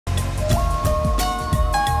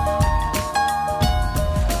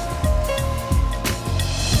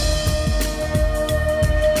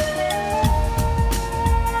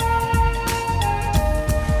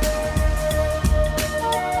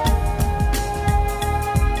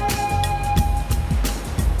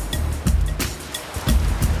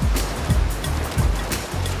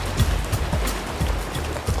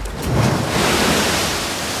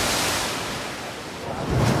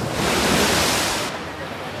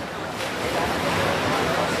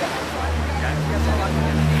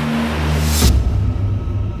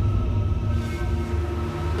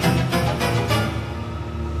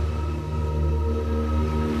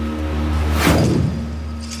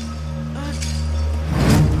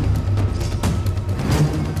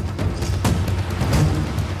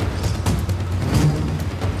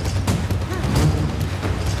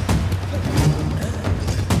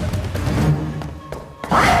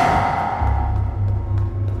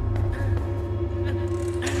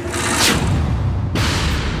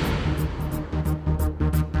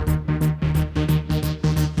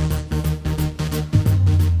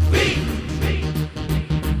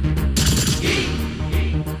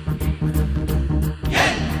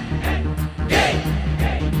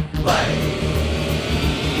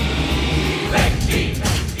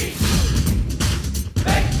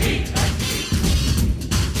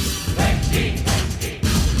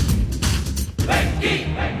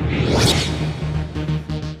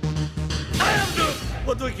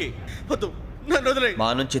మా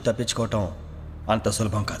నుంచి తప్పించుకోవటం అంత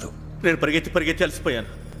సులభం కాదు. నేను పరిగెత్తి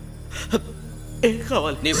అలసిపోయాను. ఏం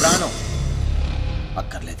కావాలి? నీ ప్రాణం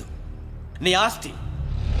అక్కర్లేదు, నీ ఆస్తి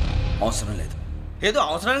అవసరం లేదు. ఏదో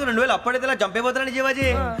అవసరానికి 2000 అప్పుడైతే ఇలా చంపేపోతున్నాడు జీవాజీ.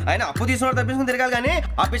 ఆయన అప్పు తీసుకున్నాడు తప్పించుకుని తిరగాలి కానీ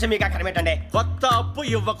ఆపేసి మీకు అక్కడ పెట్టండి. కొత్త అప్పు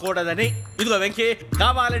ఇవ్వకూడదని. ఇదిగో వెంకీ,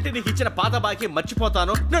 కావాలంటే నీకు ఇచ్చిన పాత బాకీ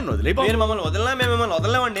మర్చిపోతాను, నన్ను వదిలే. మీరు మమ్మల్ని వదలనా? మేము మిమ్మల్ని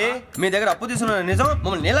వదలలేమండి. మీ దగ్గర అప్పు తీసుకున్న నిజం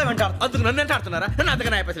మమ్మల్ని నీలా వెంటాడు. అందుకు నన్ను వెంటాడుతున్నారా? నన్ను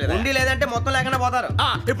అంతగా నాయపసలేదు. ఉండి లేదంటే మొత్తం లేకుండా పోతారు.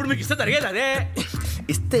 ఇప్పుడు మీకు ఇస్తే జరిగేది అదే.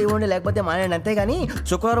 ఇస్తే ఇవ్వండి, లేకపోతే మానేయండి, అంతేగాని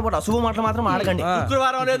శుక్రవారం పూట అశుభ మాటలు మాత్రం ఆడకండి.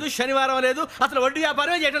 శుక్రవారం లేదు, శనివారం లేదు, అసలు వడ్డీ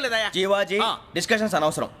వ్యాపారమే చేయడం లేదా? జీవాజీ, డిస్కషన్స్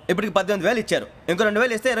అనవసరం. ఇప్పటికి 18,000 ఇచ్చారు, ఇంకో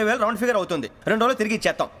 2,000 ఇస్తే 20,000 రౌండ్ ఫిగర్ అవుతుంది. 2 రోజులు తిరిగి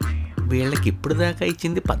ఇచ్చేస్తాం. వీళ్ళకి ఇప్పుడు దాకా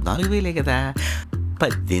ఇచ్చింది 14,000 కదా,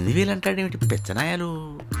 18,000 అంటాడేమిటి పెచ్చనాయాలు?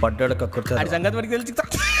 పడ్డాడు కక్కుర్తాడు సంగతి వరకు తెలిసి.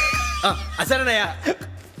 అసలేనయ్యా,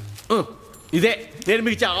 ఇదే నేను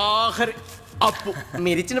మీకు ఇచ్చే ఆఖరి అప్పు.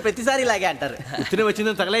 మీరిచ్చిన ప్రతిసారి ఇలాగే అంటారు. ఉత్తినే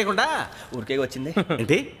వచ్చిందని తగలేయకుండా ఊరికే వచ్చింది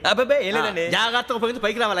ఏంటి? అబ్బాయి ఏం లేదండి, జాగ్రత్తగా ఉపయోగించి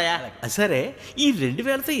పైకి రావాలయ్యా. సరే, ఈ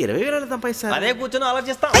 2,000తో 20,000 సంపాదిస్తారు. అదే కూర్చొని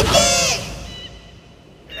ఆలోచిస్తాం.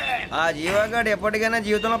 ఆ జీవగాడు ఎప్పటికైనా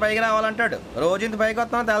జీవితంలో పైకి రావాలంటాడు. రోజు ఇంత పైకి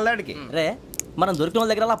వస్తాం తెల్లడికి. రే, మనం దొరికిన వాళ్ళ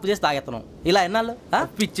దగ్గర అప్పు చేసి తాగెత్తనం. ఇలా ఎన్నాళ్ళు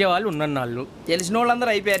ఇచ్చేవాళ్ళు ఉన్నన్నాళ్ళు తెలిసిన వాళ్ళందరూ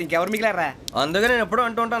అయిపోయారు, ఇంకెవరు మిగిలారా? అందుకే నేను ఎప్పుడు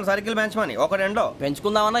అంటూ ఉంటాను, సర్కిల్ బెంచ్ మని ఒక రెండో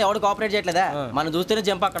పెంచుకుందామన్నా ఎవడు కోఆపరేట్ చేయట్లేదా? మనం చూస్తేనే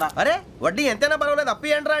జంప్ అక్కడ. అరే వడ్డీ ఎంతైనా పర్వాలేదు,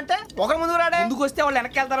 అప్పు ఏంట్రా అంటే ఒక ముందు రాడే. ముందుకు వస్తే వాళ్ళు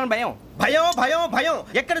వెనక్కి వెళ్తారని భయం. భయం భయం భయం,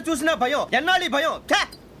 ఎక్కడ చూసినా భయం. ఎన్నాళ్ళు భయం?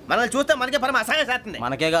 మనల్ని చూస్తే మనకే పరమ అసహాయం చేస్తుంది.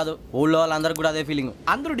 మనకే కాదు, ఊళ్ళో వాళ్ళందరికీ కూడా అదే ఫీలింగ్.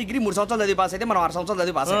 అందరూ డిగ్రీ 3 సంవత్సరాలు చదివి పాస్ అయితే మనం 6 సంవత్సరాలు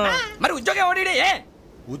చదివి పాస్. మరి ఉద్యోగం ఎవడి?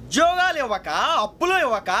 ఉద్యోగాలు ఇవ్వక, అప్పులు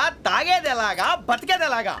ఇవ్వక, తాగేది ఎలాగా, బతికేది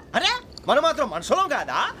ఎలాగా? అరే మనం మాత్రం మనుషులం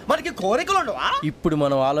కాదా? మనకి కోరికలు ఉండవా? ఇప్పుడు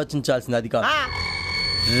మనం ఆలోచించాల్సింది అది కాదు,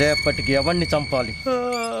 రేపటికి ఎవరిని చంపాలి.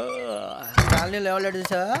 కాలనీలో ఎవరు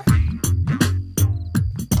సార్?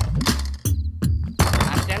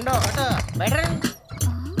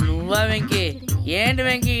 నువ్వా వెంకీ? ఏంటి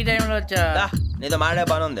వెంకీ ఈ టైంలో వచ్చా? నీతో మాడే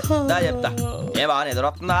పని ఉంది, దా చెప్తా. ఏ బాగా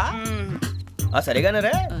నిద్రొస్తుందా? సరిగానే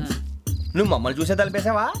రే, నువ్వు మమ్మల్ని చూసే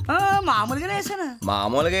తలిపేసావా? మామూలుగానే వేసాను.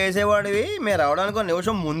 మామూలుగా వేసేవాడివి. మేము రావడానికి 1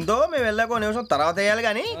 నిమిషం ముందో, మేము వెళ్ళాక 1 నిమిషం తర్వాత వేయాలి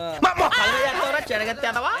కానీ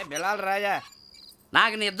రాజా.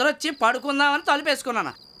 నాకు నిద్ర వచ్చి పడుకుందామని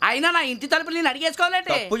తలుపేసుకున్నాను, అయినా నా ఇంటి తలుపులు నేను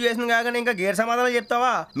అడిగేసుకోవాలంటే. తప్పు చేసిన కాక ఇంకా గేర్ సమాధానం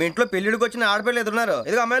చెప్తావా? మీ ఇంట్లో పెళ్లిడికి వచ్చిన ఆడపిల్లలు ఎదురున్నారు.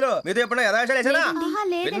 ఇదిగో అమ్మాయిలు, మీతో ఎప్పుడైనా యథాశాలు వేసానా?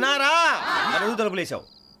 విన్నారా? అడుగు తలుపులు వేసావు.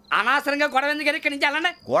 అనవసరంగా గొడవ ఎందుకు? ఇక్కడి నుంచి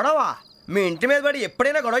వెళ్ళండి. గొడవ? మీ ఇంటి మీద పడి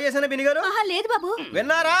ఎప్పుడైనా గొడవ చేశానా బిని గారు? లేదు బాబు.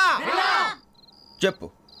 విన్నారా? చెప్పు,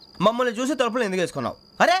 మమ్మల్ని చూసి తలుపులు ఎందుకు వేసుకున్నావు?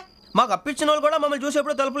 అరే మాకు అప్పించిన వాళ్ళు కూడా మమ్మల్ని చూసి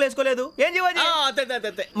ఎప్పుడు తలుపులు వేసుకోలేదు. ఏం చేయాలి?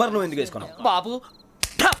 మరి నువ్వు ఎందుకు వేసుకున్నావు? బాబు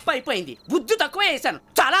టప్ అయిపోయింది, బుద్ధి తక్కువ వేసాను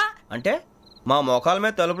చాలా. అంటే మా మోకాల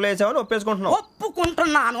మీద తలుపులు వేసామని ఒప్పేసుకుంటున్నావు?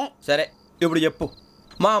 ఒప్పుకుంటున్నాను. సరే ఇప్పుడు చెప్పు,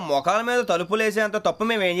 మా మొఖాల మీద తలుపులు వేసేంత తప్పు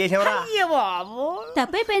మేము ఏం చేసామరా?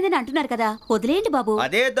 తప్పైపోయిందని అంటున్నారు కదా, వదిలేయండి బాబు.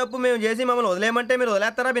 అదే తప్పు మేము చేసి మమ్మల్ని వదిలేయమంటే మీరు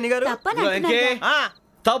వదిలేస్తారా బినిగారు?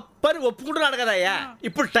 తప్పని ఒప్పుకుంటున్నాడు కదా అయ్యా.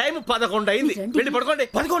 ఇప్పుడు టైం 11 అయింది, వెళ్ళి పడుకోండి.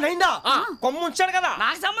 11 అయిందా? కొమ్ము ఉంచాడు కదా.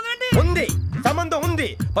 నాకు సంబంధం ఏంటి? ఉంది, సంబంధం ఉంది.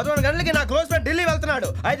 11 గంటలకి నా క్లోజ్ ఫ్రెండ్ ఢిల్లీ వెళ్తున్నాడు.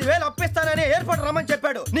 5,000 అప్పిస్తానని ఎయిర్పోర్ట్ రమ్మని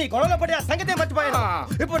చెప్పాడు. నీ గొడవలో పడి ఆ సంగతి మర్చిపోయాను.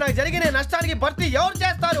 ఇప్పుడు నాకు జరిగిన నష్టానికి భర్తీ ఎవరు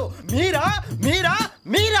చేస్తారు? మీరా మీరా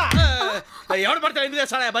మీరా? ఎవడు పడితే ఎందుకు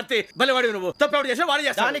చేస్తాడా భర్తీ? మళ్ళీ వాడి నువ్వు తప్పు ఎవడు చేసా వాడు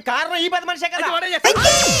చేస్తా. దానికి కారణం ఈ 10 మనిషే కదా.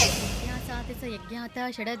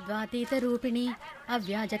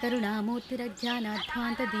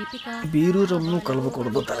 బీరు రమ్ము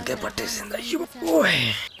కలవకూడదు, తలకే పట్టేసింది.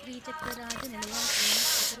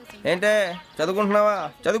 ఏంటే చదువుకుంటున్నావా?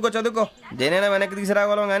 చదువుకో. దేనైనా వెనక్కి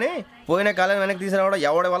తీసుకురావాలం కానీ పోయిన కాలం వెనక్కి తీసుకురావడం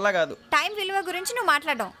ఎవడి వల్ల కాదు. టైం విలువ గురించి నువ్వు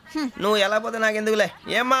మాట్లాడడం. నువ్వు ఎలా పోతే నాకెందుకులే.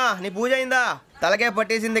 ఏమ్మా నీ పూజ అయిందా? తలకే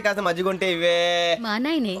పట్టేసింది, కాస్త మజ్జిగుంటే ఇవే. మా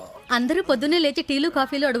నాయనే అందరూ పొద్దున్నే లేచి టీలు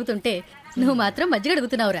కాఫీలు అడుగుతుంటే నువ్వు మాత్రం మజ్జిగ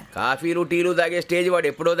అడుగుతున్నావురా. కాఫీలు టీలు తాగే స్టేజ్ వాడు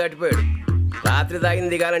ఎప్పుడో దాటిపోయాడు. రాత్రి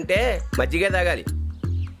తాగింది దిగాలంటే మజ్జిగే తాగాలి.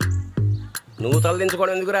 నువ్వు తల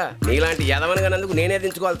దించుకోవడం ఎందుకురా? నీలాంటి యదవనగానందుకు నేనే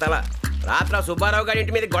దించుకోవాలి తల. రాత్రి సుబ్బారావు గారి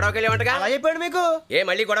ఇంటి మీద గొడవకి వెళ్ళేవంటగా. అలా చెప్పాడు మీకు? ఏ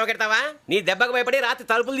మళ్ళీ గొడవ కెడతావా? నీ దెబ్బకు భయపడి రాత్రి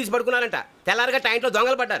తలుపులు తీసి పడుకున్నారంట. తెల్లారగా టైంట్లో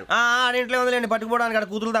దొంగలు పడ్డారు. ఇంట్లో ఉందిలేండి, పట్టుకుపోవడానికి అక్కడ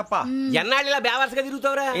కూతురు తప్ప. ఎన్నాళ్ళు ఇలా బేవర్స్గా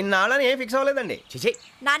తిరుగుతావురా? ఇన్నాళ్ళని ఏం ఫిక్స్ అవ్వలేదండి.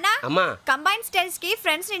 నాన్న, అమ్మా కంబైన్ స్టైల్స్ కి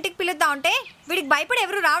ఫ్రెండ్స్ ఇంటికి పిలుద్దాం అంటే వీడికి భయపడి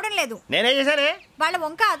ఎవరు రావడం లేదు. నేనే చేశానే. వాళ్ళ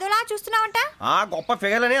వంక అదోలా చూస్తున్నావంట. గొప్ప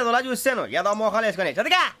ఫిగర్లని అదోలా చూస్తాను, ఏదో మోహాలు వేసుకొని.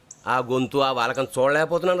 చదిగా ఆ గొంతు ఆ వాళ్ళకం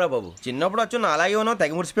చూడలేకపోతున్నాను రా బాబు. చిన్నప్పుడు వచ్చి నా అలాగే ఉన్నావు,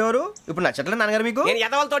 తెగ ముడిచిపోయారు. ఇప్పుడు నచ్చట్లేదు నాన్నగారు మీకు? నేను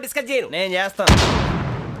ఎదవలతో డిస్కస్ చేయను. నేను చేస్తాను.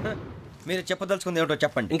 మీరు చెప్పదలుచుకుంది ఏమిటో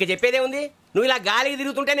చెప్పండి. ఇంకా చెప్పేదే ఉంది. నువ్వు ఇలా గాలికి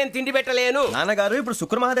తిరుగుతుంటే నేను తిండి పెట్టలేను. నాన్నగారు ఇప్పుడు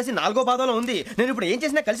శుక్ర మహాదశి 4వ పాదంలో ఉంది. నేను ఇప్పుడు ఏం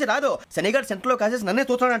చేసినా కలిసి రాదు. శనిగారు సెంటర్ లో కాసేసి నన్నే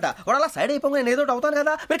చూస్తాడంట. వాడు అలా సైడ్ అయిపోయి నేను ఏదో అవుతాను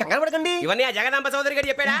కదా, మీరు కంగారు పడకండి. ఇవన్నీ ఆ జగదాంబ చౌదరి గారు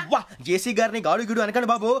చెప్పాడా? జేసీ గారిని గాడు గిడు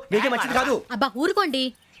అనకండి బాబు, మీకే మంచిది కాదు. అబ్బా ఊరుకోండి,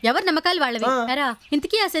 ఎవరి నమ్మకాలు వాళ్ళవి. ఎరా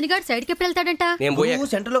ఇంతకీ ఆ శనిగాడు సైడ్ కి ఎప్పుడు వెళ్తాడంట?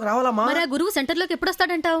 సెంటర్ లోకి రావాలమ్మా. మరి ఆ గురువు సెంటర్ లోకి ఎప్పుడు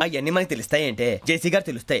వస్తాడంటావు? అవన్నీ మనకి తెలుస్తాయి అంటే జేసీ గారు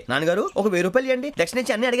తెలుస్తాయి. నాన్నగారు ఒక 1000 రూపాయలు ఇవ్వండి, దక్షిణ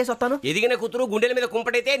నుంచి అన్ని అడిగేసి వస్తాను. ఎదిగిన కూతురు గుండెల మీద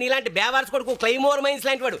కుంపటైతే నీలాంటి బేవార్స్ కొడుకు క్లైమోర్ మైన్స్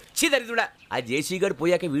లాంటి వాడు చీదరిదుడా. ఆ జేసీ గారు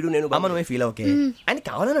పోయాక వీడు నేను నువ్వే ఫీల్ ఓకే. ఆయన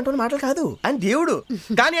కావాలని అంటున్న మాటలు కాదు, ఆయన దేవుడు.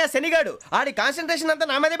 కానీ ఆ శనిగాడు ఆడి కాన్సన్ట్రేషన్ అంతా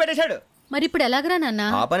నా మీదే పెట్టేశాడు. మరి ఇప్పుడు ఎలాగరా నాన్న?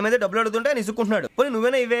 ఆ పని మీద డబ్బులు అడుగుతుంటే నిసుక్కుంటున్నాడు. పోనీ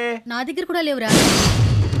నువ్వేనా ఇవే? నా దగ్గర కూడా లేవురా.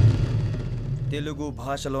 తెలుగు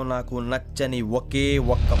భాషలో నాకు నచ్చని ఒకే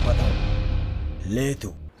ఒక్క పదం లేదు.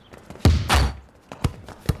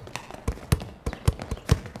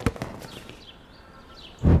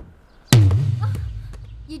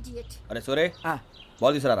 అరే సోరే,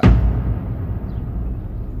 బాల్ తీసుకురారా.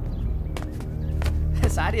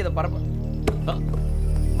 సారీ ఏదో పరప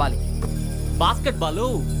బాలి. బాస్కెట్ బాల్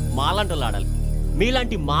మాలాంటి ఆడాలి.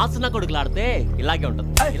 మీలాంటి మాసన కొడుకులు ఆడితే ఇలాగే ఉంటుంది.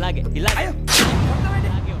 ఇలాగే ఇలాగే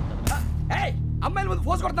అమ్మాయిల ముందు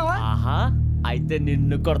ఫోర్స్ కొడతావా? ఆహా, అయితే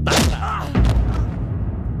నిన్ను కొడతా.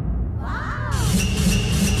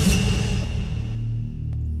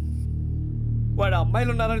 వాడు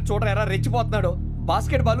అమ్మాయిలు ఉన్నారని చూడరా ఎలా రెచ్చిపోతున్నాడు.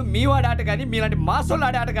 బాస్కెట్ బాల్ మీ వాడి ఆట కానీ మీలాంటి మాసోళ్ళు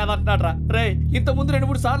ఆడే ఆట కాదు అంటున్నాడు రా. రే ఇంత ముందు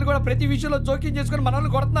 2-3 సార్లు కూడా ప్రతి విషయంలో జోక్యం చేసుకుని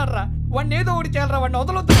మనల్ని కొడుతున్నాడు రా. వాడిని ఏదో ఒకటి చేయాలరా, వాడిని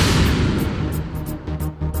వదలొద్దు.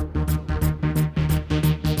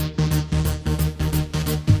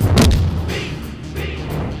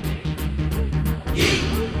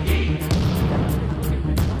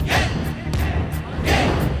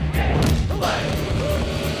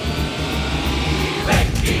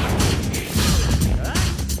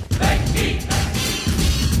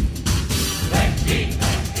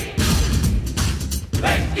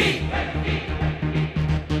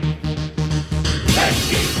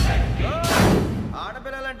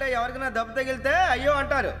 ఆడపిల్లలంటే ఎవరికైనా దెబ్బ తగిలితే అయ్యో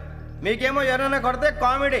అంటారు, మీకేమో ఎవరైనా కొడితే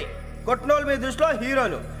కామెడీ. కొట్టిన వాళ్ళు మీ దృష్టిలో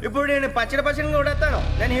హీరోలు. ఇప్పుడు నేను పచ్చడి పచ్చడిగా కొడేస్తాను,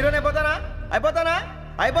 నేను హీరోని అయిపోతానా?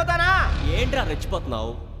 అయిపోతానా? ఏంట్రా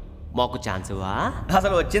రెచ్చిపోతున్నావు? మాకు ఛాన్స్ ఇవ్వా?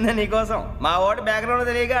 అసలు వచ్చిందే నీకోసం. మా ఓటు బ్యాక్గ్రౌండ్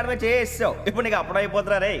తెలియక ఆడమే చేసావు. ఇప్పుడు నీకు అప్పుడు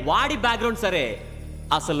అయిపోతున్నా రే. వాడి బ్యాక్గ్రౌండ్ సరే,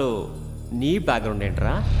 అసలు నీ బ్యాక్గ్రౌండ్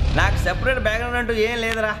ఏంట్రా? నాకు సెపరేట్ బ్యాక్గ్రౌండ్ అంటూ ఏం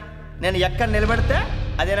లేదురా. నేను ఎక్కడ నిలబెడితే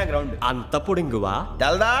అదే నా గ్రౌండ్. అంత పుడింగువా?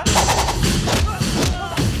 తెల్దా?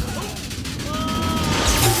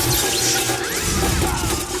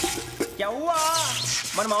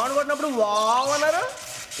 మన మామిడి కొట్టినప్పుడు వావ్ అన్నారు,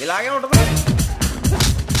 ఇలాగే ఉంటుంది.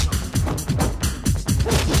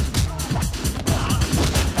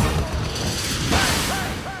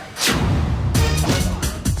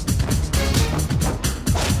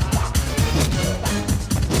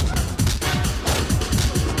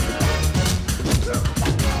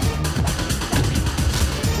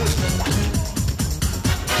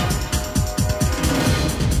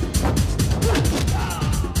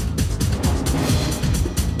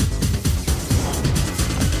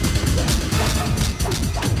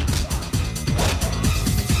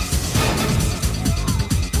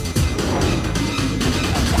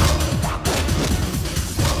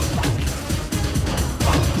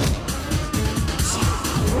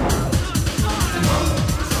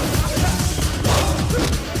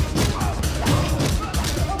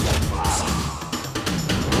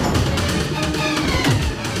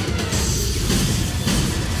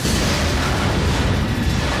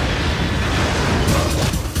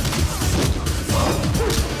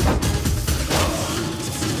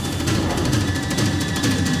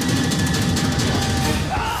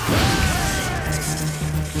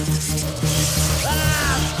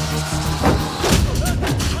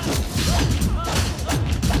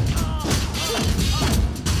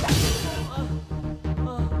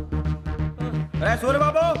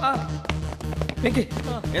 సూర్యబాబు,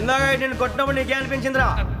 ఇందాక నేను కొట్టినప్పుడు నీకే అనిపించిందిరా?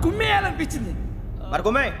 కుమ్మేయాలనిపించింది. మరి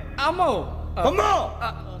కుమ్మే. అమ్మో కొమ్ము.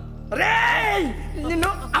 నిన్ను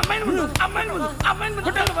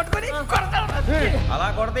అలా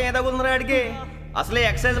కొడితే ఏ తగ్గుతుందిరా ఆడికి? అసలే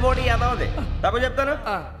ఎక్సైజ్ బాడీ ఏదవుది. తప్పు చెప్తాను,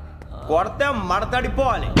 కొడితే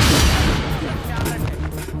మడతడిపోవాలి.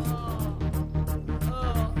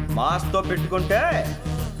 మాస్తో పెట్టుకుంటే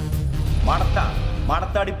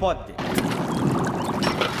మడతడిపోద్ది.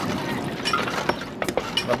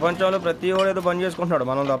 ప్రపంచంలో ప్రతి వాడు ఏదో పని చేసుకుంటున్నాడు,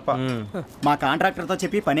 మనం తప్ప. మా కాంట్రాక్టర్ తో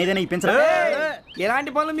చెప్పి పని ఏదైనా ఇప్పించరా?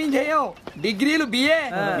 ఎలాంటి పనులు మేము చేయం. డిగ్రీలు బిఏ,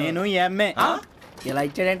 నేను ఎంఏ. ఇలా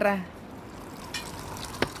ఇచ్చాడేంట్రా?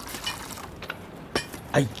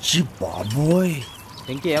 అయ్యి బాబోయ్,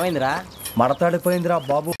 ఇంకేమైందిరా? మడతాడిపోయిందిరా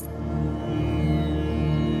బాబు.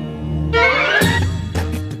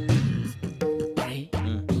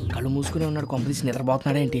 కొంపదీసి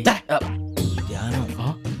నిద్రపోతున్నాడేంటి? ధ్యానం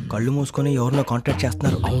కళ్ళు మూసుకొని ఎవరినో కాంటాక్ట్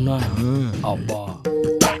చేస్తున్నారు. అవునా? అబ్బా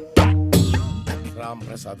రామ్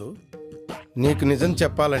ప్రసాద్, నీకు నిజం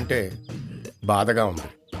చెప్పాలంటే బాధగా ఉంది,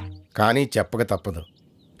 కానీ చెప్పక తప్పదు.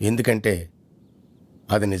 ఎందుకంటే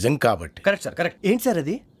అది నిజం కాబట్టి. Correct sir, correct. ఏంటి సార్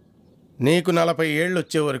అది? నీకు 40 ఏళ్ళు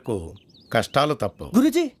వచ్చే వరకు కష్టాలు తప్పవు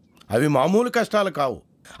గురూజీ. అవి మామూలు కష్టాలు కావు,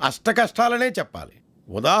 అష్ట కష్టాలనే చెప్పాలి.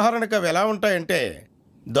 ఉదాహరణకు అవి ఎలా ఉంటాయంటే,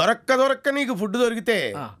 దొరక్క నీకు ఫుడ్ దొరికితే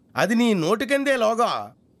అది నీ నోటికందే లోగా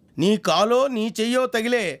నీ కాలో నీ చెయ్యో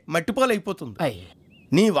తగిలే మట్టిపాలైపోతుంది.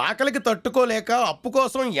 నీ వాకలికి తట్టుకోలేక అప్పు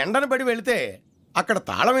కోసం ఎండను పడి వెళితే అక్కడ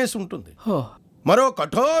తాళం వేసి ఉంటుంది. మరో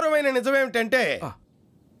కఠోరమైన నిజమేమిటంటే,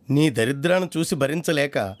 నీ దరిద్రాన్ని చూసి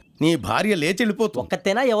భరించలేక నీ భార్య లేచి వెళ్ళిపోతుంది.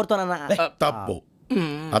 ఒక్కతేనా ఎవరితోనన్నా? తప్పు.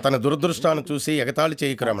 అతని దురదృష్టాన్ని చూసి ఎగతాళి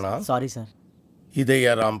చేయకు రమణ. Sorry sir.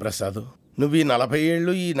 ఇదయ్యా రాంప్రసాద్, నువ్వు ఈ 40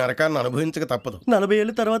 ఏళ్ళు ఈ నరకాన్ని అనుభవించక తప్పదు. 40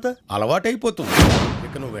 ఏళ్ళ తర్వాత అలవాటైపోతుంది.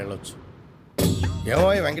 ఇక నువ్వు వెళ్ళొచ్చు. ఏమో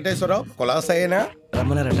వెంకటేశ్వరరావు, కులాసైనా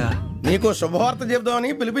రమ్మన్నారట. నీకు శుభవార్త చెబుదామని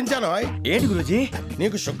పిలిపించాను. ఏంటి గురూజీ?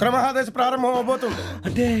 నీకు శుక్రమహాదశ ప్రారంభం అవబోతుంది.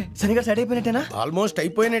 అంటే శనిగా సెట్ అయిపోయినట్టేనా? ఆల్మోస్ట్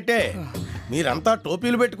అయిపోయినట్టే. మీరంతా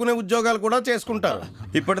టోపీలు పెట్టుకునే ఉద్యోగాలు కూడా చేసుకుంటారు.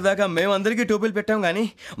 ఇప్పటిదాకా మేమందరికీ టోపీలు పెట్టాం కానీ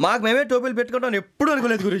మాకు మేమే టోపీలు పెట్టుకుంటాం ఎప్పుడు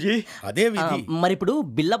అనుకోలేదు గురూజీ. అదే విధి. మరి ఇప్పుడు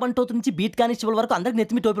బిల్ల బంటోతు నుంచి బీట్ కానిస్టేబుల్ వరకు అందరికి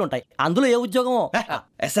నెత్తిమి టోపీలు ఉంటాయి. అందులో ఏ ఉద్యోగమో?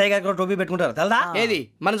 ఎస్ఐ గారు కూడా టోపీ పెట్టుకుంటారు తెలదా? ఏది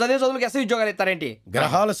మన చదువులకు ఎస్ఐ ఉద్యోగాలు ఇస్తారేంటి?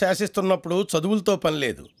 గ్రహాలు శాసిస్తున్నప్పుడు చదువులతో పని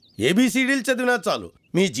లేదు. ఏబిసిడీలు చదివినా చాలు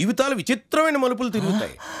మీ జీవితాలు విచిత్రమైన మలుపులు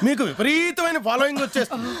తిరుగుతాయి. మీకు విపరీతమైన ఫాలోయింగ్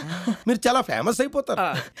వచ్చేస్తుంది. మీరు చాలా ఫేమస్ అయిపోతారు.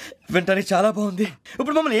 వింటానికి చాలా బాగుంది.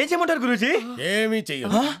 ఇప్పుడు మమ్మల్ని ఏం చేయమంటారు గురూజీ? ఏమీ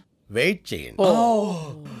చెయ్యదు, వెయిట్ చేయండి.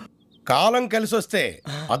 కాలం కలిసి వస్తే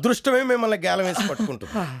అదృష్టమే మిమ్మల్ని గేలం వేసి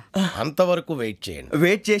పట్టుకుంటుంది. అంతవరకు వెయిట్ చేయండి.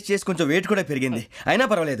 వెయిట్ చేసి కొంచెం వెయిట్ కూడా పెరిగింది. అయినా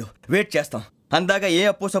పర్వాలేదు, వెయిట్ చేస్తాం. అందాక ఏ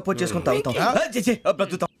అప్పు సపోర్ట్ చేసుకుని తాగుతాం,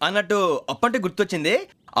 బ్రతుకుతాం అన్నట్టు. అప్పు అంటే గుర్తొచ్చింది.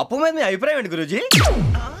 అప్పు మీద మీ అభిప్రాయం ఏంటి గురూజీ?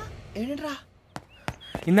 ఏంటరా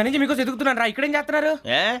ఇంత నుంచి మీకు ఎదుగుతున్నాను రా. ఇక్కడేం చేస్తున్నారు?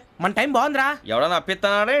 మన టైం బాగుందిరా. ఎవడన్నా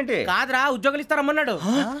అప్పిస్తున్నాడా ఏంటి? కాదురా, ఉద్యోగాలు ఇస్తారమ్మన్నాడు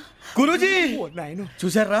గురూజీ.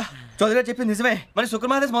 చూసారా, చౌదరిగా చెప్పింది నిజమే. మరి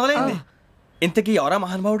శుక్రమహాదేశ్ మొదలైంది. ఇంతకీ ఎవరా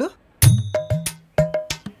మహానుభావుడు?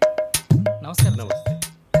 నమస్కారం.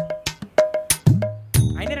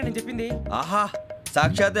 అయినా నేను చెప్పింది. ఆహా,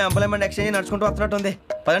 సాక్షాత్ ఎంప్లాయ్మెంట్ ఎక్స్చేంజ్ నడుచుకుంటూ వస్తున్నట్టు ఉంది.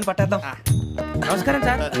 పదండి పట్టేద్దాం. నమస్కారం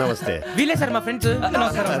సార్. నమస్తే. వీలే సార్ మా ఫ్రెండ్స్.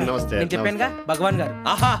 నమస్తే. నేను చెప్పానుగా భగవాన్ గారు.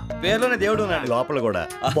 ఆహా, పేరులోనే దేవుడు ఉన్నాడు. లోపల కూడా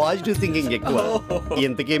పాజిటివ్ థింకింగ్ ఎక్కువ.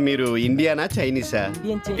 ఇంతకీ మీరు ఇండియానా చైనీసా?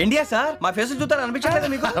 India sir. మా ఫేస్ చూస్తారు అనిపించలేదు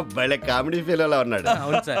మీకు? భలే కామెడీ ఫీల్ ఉన్నాడు.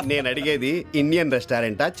 నేను అడిగేది ఇండియన్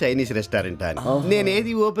రెస్టారెంటా చైనీస్ రెస్టారెంటా అని.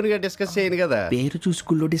 నేనేది ఓపెన్ గా డిస్కస్ చేయను కదా. పేరు చూసి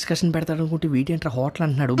స్కూల్లో డిస్కషన్ పెడతాడు అనుకుంటే వీటేంట్రా హోటల్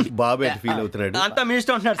అంటున్నాడు. బాబు ఎట్ ఫీల్ అవుతున్నాడు. అంతా మీ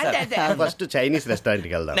ఇష్టం ఉంటున్నాడు సార్. ఫస్ట్ చైనీస్ రెస్టారెంట్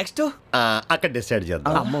కి వెళ్దాం. నెక్స్ట్ అక్కడ డిసైడ్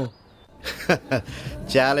చేద్దాం.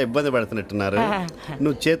 చాలా ఇబ్బంది పడుతున్నట్టున్నారు.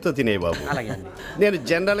 నువ్వు చేత్తో తినే బాబు. నేను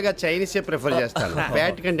జనరల్ గా చైనీసే ప్రిఫర్ చేస్తాను.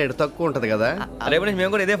 ఫ్యాట్ కంటెంట్ తక్కువ ఉంటది కదా. రేపు నుంచి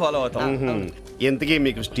మేము కూడా ఇదే ఫాలో అవుతాం. ఎంతకీ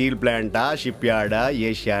మీకు స్టీల్ ప్లాంటా, షిప్ యార్డా,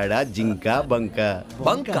 ఏషియాడా, జింక,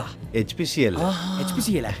 బంకా? హెచ్పిసిఎల్.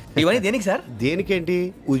 ఇవన్నీ దేనికి సార్? దేనికేంటి?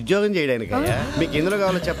 ఉద్యోగం చేయడానికి. మీకు ఎందులో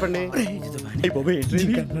కావాలో చెప్పండి.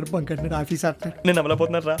 నేను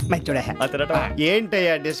అమలపోతున్నారా?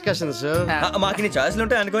 ఏంటయ్యా డిస్కషన్స్? మాకు నీ ఛాయిస్లు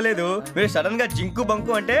ఉంటాయి అనుకోలేదు. మీరు సడన్ గా జింకు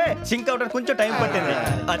బంకు అంటే సింక్ అవడానికి కొంచెం టైం పట్టింది.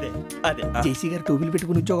 అదే అదే జేసీ గారు టోపీలు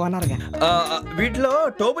పెట్టుకుని ఉద్యోగం అన్నారుగా. వీటిలో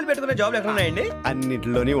టోపులు పెట్టుకునే జాబ్లు ఎక్కడ ఉన్నాయండి?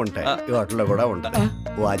 అన్నిటిలోనే ఉంటాయి, వాటిలో కూడా ఉంటాయి.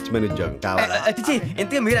 వాచ్మెన్ ఉద్యోగం కావాలా?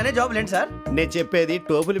 ఇంతకీ మీరు అనే జాబ్ ఏంటి సార్? నేను చెప్పేది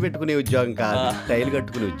టోపులు పెట్టుకునే ఉద్యోగం కాదు, టైల్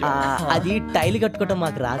కట్టుకునే ఉద్యోగం. అది టైల్ కట్టుకోవటం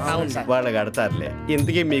మాకు రాదు. వాళ్ళు కడతారులే.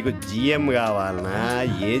 ఇంతకీ మీకు జిఎం కావాలనా,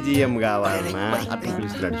 ఏ జిఎం కావాలనా? అట్లా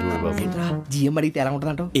పిలుస్తున్నాడు చూడు బాబు. జిఎం అడిగితే ఎలా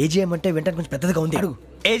ఉంటుందంట? ఏజిఎం అంటే వెంటనే కొంచెం పెద్దదిగా ఉంది. అడుగు.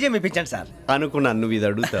 ఏజిఎం ఇప్పించండి సార్. అనుకున్నాను నువ్వు ఇది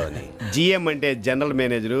అడుగుతావని. జిఎం అంటే జనరల్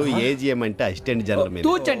మేనేజర్, ఏజిఎం అంటే అసిస్టెంట్ జనరల్ మేనేజర్.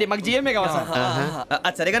 తూచండి, మాకు జిఎంఏ కావాలి సార్.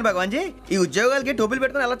 అది సరే కానీ భగవాన్ జీ, ఈ ఉద్యోగాలకి టోపీలు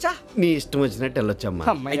పెట్టుకుని వెళ్ళొచ్చా? నీ ఇష్టం వచ్చినట్టు వెళ్ళొచ్చమ్మా.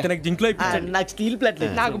 అయితే నాకు జింక్ లో నాకు స్టీల్ ప్లేట్,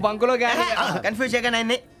 నాకు బంకులో కన్ఫ్యూజ్ చేయగానే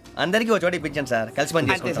ఆయన్ని అందరికీ ఒక చోట ఇప్పించండి సార్. కలిసి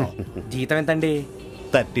పని చేసుకుంటాం. జీతం ఎంతండి?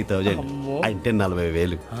 30,000 అంటే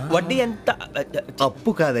 40,000. వడ్డీ ఎంత?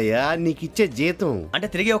 అప్పు కాదయ్యా, నీకు ఇచ్చే జీతం. అంటే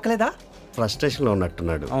తిరిగి ఒక్కలేదా? ఫ్రస్ట్రేషన్ లో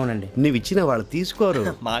ఉన్నట్టున్నాడు. అవునండి. నువ్వు ఇచ్చిన వాళ్ళు తీసుకోరు.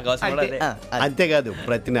 అంతేకాదు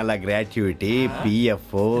ప్రతి నెల గ్రాట్యుటీ,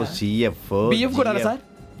 పిఎఫ్, సిఎఫ్. కూడా సార్?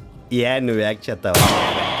 ఏ నువ్వు యాక్ట్ చేస్తావా?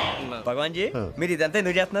 భగవాన్ జీ, మీరు ఇదంతా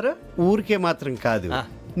ఎందుకు చేస్తున్నారు? ఊరికే మాత్రం కాదు,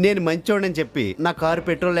 నేను మంచోడని చెప్పి నా కారు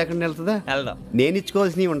పెట్రోల్ లేకుండా వెళ్తుందా? నేను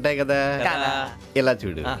ఇచ్చుకోవాల్సినవి ఉంటాయి కదా. ఇలా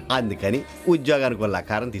చూడు, అందుకని ఉద్యోగానికి వాళ్ళ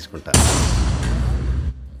ఆకారం తీసుకుంటా.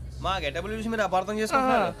 మా గెటబుల్ చూసి మీరు అపార్థం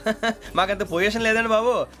చేసుకుంటున్నారు. మాకంత పొజిషన్ లేదండి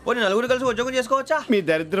బాబు. పోనీ నలుగురు కలిసి ఉద్యోగం చేసుకోవచ్చా? మీ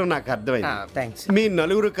దరిద్రం నాకు అర్థమైంది. మీ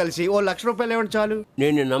నలుగురు కలిసి ₹1,00,000 ఇవ్వండి చాలు.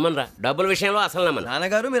 నేను నమ్మనరా, డబ్బుల విషయంలో అసలు నమ్మను.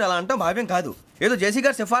 నాన్నగారు మీరు అలా అంటాం భావ్యం కాదు. ఏదో జేసీ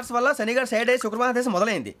గారి సిఫార్సు వల్ల శని గారు సైడ్ అయ్యి శుక్రవారం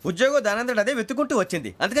మొదలైంది. ఉద్యోగం దానంతటి అదే వెతుకుంటూ వచ్చింది.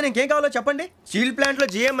 అందుకని ఇంకేం కావాలో చెప్పండి. స్టీల్ ప్లాంట్ లో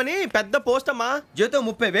జీఎం అని పెద్ద పోస్ట్ అమ్మా. జీతం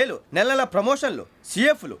 30,000, నెల నెల ప్రమోషన్లు,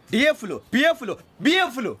 సిఎఫ్లు, డిఎఫ్లు, పిఎఫ్లు,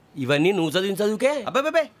 బిఎఫ్లు. ఇవన్నీ నువ్వు చదివిన చదువుకే?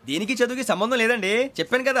 అబ్బాబే దీనికి చదువుకి సంబంధం లేదండి.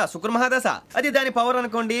 చెప్పాను కదా శుక్ర మహాదశ. అది దాని పవర్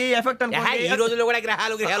అనుకోండి, ఎఫెక్ట్ అనుకోండి. ఈ రోజుల్లో కూడా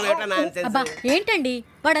గ్రహాలు అబ్బా ఏంటండి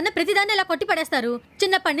వాడన్న ప్రతిదాన్ని ఇలా కొట్టి పడేస్తారు.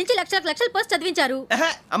 చిన్నప్పటి నుంచి లక్షల పోస్ట్ చదివించారు.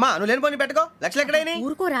 అమ్మా నువ్వు లేని పోనీ పెట్టుకో. లక్షలు ఎక్కడైనా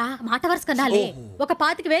ఊరుకోరా, మాట వరుస కదాలే. ఒక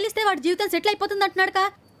 25,000 ఇస్తే వాడి జీవితం సెటిల్ అయిపోతుంది అంటున్నాడుగా.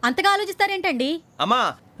 అంతగా ఆలోచిస్తారేంటండి? అమ్మా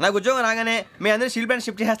నాకు ఉద్యోగం రాగానే మీ అందరూ స్టీల్ ప్లాంట్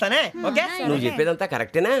షిఫ్ట్ చేస్తానే. ఓకే నువ్వు చెప్పేదంతా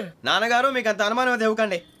కరెక్టేనా? నాన్నగారు మీకు అంత అనుమానం అయితే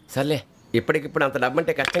ఇవ్వకండి. సర్లే, ఇప్పటికిప్పుడు అంత డబ్బు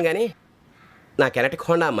అంటే కష్టం కానీ నా కెనటిక్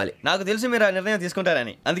హోండా అమ్మాలి. నాకు తెలుసు మీరు ఆ నిర్ణయం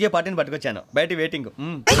తీసుకుంటారని, అందుకే పార్టీని పట్టుకొచ్చాను. బయట వెయిటింగ్.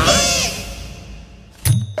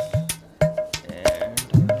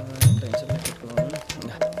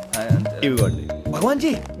 ఇవ్వండి. భగవాన్ జీ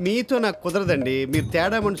మీతో నాకు కుదరదండి. మీరు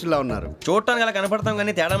తేడా మనుషులా ఉన్నారు. చూడటానికి అలా కనపడతాం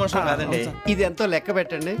కానీ తేడా మనుషులు కాదండి. ఇది ఎంతో లెక్క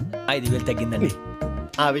పెట్టండి. 5,000 తగ్గిందండి.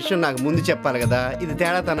 ఆ విషయం నాకు ముందు చెప్పాలి కదా. ఇది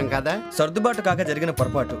తేడాతనం కదా. సర్దుబాటు కాక జరిగిన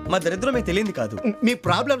పొరపాటు. మా దరిద్రం మీకు తెలియదు కాదు. మీ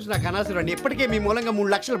ప్రాబ్లమ్స్ నాకు అనవసరం అండి. ఇప్పటికే మీ మూలంగా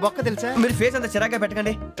 3 లక్షల బొక్క తెలుసా? మీరు ఫేస్ అంత చిరాగ్గా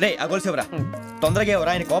పెట్టకండి. రే ఆ గొలుసేవరా, తొందరగా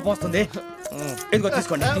ఎవరా, ఆయన కోపం వస్తుంది. ఇదిగో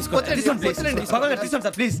తీసుకోండి. తీసుకోండి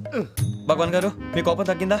సార్ ప్లీజ్. భగవాన్ గారు మీ కోపం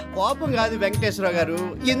తగ్గిందా? కోపం కాదు వెంకటేశ్వరరావు గారు,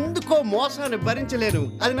 ఎందుకో మోసాన్ని భరించలేను.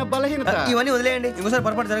 అది నా బలహీనత. ఇవన్నీ వదిలేయండి, ఇంకోసారి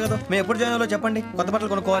పొరపాటు జరగదు. మేము ఎప్పుడు జాయిన్ అవ్వాలో చెప్పండి, కొత్త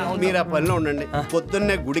బట్టలు కొనుక్కోవాలి. మీరు ఆ పనిలో ఉండండి.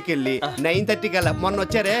 పొద్దున్నే గుడికి వెళ్ళి 9:30 కల్లా, మొన్న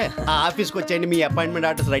వచ్చారే ఆ ఆఫీస్కి వచ్చేయండి. మీ అపాయింట్మెంట్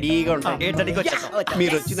ఆర్డర్స్ రెడీగా ఉంటాయి. 8:30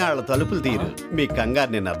 మీరు వచ్చిన వాళ్ళ తలుపులు తీరు. మీ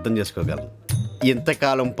కంగారు నేను అర్థం చేసుకోగలను.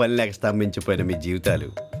 ఇంతకాలం పని లేక స్తంభించిపోయిన మీ జీవితాలు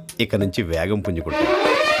ఇక నుంచి వేగం పుంజుకుంటాయి.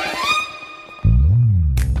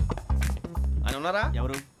 ఆయన ఉన్నారా?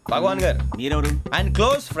 ఎవరు? భగవాన్ గారు. మీరెవరు? ఆయన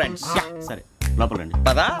క్లోజ్ ఫ్రెండ్స్. సరే లోపలండి.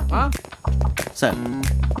 పదా సార్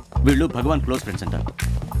వీళ్ళు భగవాన్ క్లోజ్ ఫ్రెండ్స్ అంట.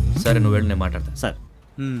 సరే నువ్వు వెళ్ళి నేను మాట్లాడతా. సార్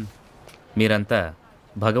మీరంతా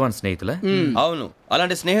భగవాన్ స్నేహితులా? అవును,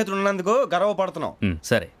 అలాంటి స్నేహితులు ఉన్నందుకు గర్వపడుతున్నాం.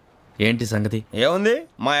 సరే ఏంటి సంగతి? ఏముంది,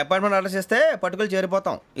 మా అపాయింట్మెంట్ ఆర్డర్ చేస్తే పట్టుకులు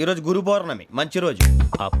చేరిపోతాం. ఈ రోజు గురు పౌర్ణమి, మంచి రోజు.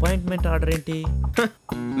 అపాయింట్మెంట్ ఆర్డర్ ఏంటి?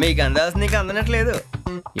 మీకు అందాల్సిన నీకు అందనట్లేదు.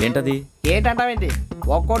 ఏంటది? ఏంటంటావేంటి?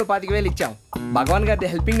 ఒక్కోడు 25,000 ఇచ్చాం. భగవాన్ గారి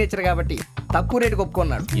హెల్పింగ్ నేచర్ కాబట్టి తక్కువ రేటుకి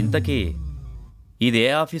ఒప్పుకున్నాడు. ఇంతకీ ఇది ఏ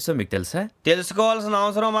ఆఫీసో మీకు తెలుసా? తెలుసుకోవాల్సిన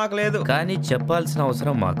అవసరం మాకు లేదు, కానీ చెప్పాల్సిన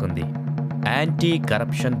అవసరం మాకుంది. యాంటీ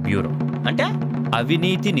కరప్షన్ బ్యూరో అంటే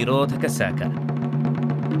అవినీతి నిరోధక శాఖ.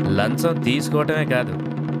 లంచం తీసుకోవటమే కాదు,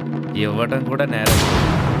 ఇవ్వటం కూడా నేరం.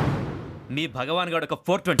 మీ భగవాన్ గారు ఒక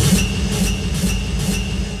 420.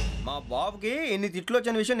 మా బాబుకి ఎన్ని తిట్లు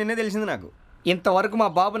వచ్చిన విషయం నిన్నే తెలిసింది నాకు. ఇంతవరకు మా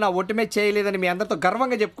బాబు నా ఒట్టుమే చేయలేదని మీ అందరితో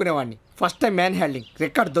గర్వంగా చెప్పుకునేవాడిని. First time man handing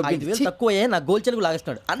record తక్కువ నా గోల్ చెలుగు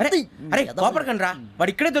లాగేస్తాడు. అరే కోపడకండి రా,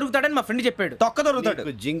 వాడు ఇక్కడే దొరుకుతాడని మా ఫ్రెండ్ చెప్పాడు. తొక్క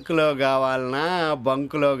దొరుకుతాడు. జింక్ లో కావాలనా,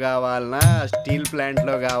 బంక్ లో కావాలనా, స్టీల్ ప్లాంట్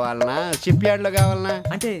లో కావాలనా, షిప్ యార్డ్ లో కావాలనా?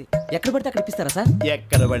 అంటే ఎక్కడ పడితే అక్కడ ఇప్పిస్తారా సార్?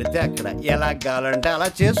 ఎక్కడ పడితే అక్కడ, ఎలా కావాలంటే అలా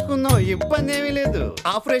చేసుకుందాం. ఇబ్బంది ఏమీ లేదు.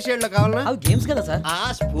 ఆపరేషన్ లో కావాలనా? అవి గేమ్స్ కదా సార్. ఆ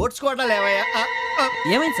స్పోర్ట్స్ కోటా లేవయ్యా.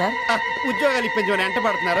 ఏమైంది సార్? ఉద్యోగాలు ఇప్పించమని ఎంట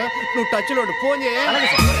పడుతున్నారు. నువ్వు టచ్ లో ఫోన్ చేయ.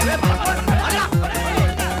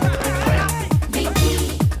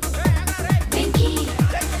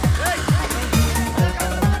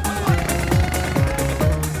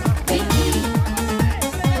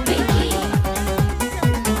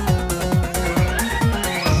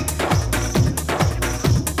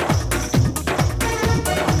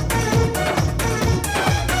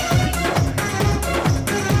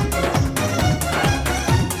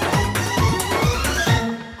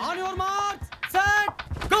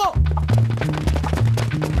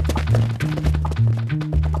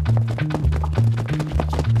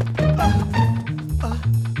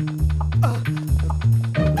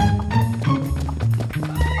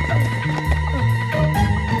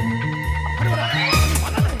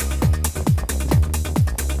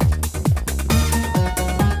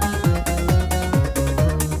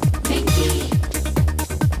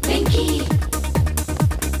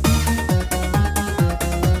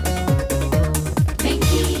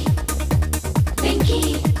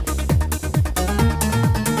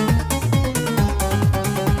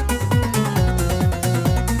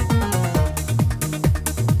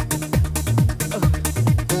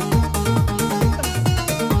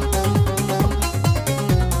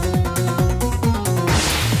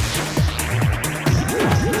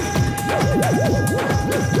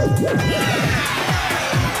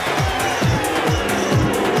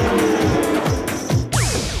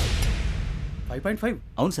 5.5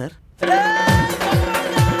 అవును సార్.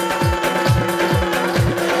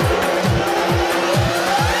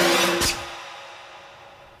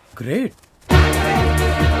 గ్రేట్.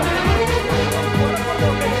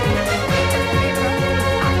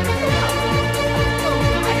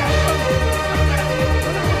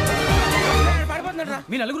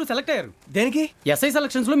 మీ నలుగురు సెలెక్ట్ అయ్యారు. దేనికి? ఎస్ఐ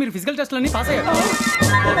సెలక్షన్స్ లో మీరు ఫిజికల్ టెస్ట్ అన్ని పాస్ అయ్యారు.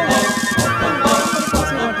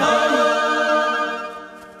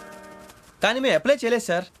 కానీ మేము అప్లై చేయలేదు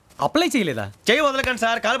సార్. అప్లై చేయలేదా? చేయి వదలకండి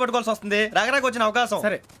సార్, కాలు పట్టుకోవాల్సి వస్తుంది. రాగరాకు వచ్చిన అవకాశం.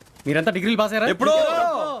 సరే, మీరంతా డిగ్రీలు పాస్ అయ్యారా? ఎప్పుడో.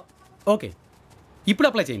 ఓకే, ఇప్పుడు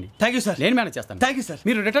అప్లై చేయండి. Thank you sir. నేను మేనేజ్ చేస్తాను. Thank you sir.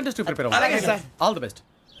 మీరు రిటర్న్ టెస్ట్ ప్రిపేర్ అవ్వండి. అలాగే సార్. All the best.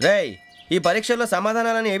 రేయ్, ఈ పరీక్షల్లో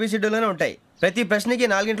సమాధానాలని ఏబిసిడీలోనే ఉంటాయి. ప్రతి ప్రశ్నకి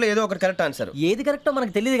 4 ఏదో ఒకటి కరెక్ట్ ఆన్సర్. ఏది కరెక్టో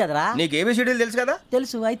మనకు తెలియదు కదరా. నీకు ఏబిసిడీలు తెలుసు కదా?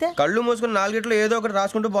 తెలుసు. అయితే కళ్ళు మూసుకుని 4 ఏదో ఒకటి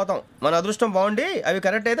రాసుకుంటూ పోతాం. మన అదృష్టం బాగుండి అవి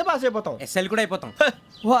కరెక్ట్ అయితే పాస్ అయిపోతాం. ఎస్ఎల్ కూడా అయిపోతాం.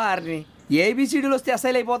 వారిని ఏబిసిడీలు వస్తే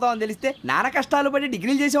అసైల్ అయిపోతాం అని తెలిస్తే నాన్న కష్టాలు పడి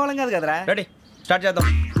డిగ్రీలు చేసేవాళ్ళం కాదు కదరా. రెడీ, స్టార్ట్ చేద్దాం.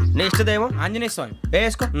 నీ ఇష్టదేమో ఆంజనేయ స్వామి.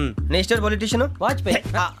 వేసుకో. నీ ఇష్ట పొలిటీషియన్ వాజ్పేయి.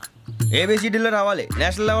 ఏబిసిడీలో రావాలి.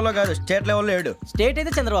 నేషనల్ లెవెల్లో కాదు, స్టేట్ లెవెల్లో 7. స్టేట్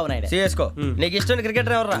అయితే చంద్రబాబు నాయుడు. సిఎస్కో. నీకు ఇష్టం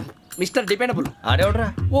క్రికెటర్ ఎవర్రా? Mister dependable. ఆడేవడరా?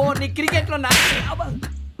 ఓ, నీ క్రికెట్ లో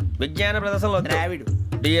విజ్ఞాన ప్రదర్శనలో ద్రావిడు.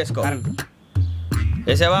 డిఎస్కో.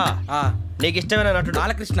 వేసావా? నీకు ఇష్టమైన నటుడు?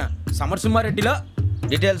 బాలకృష్ణ. సమర్ సుమారెడ్డిలో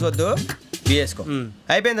డీటెయిల్స్ వద్దు, బిఎస్కో.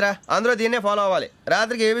 అయిపోయిందిరా. అందరూ దీన్నే ఫాలో అవ్వాలి.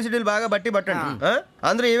 రాత్రికి ఏబిసిడీలు బాగా బట్టి పట్టండి.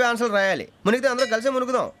 అందరూ ఏవే ఆన్సర్లు రాయాలి. మునిగితే అందరూ కలిసి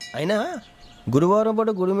మునుగుదాం. అయినా గురువారం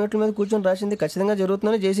పాటు గురుమేట్ల మీద కూర్చొని రాసింది ఖచ్చితంగా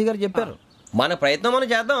జరుగుతుందని జేసీ గారు చెప్పారు. మన ప్రయత్నం మనం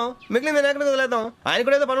చేద్దాం, మిగిలింది నేను ఎక్కడికి వదిలేద్దాం. ఆయన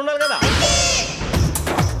కూడా ఏదో పని ఉండాలి కదా.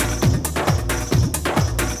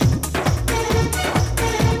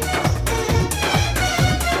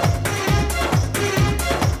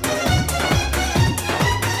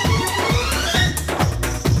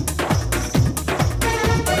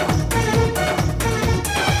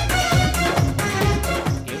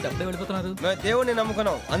 మేము దేవుడిని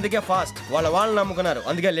నమ్ముకున్నాం, అందుకే ఫాస్ట్. వాళ్ళని నమ్ముకున్నారు,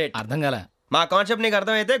 అందుకే లేట్. అర్థం కాల. మా కాన్సెప్ట్ నీకు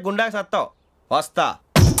అర్థమైతే గుండాకి సత్తావు. వస్తా.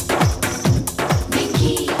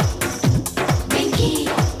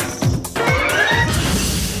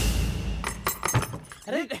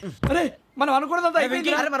 మనం అనుకున్నదంతా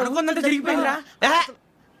జరిగిపోయిందిరా.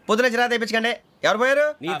 పొద్దున చిరా తెప్పించకండి. ఎవరు పోయారు?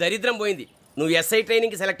 నీ దరిద్రం పోయింది. నువ్వు ఎస్ఐ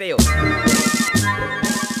ట్రైనింగ్ కి సెలెక్ట్ అయ్యావు.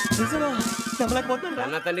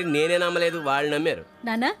 అన్న తండ్రి నేనే నమ్మలేదు, వాళ్ళు నమ్మారు.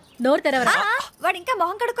 నాన్న నోరు తెరవరా. వాడు ఇంకా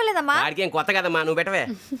మొహం కడుక్కోలేదమ్మా. వాడికి ఏం కొత్త కదమ్మా, నువ్వు పెట్టవే.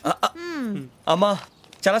 అమ్మా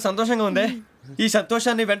చాలా సంతోషంగా ఉంది. ఈ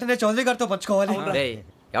సంతోషాన్ని వెంటనే చౌదరి గారితో పంచుకోవాలి.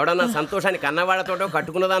 ఎవడన్నా సంతోషాన్ని కన్నవాడతోటో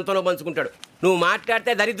కట్టుకున్న దాంతోనో పంచుకుంటాడు. నువ్వు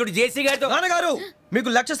మాట్లాడితే దరిద్రుడు జేసీ గారితో. నాన్నగారు మీకు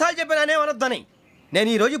 1,00,000 సార్లు చెప్పానే అనొద్దని. నేను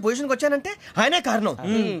ఈ రోజు పొజిషన్కి వచ్చానంటే ఆయనే కారణం.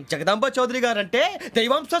 జగదాంబ చౌదరి గారు అంటే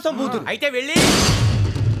దైవాంశ సంభూతుడు. అయితే వెళ్ళి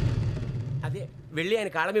అదే వెళ్ళి ఆయన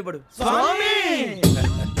కాళ్ళమివ్వడు.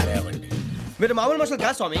 మీరు మామూలు మనుషులు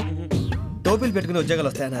కాదు స్వామి. టోపీలు పెట్టుకుని ఉద్యోగాలు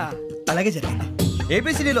వస్తాయన్నారు, అలాగే జరిగింది.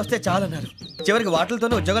 ఏబిసిడీలు వస్తే చాలన్నారు, చివరికి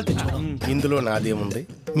వాటిలతోనే ఉద్యోగాలు తెచ్చుకున్నాం. ఇందులో నాదేముంది?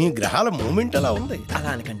 మీ గ్రహాల మూమెంట్ అలా ఉంది. అలా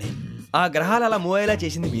అనకండి, ఆ గ్రహాలు అలా మూవ్ అయ్యేలా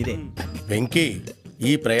చేసింది మీరే. వెంకీ,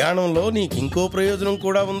 ఈ ప్రయాణంలో నీకు ఇంకో ప్రయోజనం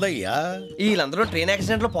కూడా ఉందయ్యా. వీళ్ళందరూ ట్రైన్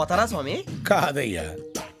యాక్సిడెంట్ లో పోతారా స్వామి? కాదయ్యా,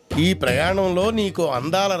 ఈ ప్రయాణంలో నీకు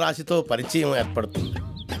అందాల రాశితో పరిచయం ఏర్పడుతుంది.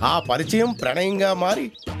 ఆ పరిచయం ప్రణయంగా మారి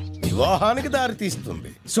వివాహానికి దారితీస్తుంది.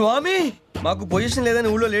 స్వామి మాకు పొజిషన్ లేదని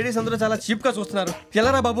ఊళ్ళో లేడీస్ అందరూ చాలా చీప్ గా చూస్తున్నారు.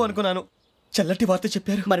 ఎలారా బాబు అనుకున్నాను. చల్లటి వార్త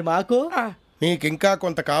చెప్పారు. మరి మాకు నీకింకా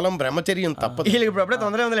కొంతకాలం బ్రహ్మచర్యం తప్పదు. వీళ్ళకి ఇప్పుడు అప్పుడే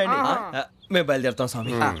తొందరగా ఉందిలేండి. మేము బయలుదేరుతాం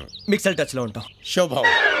స్వామి. మిక్సెల్ టచ్ లో ఉంటాం. శుభం.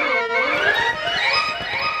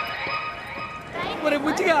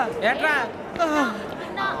 బుచ్చిగా ఏట్రా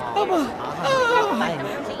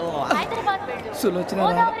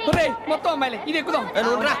మొత్తం అమ్మాయిలే, ఇది ఎక్కుదాం.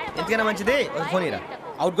 ఎందుకైనా మంచిది ఫోన్ ఇరా.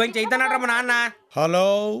 అవుట్ గోయింగ్ చేద్దానట్రా మా నాన్న. హలో,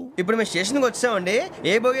 ఇప్పుడు మేము స్టేషన్కి వచ్చామండి.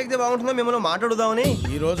 ఏ బోగి ఎక్కితే బాగుంటుందో మిమ్మల్ని మాట్లాడుదామని.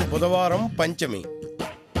 ఈరోజు బుధవారం పంచమి,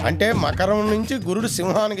 అంటే మకరం నుంచి గురుడు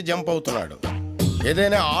సింహానికి జంప్ అవుతున్నాడు.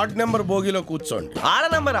 ఏదైనా ఆడ్ నెంబర్ బోగిలో కూర్చోండి. ఆడ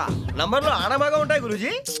నంబరా? నంబర్లో ఆడ బాగా ఉంటాయి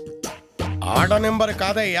గురూజీ. ఆడ నెంబర్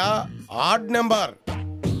కాదయ్యా, ఆడ్ నెంబర్,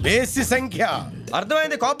 బేసి సంఖ్య.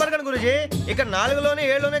 అర్థమైంది. కాపర్ కానీ గురూజీ, ఇక్కడ 4లోనే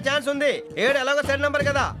 7లోనే ఛాన్స్ ఉంది. 7 ఎలాగో సెడ్ నంబర్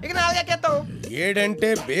కదా, ఇక 4 ఎక్కేస్తాం. 7 అంటే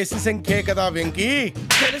బేసి సంఖ్యే కదా వెంకీ.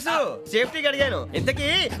 తెలుసు, సేఫ్టీకి అడిగాను. ఇంతకీ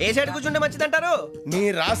ఏ సైడ్ కూర్చుంటే మంచిదంటారు? నీ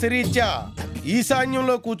రాశి రీత్యా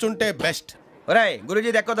ఈశాన్యంలో కూర్చుంటే బెస్ట్. ఒరేయ్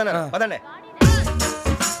గురూజీ దెక్కొద్దన్నారు, పదండి.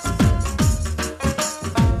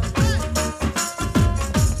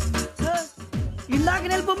 ఇందాక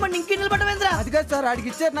నిలబొమ్మని ఇంకే నిలబడమేంద్రా? అది కాదు సార్, ఆడికి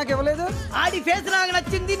ఇచ్చారు, నాకు ఇవ్వలేదు. ఆడి ఫేస్ నాకు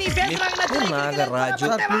నచ్చింది, నీ ఫేస్ నాకు నచ్చింది. Nagaraju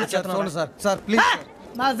sir please sir, sir please.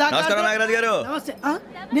 నమస్కారం నాగరాజు గారు. నమస్తే.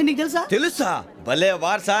 నేను నీకు తెలుసా? తెలుసా? భలే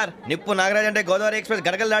వార్ సార్. నిప్పు నాగరాజ్ అంటే గోదావరి ఎక్స్ప్రెస్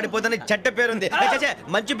గడగలు దాడిపోతుంది చెట్ట పేరుంది.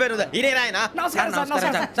 మంచి పేరుంది. ఇదే ఆయన.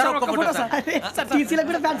 టీసీలో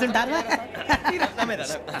కూడా ఫ్యాన్స్ ఉంటారు.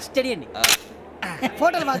 స్టడీ అండి.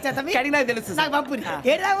 ఫోటోలు బాగా తెలుసు నాకు పంపుని.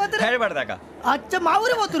 ఏడా పోతురు? హైదరాబాద్ అచ్చ మా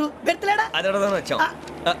ఊరు పోతురు. పెడతలేడా? అది అడగదామని వచ్చాం.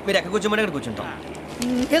 మీరు ఎక్కడ కూర్చోమని అక్కడ కూర్చుంటాం.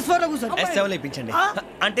 S4 లో కూర్చో. S7 ఇప్పించండి.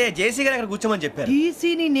 అంటే జేసీ గారు అక్కడ కూర్చోమని చెప్పారు.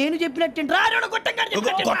 టీసీని నేను చెప్పినట్టు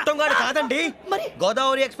గొట్టంగాడు కాదండి.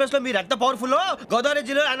 గోదావరి ఎక్స్ప్రెస్ లో మీరు ఎంత పవర్ఫుల్. గోదావరి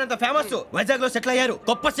జిల్లా ఆయన ఫేమస్. వైజాగ్ లో సెటిల్ అయ్యారు.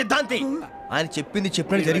 గొప్ప సిద్ధాంతి. ఆయన చెప్పింది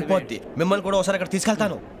చెప్పినట్టు జరిగిపోద్ది. మిమ్మల్ని కూడా ఒకసారి అక్కడ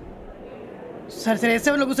తీసుకెళ్తాను. సరే సరే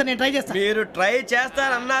S7 లో కూర్చొని నేను ట్రై చేస్తాను. మీరు ట్రై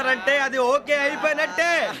చేస్తారన్నారంటే అది ఓకే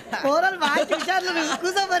అయిపోయినట్టే.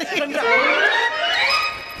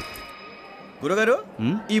 గురుగారు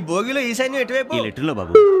ఈ భోగిలో ఈశాన్యం ఎటువైపు? లెటర్లో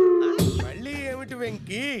బాబు. మళ్ళీ ఏమిటి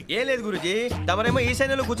వెంకీ? ఏం లేదు గురుజీ. తమరేమో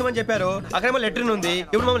ఈశాన్యంలో కూర్చోమని చెప్పారు. అక్కడేమో లెటర్ ఉంది.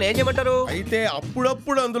 ఇప్పుడు మమ్మల్ని ఏం చేయమంటారు? అయితే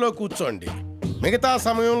అప్పుడప్పుడు అందులో కూర్చోండి. మిగతా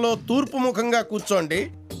సమయంలో తూర్పు ముఖంగా కూర్చోండి.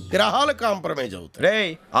 గ్రహాలు కాంప్రమైజ్ అవుతాయి. రే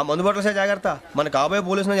ఆ మందు బట్టలసే జాగ్రత్త. మన కాబోయే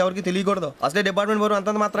పోలీసులు ఎవరికి తెలియకూడదు. అసలే డిపార్ట్మెంట్ బోరు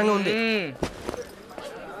అంతంత మాత్రంగా ఉంది.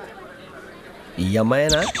 ఈ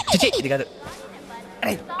అమ్మాయినా? ఇది కాదు.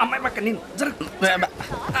 అమ్మాయి పక్క నేను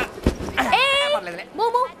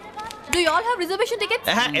Do you all have reservation tickets?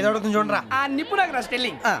 ఏదో అడుగుతుంది చూడరా. నిప్పు Nagaraj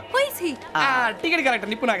telling. Who is he? Ticket correct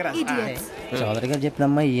నిప్పు నాగరాజ్. చౌదరి గారు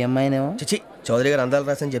చెప్పినమ్మా ఈ అమ్మాయినేమో. చిచి చౌదరి గారు అందాలు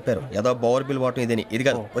రాసని చెప్పారు. ఏదో బోర్ బిల్ బాటం ఇదని. ఇది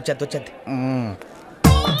కాదు. వచ్చేది.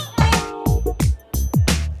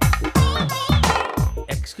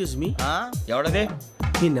 Excuse me. ఎవడది?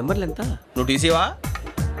 మీ నెంబర్లు ఎంత? నువ్వు టీసీవా?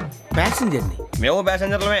 ప్యాసింజర్ ని. మేము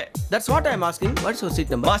ప్యాసింజర్లమే. That's what I'm asking. What's your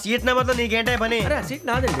seat number? మా సీట్ నెంబర్ తో నీకేంటే పని? అరే సీట్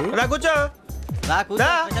నాదండి. రా కూర్చో.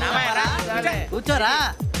 కూర్చోరా.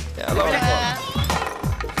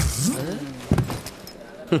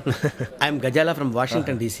 I'm Ghazala from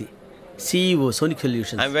Washington DC. CEO sonic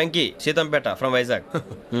solution. I'm Venky Seethampeta from Vizag.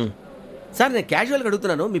 Sir నేను క్యాజువల్గా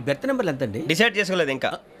అడుగుతున్నాను. మీ బెర్త్ నెంబర్లు ఎంత అండి? డిసైడ్ చేసుకోలేదు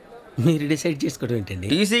ఇంకా. మీరు డిసైడ్ చేసుకోవడం ఏంటండి?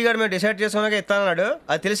 టీసీ గారు మేము డిసైడ్ చేసుకున్నాక ఇస్తానన్నాడు.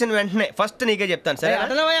 అది తెలిసిన వెంటనే ఫస్ట్ నీకే చెప్తాను. సరే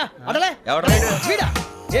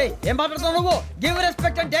ఏం మాట్లాడుతున్నావు నువ్వు? Give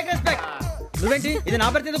respect and take respect. నువ్వేంటి ఇది నా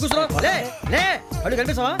పరిస్థితి కూర్చున్నావు? అడుగు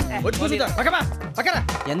కనిపిస్తావా?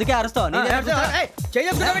 ఎందుకే అరుస్తావు?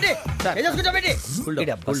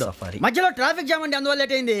 మధ్యలో ట్రాఫిక్ జామ్ అండి, అందువల్ల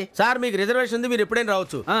లేట్ అయింది. సార్ మీకు రిజర్వేషన్ ఉంది. మీరు ఎప్పుడైనా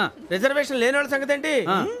రావచ్చు. రిజర్వేషన్ లేని వాళ్ళ సంగతి ఏంటి?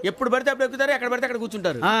 ఎప్పుడు పడితే అప్పుడు ఎక్కుతారు, ఎక్కడ పడితే అక్కడ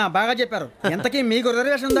కూర్చుంటారు. బాగా చెప్పారు. ఎంతకీ మీకు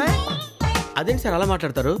రిజర్వేషన్ ఉందా? అదేంటి సార్ అలా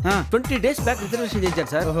మాట్లాడతారు? 20 days బ్యాక్ రిజర్వేషన్ చేశారు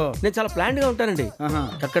సార్. నేను చాలా ప్లాన్డ్ గా ఉంటానండి.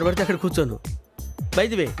 ఎక్కడ పడితే అక్కడ కూర్చోను. బై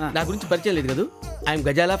ది వే నా గురించి పరిచయం లేదు కదా. I'm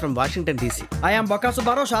Ghazala from Washington DC. I'm బొక్క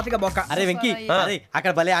సుబ్బారావు, షాతిగా బొక్క. అరే వెంకీ,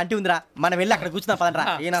 అక్కడ భలే ఆంటీ ఉందిరా. మనం వెళ్ళి అక్కడ కూర్చున్నా పదండ్రా.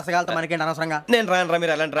 ఏ నసగాలతో మనకేంటి అనవసరంగా. నేను రాను రా,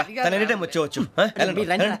 మీరు వెళ్ళండి రా. తన ఎనీ టైం వచ్చేవచ్చు.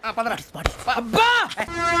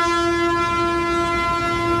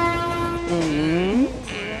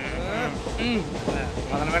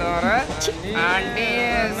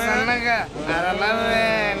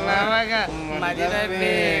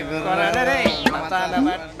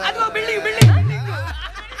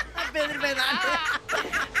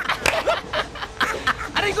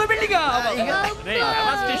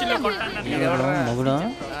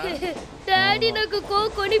 డాడీ నాకు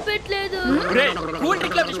కోక్ కొని పెట్టలేదు. కూల్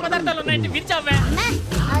డ్రింక్ లో విష పదార్థాలు ఉన్నాయంటే విరిచావే.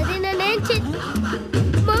 అది నేనేం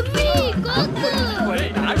మమ్మీ కోక్.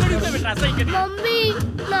 మమ్మీ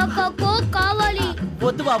నాకు కోక్ కావాలి.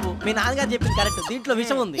 వద్దు బాబు, మీ నాన్నగారు చెప్పింది కరెక్ట్. దీంట్లో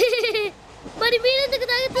విషయం ఉంది. మరి మీరెందుకు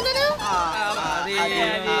తాగుతున్నారు?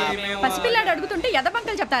 పసిపిల్లాడు అడుగుతుంటే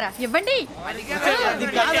ఎదబంకలు చెప్తారా? ఇవ్వండి.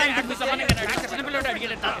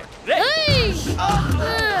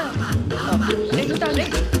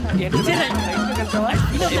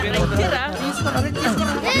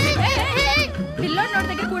 పిల్లోడి నోటి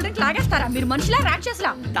దగ్గర కూల్ డ్రింక్ లాగేస్తారా? మీరు మనుషులా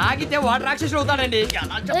రాక్షసులా? తాగితే వాడు రాక్షసుడు అవుతాడండి.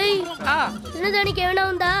 దానికి ఏమైనా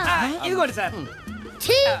ఉందా? ఇదిగోండి సార్.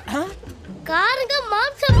 కారంగా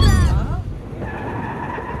మాంసం.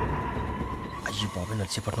 అయ్యో బాబాయ్,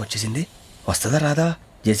 నడిచేపట్నం వచ్చేసింది. వస్తుందా రాదా?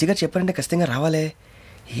 జేసీ గారు చెప్పారంటే ఖచ్చితంగా రావాలే.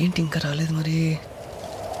 ఏంటి ఇంకా రాలేదు మరి?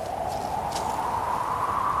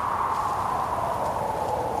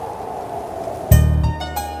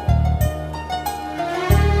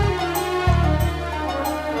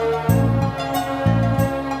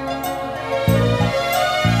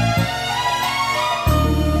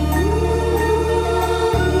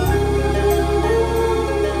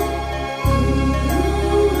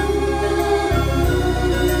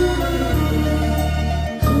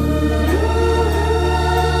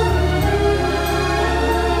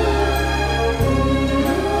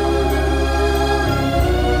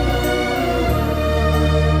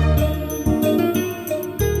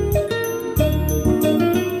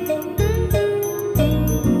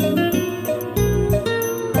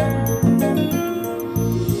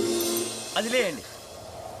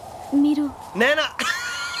 మీరు నేనా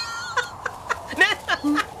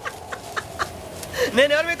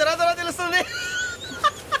నేను ఎవరు మీ తర్వాత తెలుస్తుంది.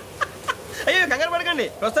 అయ్యో కంగారు పడకండి,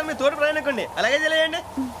 ప్రస్తుతం మీ తోటి ప్రయాణకండి, అలాగే తెలియండి.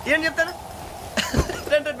 ఏం చెప్తాను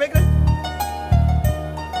రండి బైక్ రండి.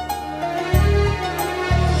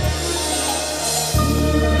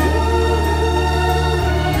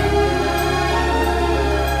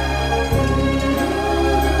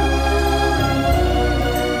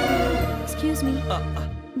 ఎక్స్క్యూజ్ మీ,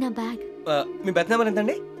 నా బ్యాగ్. మీ బెత్ నెంబర్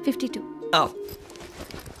ఎంతండి? 52.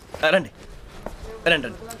 రండి రండి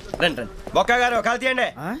రండి రండి రండి. బొక్క గారు కాల్ తీయండి.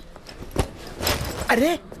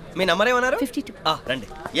 అరే మీ నంబర్ ఏమన్నారు? 52. రండి.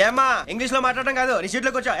 ఏమ్మా ఇంగ్లీష్ లో మాట్లాడడం కాదు, నీ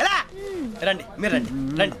సీట్లో కూర్చో. ఎలా రండి, మీరు రండి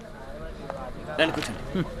రండి రండి, కూర్చోండి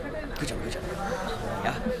కూర్చోండి కూర్చోండి.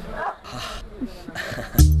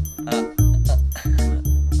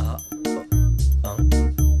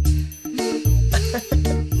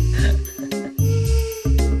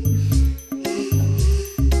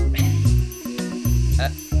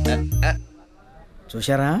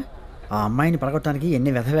 చూశారా ఆ అమ్మాయిని పడగొట్టడానికి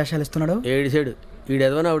ఎన్ని వ్యధ వేషాలు ఇస్తున్నాడు. ఏడిసాడు ఈడు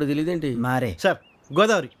ఎదవని ఆవిడ తెలియదేంటి. మారే సార్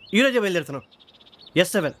గోదావరి ఈరోజే బయలుదేరుతున్నాం.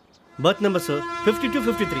 S7 berth numbers 52,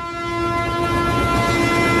 53.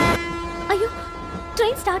 అయ్యో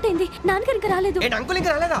ట్రైన్ స్టార్ట్ అయింది, నాన్నగారు ఇంకా రాలేదు. ఏంటి అంకుల్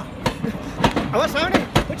ఇంకా రాలేదా?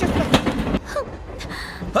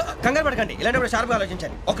 కంగారు పడకండి, ఇలాంటప్పుడు షార్ప్గా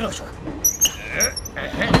ఆలోచించాలి. ఒక్క నిమిషం.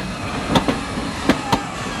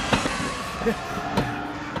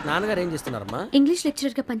 నాన్నగారు ఏం చేస్తున్నారమ్మా? ఇంగ్లీష్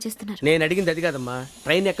లెక్చరర్ గా పనిచేస్తున్నారు. నేను అడిగింది అది కాదమ్మా,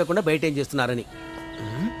 ట్రైన్ ఎక్కకుండా బయట ఏం చేస్తున్నారని.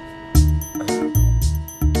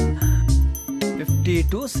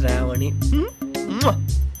 52 శ్రావణి,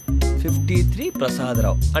 53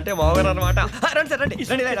 ప్రసాదరావు అంటే మామగారు అనమాట. రండి సార్ రండి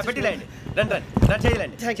రండి, పెట్టి లేండి, రండి రండి రండి,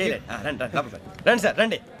 చేయలేండి చేయలేండి, రండి రండి లోపలికి రండి సార్,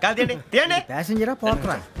 రండి కాల్ తీయండి తీయండి. ప్యాసింజరా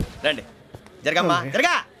పోట్రా. రండి జరగమ్మా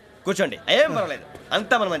జరగా, కూర్చోండి, ఏం పర్వాలేదు,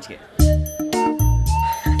 అంతా మన మంచికి.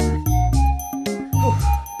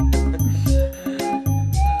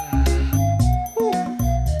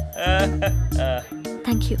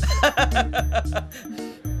 Thank you.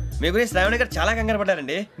 మీ గురించి శ్రావణి గారు చాలా కంగారు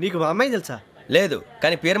పడ్డారండి. నీకు మా అమ్మాయి తెలుసా? లేదు,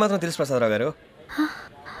 కానీ పేరు మాత్రం తెలుసు ప్రసాదరావు గారు.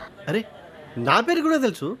 అరే నా పేరు కూడా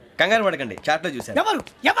తెలుసు. కంగారు పడకండి, చాట్లో చూసాను. ఎవరు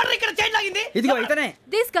ఎవరు ఇక్కడ చైన్ లాగింది? ఇదిగో ఇతనే.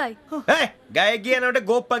 This guy. గాయకి అని అంటే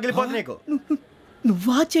గోప్ పగిలిపోతుంది నీకు.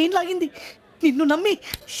 నువ్వా చైన్ లాగింది? నిన్ను నమ్మి.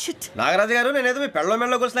 నాగరాజు గారు నేనేదో మీ పెళ్ళ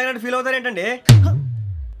మెళ్ళ గురిసిలాగినట్టు ఫీల్ అవుతారేంటండి?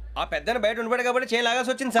 ఆ పెద్దని బయట ఉండిపోయాడు కాబట్టి చైన్ లాగాల్సి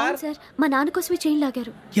వచ్చింది సార్. సార్ మా నాన్న కోసమే చైన్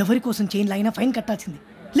లాగారు. ఎవరి కోసం చైన్ లాగినా ఫైన్ కట్టాల్సింది,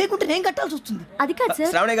 లేకుంటే నేను కట్టాల్సి వస్తుంది. అది కాదు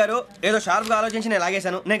సార్. శ్రావణి గారు ఏదో షార్ప్ గా ఆలోచించి నేను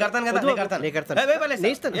లాగేశాను. నేను కడతాను కదా, నేను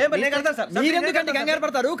కడతాను. మీరెందుకంటే కంగారు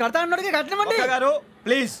పడతారు? కడతా అన్నాడుగా కట్టమండి గారు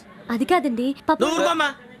ప్లీజ్. అది కాదండి ఊరుకోమ్మా,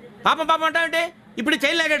 పాపం పాపం అంటావంటే. ఇప్పుడు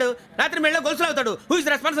చైన్ లాగాడు, రాత్రి మెళ్ళ గొలుసులు అవుతాడు. Who is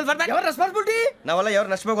responsible for that? ఎవరు రెస్పాన్సిబిలిటీ? నా వల్ల ఎవరు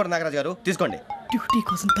నష్టపోకూడదు నాగరాజు గారు, తీసుకోండి. డ్యూటీ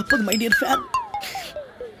కోసం తప్పదు మై డియర్ ఫ్యాన్,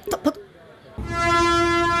 తప్పదు.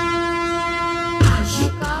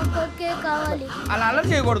 అలా అలర్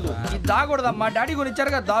చేయకూడదు, ఇది దాగకూడదమ్మా. డాడీ కొని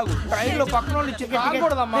ఇచ్చారు కదా దాగు, ట్రైన్ లో పక్కన వాళ్ళు ఇచ్చి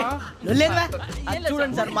దాగకూడదమ్మా.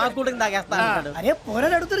 చూడండి సార్, మా కూడా తాగేస్తా. అరే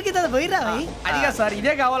పోరాడు అడుగుతారు కదా, పోయిరా. అదిగా సార్,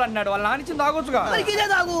 ఇదే కావాలన్నాడు. వాళ్ళ నానిచ్చింది తాగొచ్చుగా. ఇదే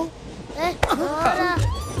తాగు.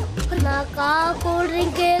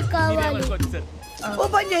 ఓ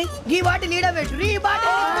పని చేయి, ఈ బాటి లీడ పెట్టు. ఈ బాటి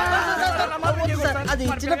అది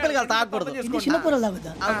చిన్నపిల్లలు తాగకూడదు. చిన్నపిల్లలు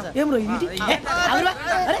తాగుతా. ఏం రో ఇది?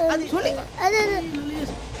 అది చూడండి.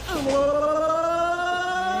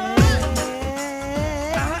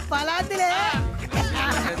 పలాతిలే.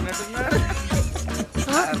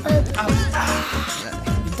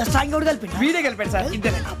 ఇంత స్ట్రాంగ్ కూడా కలిపి వీడే కలిపాడు సార్,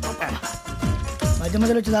 ఇద్దరే. మధ్య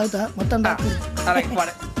మధ్యలో వచ్చి తాగుతా, మొత్తం తాగు.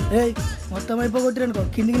 మొత్తం అయిపోగొట్టి అనుకో,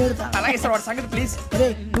 కిందికి నేడుతా. అలాగే సార్, వాడి సంగతి ప్లీజ్. రే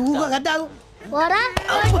నువ్వు కదా తాగు.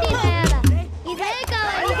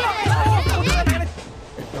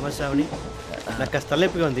 నమస్కారం, నాకు కాస్త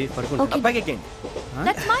తలెప్పిగా ఉంది, పడుకుంటా. బ్యాగ్ ఎక్కండి.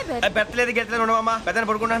 పెట్టలేదు గెట్టలేదు ఉండవమ్మా, పెద్దని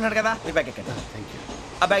పడుకుంటున్నాడు కదా, మీ బ్యాగ్ ఎక్కండి.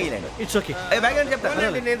 ఆ బ్యాగ్ ఇలాండి. It's okay. బ్యాగ్ అని చెప్తాను,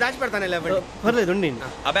 నేను దాచి పెడతాను. పర్లేదు,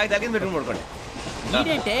 ఆ బ్యాగ్ తగ్గింది పెట్టుకుని పడుకోండి.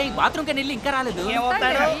 ఏంటంటే బాత్రూమ్ కి వెళ్ళి ఇంకా రాలేదు.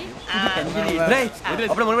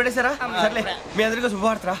 అప్పుడు మొదలు పెట్టేశారా? సర్లే, మీ అందరికీ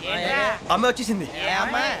శుభవార్తరా, అమ్మ వచ్చేసింది.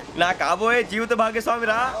 నా కాబోయే జీవిత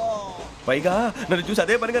భాగ్యస్వామిరా. పైగా నన్ను చూసి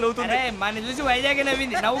అదే పనిగా నవ్వుతుంది. మన చూసి వైజాగ్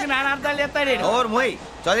నవ్వింది, నవ్వుకి నాన్న అర్థాలు చెప్తాడు. ఓర్ మోయ్,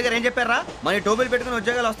 చౌదరి గారు ఏం చెప్పారా? మన టోబీలు పెట్టుకుని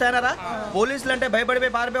ఉద్యోగాలు వస్తాయన్నారా? పోలీసులు అంటే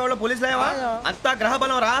భయపడిపోయి పారిపోయే వాళ్ళు పోలీసులేవా? అంతా గ్రహ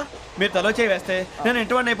బలం రా. మీరు తలో చేయి వేస్తే నేను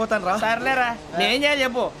ఇంటివాడిని అయిపోతాను రా. సర్లేరా, నేనేం చేయాలి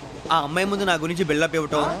చెప్పు. ఆ అమ్మాయి ముందు నా గురించి బిల్డప్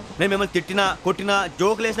ఇవ్వటం, నేను మిమ్మల్ని తిట్టినా కొట్టినా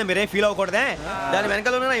జోకులు వేసినా మీరేం ఫీల్ అవ్వకూడదే. దాని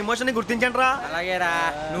వెనకాల ఉన్న ఎమోషన్ ని గుర్తించండి రా. అలాగేరా,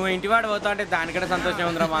 నువ్వు ఇంటివాడు పోతా అంటే దానికంటే సంతోషం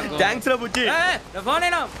ఉందిరా మాకు. థ్యాంక్స్ రా బుజ్జి. ఫోన్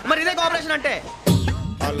అయినా మరి ఇదే కోఆపరేషన్ అంటే.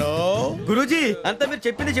 హలో గురూజీ అంతా మీరు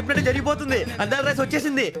చెప్పినట్టు జరిగిపోతుంది. అందాల రైస్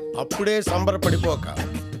వచ్చేసింది. అప్పుడే సంబరపడిపోక.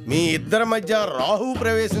 మీ ఇద్దరి మధ్య రాహు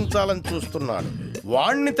ప్రవేశించాలని చూస్తున్నాడు.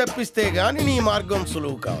 వాణ్ణి తప్పిస్తే గాని నీ మార్గం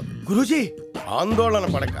సులువు కాదు. గురూజీ ఆందోళన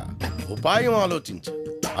పడక ఉపాయం ఆలోచించు.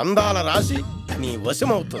 అందాల రాశి నీ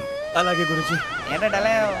వశమవుతుంది. అలాగే గురూజీ.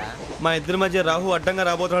 మా ఇద్దరి మధ్య రాహు అడ్డంగా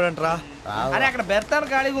రాబోతున్నాడంటరా. అరే అక్కడ బెర్తాను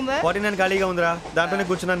ఖాళీగా ఉందా? 49 ఖాళీగా ఉందిరా, దాంట్లోనే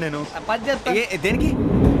కూర్చున్నాను నేను. దేనికి?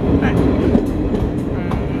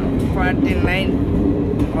 49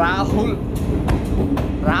 రాహుల్.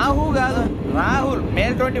 రాహు కాదు రాహుల్. మే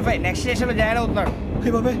 25 నెక్స్ట్ స్టేషన్ లో జాయిన్ అవుతున్నాడు.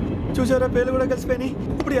 బాబాయ్ చూసారా, పేర్లు కూడా కలిసిపోయినాయి.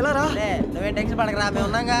 ఇప్పుడు ఎలా రా? నువ్వే టెన్షన్ పడకరా, మేము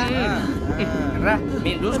ఉన్నాగా. రా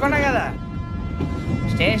మీరు చూసుకున్నాం కదా,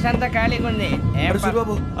 స్టేషన్ అంతా ఖాళీగా ఉంది.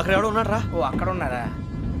 బాబు అక్కడ ఎవడో ఉన్నాడు రా. ఓ అక్కడ ఉన్నారా?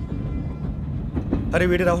 అరే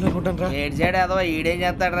వీడి రాహుల్ అనుకుంటాను రా. ఏడు సైడ్ అదో ఈడేం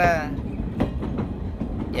చేస్తాడరా?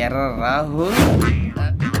 ఎర్ర రాహు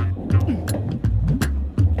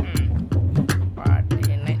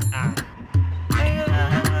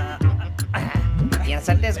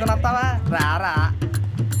ఇన్సల్ట్ వేసుకుని వస్తావా? రారా.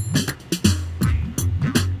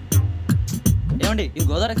 ఏమండి ఇది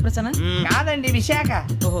గోదావరి ఎక్స్ప్రెస్ అనా? కాదండి విశాఖ.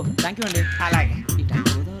 ఓహో థ్యాంక్ యూ అండి. అలాగే.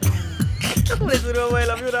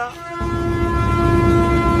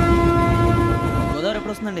 గోదావరి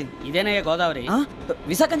ఎప్పుడు వస్తుందండి? ఇదేనయ్యా గోదావరి.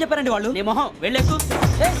 విశాఖ అని చెప్పారండి వాళ్ళు. నీ మొహం వెళ్ళెక్కు.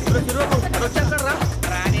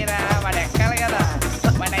 రానిరా, వాడు ఎక్కాలి కదా.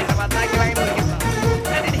 వాడు హైదరాబాద్ దాకా ఇలాగే దొరికిస్తాం.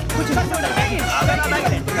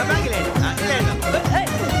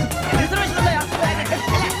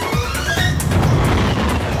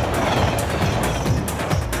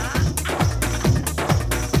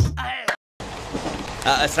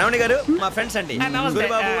 శ్రావణి గారు మా ఫ్రెండ్స్ అండి.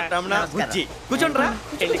 గురుబాబు, రమణ, బుజ్జి. కూర్చోండి రా.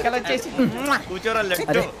 కూర్చోరా.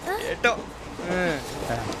 ఎట్టో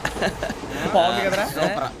బాగుంది కదరా.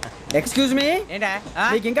 ఎక్స్క్యూజ్ మీ,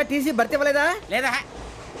 మీకు ఇంకా టీసీ భర్తీ ఇవ్వలేదా? లేదా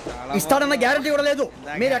ఇస్తాడన్న గ్యారంటీ కూడా లేదు.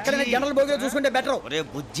 మీరు ఎక్కడైనా జనరల్ బోగిలో చూసుకుంటే బెటర్. ఒరే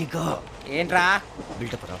బుజ్జిగా ఏంట్రా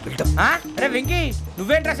బిల్డప్ రా, బిల్డప్. అరే వెంకీ,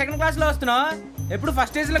 నువ్వేంట్రా సెకండ్ క్లాస్ లో వస్తున్నావు? ఎప్పుడు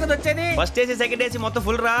ఫస్ట్ ఏసీ లోకి వచ్చేది? ఫస్ట్ ఏసీ సెకండ్ ఏసీ మొత్తం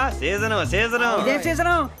ఫుల్ రా. Season season. ఇదేం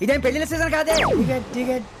సీజన్? ఇదేం పెళ్లిన సీజన్ కాదే.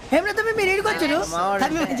 మీరు ఏడుకొచ్చారు?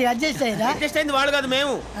 అడ్జస్ట్ అయ్యారా? అడ్జస్ట్ అయింది వాడు కాదు,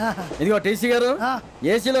 మేము. ఇదిగో టీసీ గారు,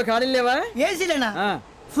 ఏసీలో ఖాళీలు లేవా? ఏసీలేనా?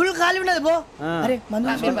 ఫుల్ ఖాళీ ఉన్నది బో. అరే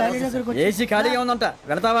ఏసీ ఖాళీగా ఉందంట,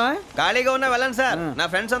 వెళతావా? ఖాళీగా ఉన్నా వెళ్ళండి సార్. నా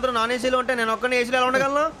ఫ్రెండ్స్ అందరూ నాన్ ఏసీలో ఉంటే నేను ఒక్కనే ఏసీలో ఎలా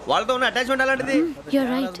ఉండగలను? వాళ్ళతో ఉన్న అటాచ్మెంట్ అలాంటిది.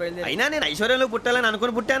 అయినా నేను ఐశ్వర్యంలో పుట్టాలని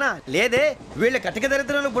అనుకుని పుట్టానా? లేదే. వీళ్ళ కటిక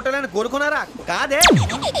దరిద్రంలో పుట్టాలని కోరుకున్నారా? కాదే.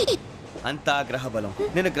 అంతా గ్రహ బలం.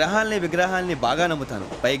 నేను గ్రహాలని విగ్రహాలని బాగా నమ్ముతాను.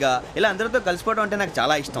 పైగా ఇలా అందరితో కలిసిపోవడం అంటే నాకు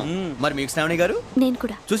చాలా ఇష్టం. మరి మీకు శ్రావణి గారు? నేను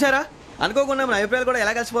కూడా. చూసారా, అనుకోకుండా మన అభిప్రాయాలు కూడా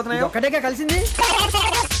ఎలా కలిసిపోతున్నాయి. ఒక్కటేగా కలిసింది.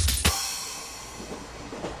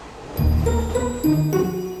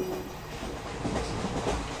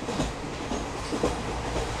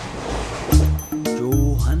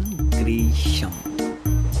 జోహన్ Grisham,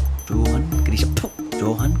 జోహన్ Grisham,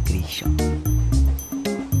 జోహన్ Grisham,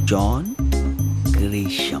 John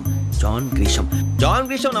Grisham, John Grisham. John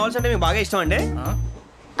Grisham novels అంటే మీకు బాగా ఇష్టం అండి?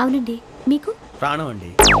 అవునండి. మీకు? ప్రాణం అండి.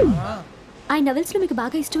 ఆ నవల్స్ లో మీకు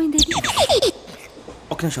బాగా ఇష్టమైంది?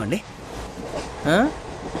 ఒక నిమిషం అండి.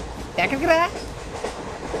 ఎక్కడికి రా?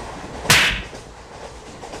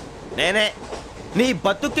 నేనే. నీ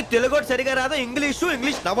బతుక్కి తెలుగు సరిగా రాదు, ఇంగ్లీష్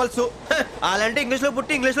నవల్స్. అలాంటి ఇంగ్లీష్లో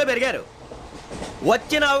పుట్టి ఇంగ్లీష్లో పెరిగారు.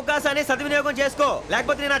 వచ్చిన అవకాశాన్ని సద్వినియోగం చేసుకో,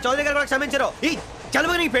 లేకపోతే నేను ఆ చౌదరి గారు కూడా క్షమించరు. ఈ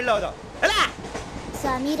చదువు నీకు పెళ్ళి అవుదాం. ఎలా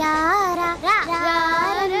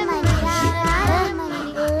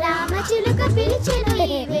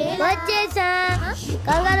వచ్చేసా,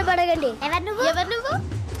 కంగారు పడగండి. ఎవరు నువ్వు?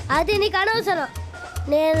 అది నీకు అనవసరం.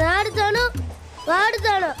 నేను ఆడుతాను,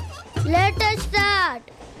 వాడుతాను. Latest start.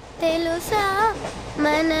 తెలుసా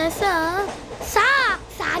మనసా సా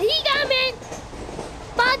సారీగా మే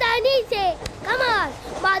పదాని సే కమాల్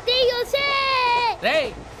బాతియో సే. రేయ్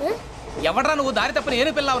ఎవడ్రా నువ్వు? దారి తప్పని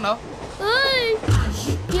ఏను పిల్ల ఉన్నావు? ఓయ్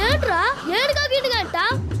ఏంట్రా ఏడుగా గిడుగంట?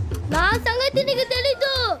 నా సంగతి నీకు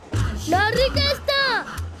తెలీదు. నరికేస్తా.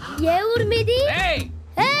 ఏ ఊరు మీది? ఏయ్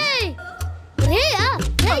రేయా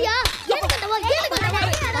రేయా ఏడుగంటవా ఏడుగంటవా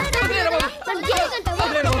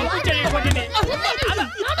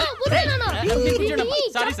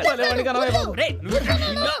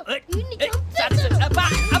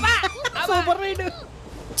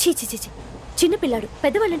చిన్న పిల్లాడు.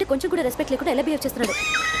 పెద్దవాళ్ళంటే కొంచెం కూడా రెస్పెక్ట్ లేకుండా ఎలా బిహేవ్ చేస్తున్నాడు?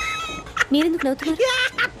 మీరెందుకు నవ్వుతున్నారు?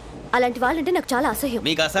 అలాంటి వాళ్ళంటే నాకు చాలా అసహ్యం.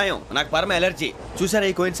 మీకు అసహ్యం, నాకు పరమ ఎలర్జీ. చూసారా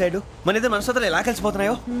ఈ కోయిన్సైడ్? మన ఇద్దరు మనసుతో ఎలా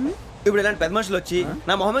కలిసిపోతున్నాయో. ఇప్పుడు ఇలాంటి పెద్ద మనుషులు వచ్చి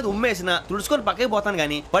నా మొహం మీద ఉమ్మేసిన తుడుచుకొని పక్కకి పోతాను,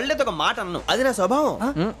 కానీ పళ్ళేతో ఒక మాట అన్ను. అది నా స్వభావం.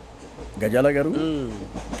 గజాల గారు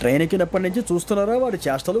ట్రైన్ ఎక్కినప్పటి నుంచి చూస్తున్నారా వాడి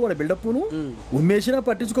చేష్టలు వాడి బిల్డప్ను ఉమ్మేసినా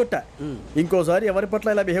పట్టించుకోట ఇంకోసారి ఎవరి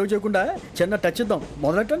పట్ల ఇలా బిహేవ్ చేయకుండా చిన్న టచ్ ఇద్దాం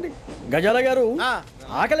మొదలెట్టండి గజాల గారు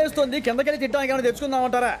ఆకలేస్తుంది కిందకెళ్ళి తిట్టడానికి ఏమైనా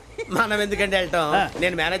తెచ్చుకుందామంటారా మనం ఎందుకంటే వెళ్తాం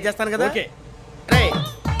నేను మేనేజ్ చేస్తాను కదా ఓకే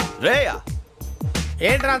రేయా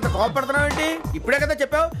ఏంట్రా అంత కోపడుతున్నావు ఏంటి ఇప్పుడే కదా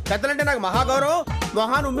చెప్పావు పెద్దలంటే నాకు మహాగౌరవం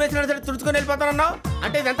మొహాన్ని ఉమ్మేసిన సరే తుడుచుకొని వెళ్ళిపోతానన్నావు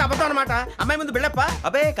అంటే ఇదంతా అబద్ధం అనమాట అమ్మాయి ముందు బిళ్ళప్ప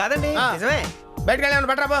అబ్బే కాదండి నిజమే బయటకు వెళ్ళాను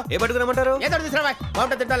బట్రాబో ఏ పట్టుకురమ్మంటారు ఏదో తీసుకురా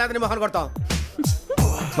బాగుంటుంది తింటా లేదని మొహాన్ని కొడతాం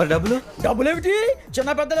మరి డబ్బులు డబ్బులు ఏమిటి చిన్న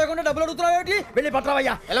పెద్ద లేకుండా డబ్బులు అడుగుతున్నావు ఏమిటి వెళ్ళి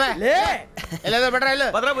పట్టరావయ్యా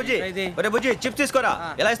భద్రా బుజ్జి ఒరే బుజ్జి చిప్స్ తీసుకోరా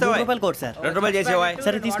ఎలా ఇస్తావా రూపాయలు కోట్ సార్ 2 రూపాయలు చేసేవా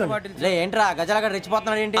సరే తీసుకోండి ఏంట్రా గజాల గారు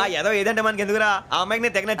రెచ్చిపోతున్నాడు ఏంటి ఏదో ఏదంటే మనకి ఎందుకురా ఆ అమ్మాయికి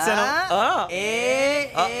నేను తెగ నచ్చాను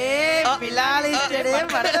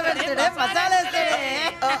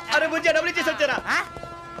అరే బుజ్జి డబ్బులు ఇచ్చేసి వచ్చారా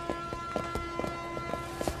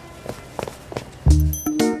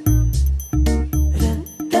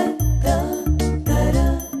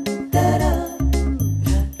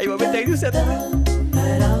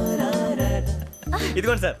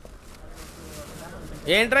ఇదిగోండి సార్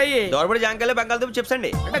ఏంట్రా దోరబడి జాంకాయలు బంగాళదుంప చిప్స్ అండి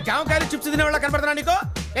అంటే జామకాయలు చిప్స్ తినే వాళ్ళ కనపడుతున్నా నీకు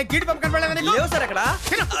ఏ గీడి పంప కనపడలేదా నీకు లేవు సార్ అక్కడ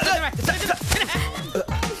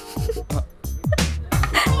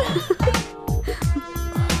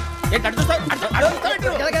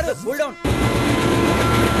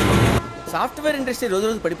సాఫ్ట్వేర్ ఇండస్ట్రీ రోజు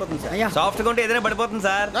రోజు పడిపోతుంది సార్ సాఫ్ట్ గా ఉంటే ఏదైనా పడిపోతుంది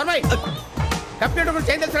సార్ కంప్యూటర్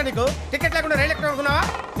గురించి ఏం తెలుసా నీకు టికెట్ లేకుండా రైలు ఎక్కడ అనుకున్నావా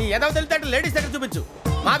నీ ఏదో తెలితే లేడీస్ దగ్గర చూపించు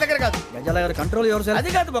మా దగ్గర కాదు గజాల గారు కంట్రోల్ ఎవరు సార్ అది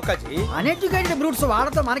కాదు బొక్కాజీ అన్ఎడ్యుకేటెడ్ బ్రూట్స్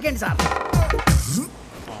వాళ్ళతో మనకేంటి సార్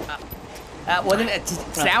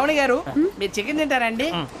శ్రావణి గారు మీరు చికెన్ తింటారండి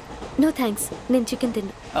నో థ్యాంక్స్ నేను చికెన్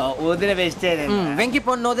తిన్ను వదిన వెజిటేరియన్ వెంకి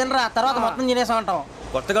పొన్ను నువ్వు తినరా తర్వాత మొత్తం తినేసా ఉంటాం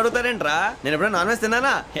కొత్తగా అడుగుతారేంట్రా నేను ఎప్పుడైనా నాన్ వెజ్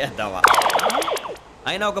తిన్నానా ఎద్దావా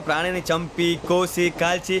అయినా ఒక ప్రాణిని చంపి కోసి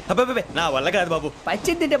కాల్చి అబ్బే నా వల్ల కాదు బాబు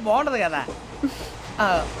పచ్చి తింటే బాగుంటది కదా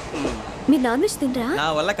మీరు నాన్ వెజ్ తినరా నా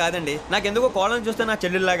వల్ల కాదండి నాకెందుకో కోళ్ళని చూస్తే నా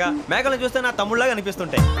చెల్లెళ్ళలాగా మేకలను చూస్తే నా తమ్ముళ్ళలాగా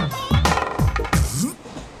అనిపిస్తుంటాయి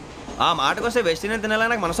ఆ మాటకొస్తే వెస్టిరియన్ తినాలని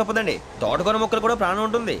నాకు మనసు ఒప్పదండి తోటకూర మొక్కలు కూడా ప్రాణం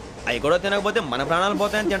ఉంటుంది అవి కూడా తినకపోతే మన ప్రాణాలు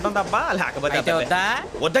పోతాయని తింటాం తప్ప లేకపోతే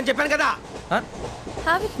వద్దని చెప్పాను కదా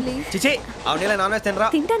చిచి అవునీ నాన్ వెజ్ తినరా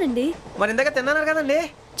తింటానండి మరి ఇందాక తిన్నాను కదండి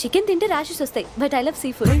చికెన్ తింటే ర్యాషెస్ వస్తాయి but I love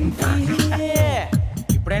sea food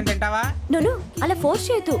ఇప్పుడేం తింటావా నో అలా ఫోర్స్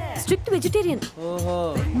చేయొద్దు స్ట్రిక్ట్ వెజిటేరియన్ ఓహో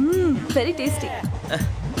వెరీ టేస్టీ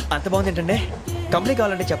అంత బాగుంది ఏంటండి కంప్లీట్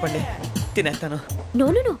కావాలంటే చెప్పండి తినేస్తాను నో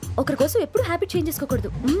ఒకరి కోసం ఎప్పుడు హ్యాబిట్ చేంజ్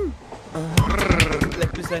చేసుకోకూడదు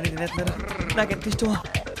లెగ్ పీస్ అన్ని తినేస్తున్నారు నాకు ఎంత ఇష్టమా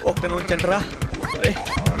ఒక్క ఉంచండిరా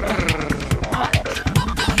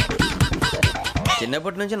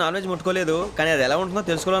చిన్నప్పటి నుంచి నాన్ వెజ్ ముట్టుకోలేదు కానీ అది ఎలా ఉంటుందో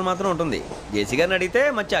తెలుసుకోవాలని మాత్రం ఉంటుంది జేసీ గారిని అడిగితే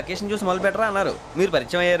మంచి అకేషన్ చూసి మొదలు పెట్టరా అన్నారు మీరు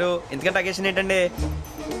పరిచయం అయ్యారు ఎందుకంటే అకేషన్ ఏంటండి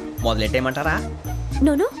మొదలెట్టేయమంటారా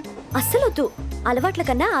నో అస్సలు వద్దు అలవాట్ల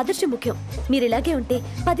కన్నా ఆదర్శం ముఖ్యం మీరు ఇలాగే ఉంటే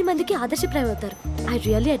 10 మందికి ఆదర్శప్రాయం అవుతారు ఐ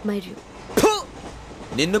రియల్లీ అడ్మైర్ యూ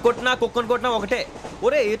నిన్ను కొట్టినా కుక్కను కొట్టినా ఒకటే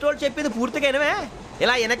ఒరే ఏటోళ్ళు చెప్పింది పూర్తిగా వినవే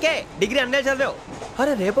ఇలా వెనకే డిగ్రీ అన్నే చదివావు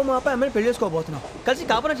అరే రేపు మా అబ్బాయి అమ్మని పెళ్లి చేసుకోబోతున్నావు కలిసి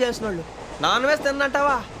కాపురం చేసిన వాళ్ళు నాన్ వెజ్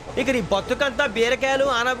తిన్నంటావా ఇక నీ బతుకంతా బీరకాయలు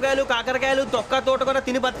ఆనపకాయలు కాకరకాయలు తొక్క తోట కూడా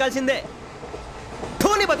తిని బతకాల్సిందే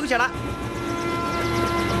నీ బతుకు చెడా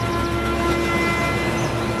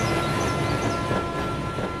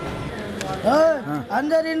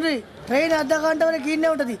అందరు ఇండ్రి ట్రైన్ అర్ధ గంట వరకు ఇన్నే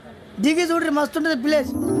ఉంటది దిగి చూడ్రి మస్తు ఉంటది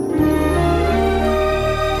ప్లేస్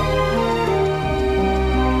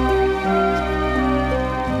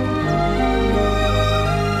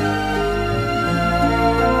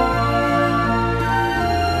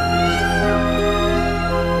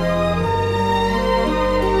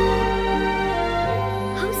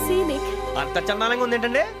అంత చందానంగా ఉంది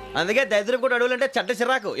ఏంటండి అందుకే దరిద్రం కూడా అడవులంటే చెడ్డ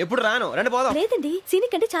చిరాకు ఎప్పుడు రాను రండి పోదాం లేదండి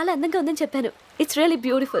సీనిక్ అంటే చాలా అందంగా ఉందని చెప్పాను ఇట్స్ రియల్లీ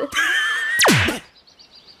బ్యూటిఫుల్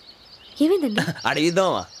ఏమైందండి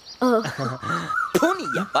అడిగిద్దామా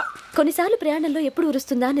కొన్నిసార్లు ప్రయాణంలో ఎప్పుడు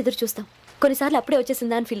ఉరుస్తుందా అని ఎదురు చూస్తాం కొన్నిసార్లు అప్పుడే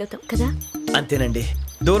వచ్చేసిందా అని ఫీల్ అవుతాం కదా అంతేనండి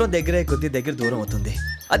దూరం దగ్గరే కొద్ది దగ్గర దూరం అవుతుంది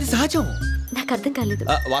అది సహజం నాకు అర్థం కాలేదు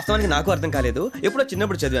వాస్తవానికి నాకు అర్థం కాలేదు ఎప్పుడో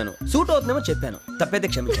చిన్నప్పుడు చదివాను సూట్ అవుతుందేమో చెప్పాను తప్పైతే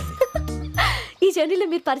క్షమించండి ఈ జర్నీలో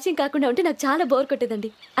మీరు పరిచయం కాకుండా ఉంటే నాకు చాలా bore కొట్టేదండి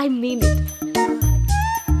I mean it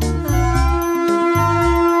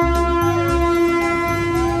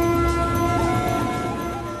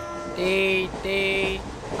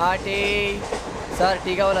sir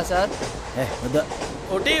tea కావాలా సార్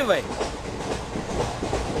టీ ఇవ్వాయి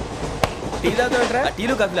టీ తాగుతాంట్రా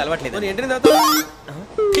టీలు కాఫీలు అలవాట్లేదు ఏంటి తాగుతావు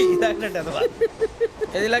టీ తాగినట్టు అదవా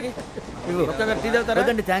ఏది ఇలాగే ఒక్కొక్క టీ తాగుతారా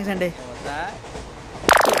థ్యాంక్స్ అండి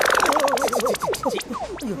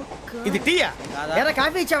ఇది టీయా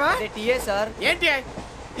కాఫీ ఇచ్చావా టీయే సార్ ఏంటి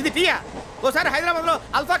ఇది టీయా? ఓసారి హైదరాబాద్ లో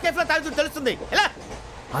అల్ఫా కేఫ్ లో తాగుతూ తెలుస్తుంది. ఎలా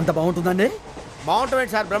అంత బాగుంటుందండి?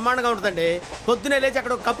 బాగుంటుంది సార్, బ్రహ్మాండంగా ఉంటుందండి. పొద్దునే లేచి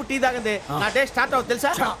అక్కడ ఒక కప్పు టీ తాగింది నా డే స్టార్ట్ అవుతుంది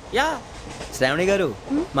తెలుసా? యా శ్రావణి గారు,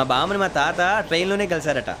 మా బామ్మని మా తాత ట్రైన్ లోనే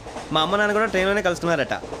కలిసారట. మా అమ్మ నాన్న కూడా ట్రైన్ లోనే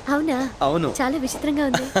కలుసుకున్నారట. అవునా? అవును. చాలా విచిత్రంగా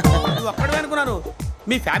ఉంది. నువ్వు ఒక్కడే అనుకున్నాను,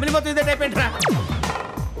 మీ ఫ్యామిలీ మొత్తం ఇదే టైప్ ఏంట్రా?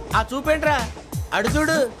 ఆ చూపేంట్రా, అడు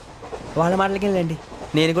చూడు. వాళ్ళ మాటలకి వెళ్ళండి.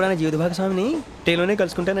 నేను కూడా నా జీవిత భాగస్వామిని ట్రైన్ లోనే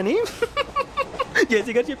కలుసుకుంటానని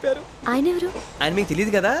జేసీ గారు చెప్పారు. ఆయన ఎవరు? ఆయన మీకు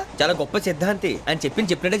తెలియదు కదా, చాలా గొప్ప సిద్ధాంతి అని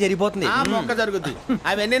చెప్పినట్టే జరిగిపోతుంది. మొక్క జరుగుద్ది.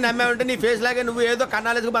 అవన్నీ నమ్మే ఉంటే నీ ఫేస్ లాగే నువ్వు ఏదో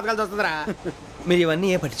కన్నాలేసుకు బతకాల్సి వస్తుందిరా. మీరు ఇవన్నీ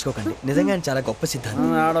ఏ పట్టించుకోకండి, నిజంగా ఆయన చాలా గొప్ప సిద్ధాంతి.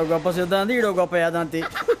 ఆడో గొప్ప సిద్ధాంతి, ఈడో గొప్ప యాదాంతి.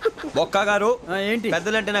 బొక్క గారు ఏంటి?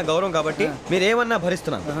 పెద్దలంటే నా గౌరవం కాబట్టి మీరేమన్నా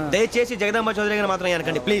భరిస్తున్నాను. దయచేసి జగదాంబ చౌదరి గారు మాత్రం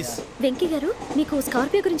అనకండి ప్లీజ్. వెంకీ గారు, మీకు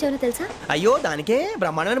స్కార్పియో గురించి ఏమైనా తెలుసా? అయ్యో దానికే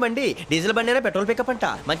బ్రహ్మాండమైన బండి, డీజిల్ బండి అయినా పెట్రోల్ పికప్ అంట,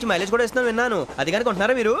 మంచి మైలేజ్ కూడా ఇస్తున్నాను విన్నాను. అది కానీ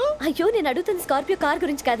కొంటున్నారా మీరు? అయ్యో నేను అడుగుతుంది స్కార్పియో కార్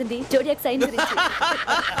గురించి కాదండి, జోడియాక్ సైన్ గురించి.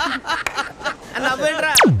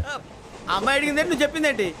 నవ్వేంట్రా? అమ్మాయి అడిగిందేంటి, నువ్వు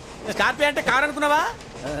చెప్పిందేంటి? స్కార్పియో అంటే కార్ అనుకున్నావా?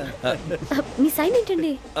 మీ సైన్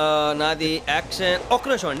ఏంటండి? నాది యాక్షన్. ఒక్క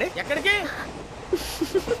నిమిషం అండి. ఎక్కడికి?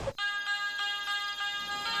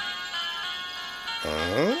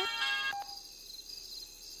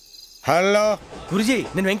 హలో గురుజీ,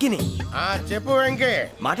 నేను వెంకీని. చెప్పు వెంకీ.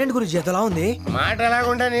 మాట ఏంటి గురుజీ, ఎంతలా ఉంది? మాట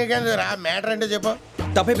ఎలాగుంటా నీకెందుకు రా, మ్యాటర్ అంటే చెప్పు.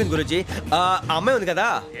 తప్పైపోయింది గురుజీ. ఆ అమ్మాయి ఉంది కదా,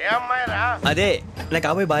 ఏ అమ్మాయి రా? అదే నా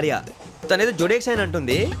కాబోయే భార్య. తనేదో జోడేక్స్ అని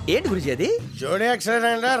అంటుంది. ఏంటి గురుజీ అది? జోడేక్స్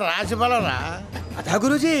అంటే రాసి బలరా? అదా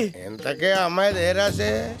గురుజీ. ఇంతకే అమ్మాయి ఏ రాసి?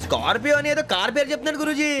 స్కార్పియో అని ఏదో కార్ పేరు చెప్తున్నాడు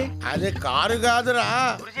గురుజీ. అది కారు కాదురా,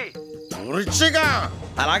 వృచ్చిక.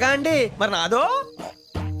 అలాగా అండి, మరి నాదో?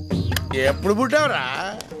 ఎప్పుడు పుట్టావురా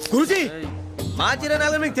గురుజీ? మా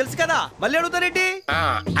చిరనాలు మీకు తెలుసు కదా, మళ్ళీ అడుగుతారేంటి?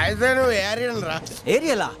 అయితే నువ్వు ఏరియన్ రా.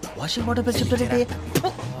 ఏరియలా? వాషింగ్ వాటర్ పేరు చెప్తారేంటి?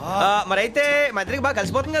 మరైతే మా ఇద్దరికి బాగా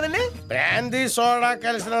కలిసిపోతుంది కదండి. బ్రాందీ సోడా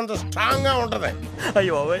కలిసినంత స్ట్రాంగ్ గా ఉంటది.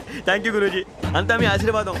 అయ్యో థ్యాంక్ యూ గురూజీ, అంతా మీ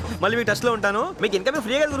ఆశీర్వాదం. మళ్ళీ మీకు టచ్ లో ఉంటాను. మీకు ఇంకా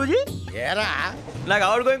ఫ్రీ కదా గురూజీ? ఏరా, నాకు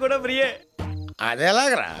ఆవిడ గోయింగ్ కూడా ఫ్రీయే.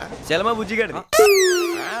 అదేలాగరా? చలమా బుజ్జి గారిది.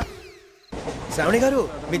 శ్రావణి గారు,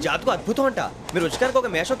 మీ జాతకు అద్భుతం అంట. మీరు రుచికారికి ఒక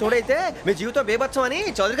మేషం తోడైతే మీ జీవితం బేబత్సం అని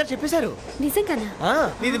చౌదరి గారు చెప్పేశారు. నిజంగానా?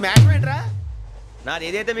 నీది మేషం ఏంట్రా? నాది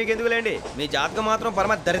ఏదైతే మీకు ఎందుకు లేండి, మీ జాతకం మాత్రం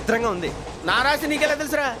పరమ దరిద్రంగా ఉంది. నా రాసి నీకెలా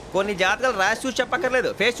తెలుసురా? కొన్ని జాతకాలు రాసి చూసి చెప్పక్కర్లేదు,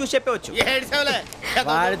 ఫేస్ చూసి చెప్పవచ్చు.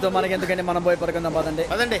 వాడితో మనకి ఎందుకంటే మనం పోయి పడుకుందాం. పదండి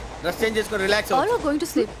పదండి, డ్రెస్ చేంజ్ చేసుకొని relax. All are going to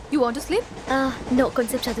sleep. You want to sleep? No,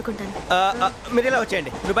 కొంచెం చదువుకుంటాను. మీరు ఇలా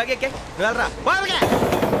వచ్చేయండి. నువ్వు బాగా ఎక్కే, నువ్వు వెళ్ళరా.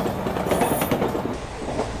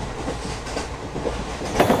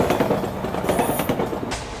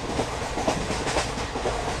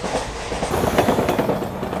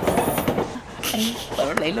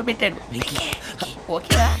 లైన్లో పెట్టాడు.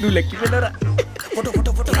 ఓకేరా, నువ్వు లెక్కి వెళ్ళరా. Photo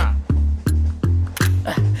photo photo.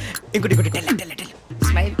 ఇంకోటి ఇంకోటి.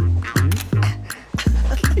 స్మైల్.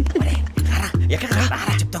 ఎక్కడ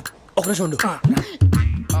రా చెప్తాం. ఒక నిమిషం ఉండు.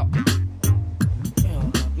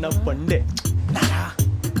 నా పండే.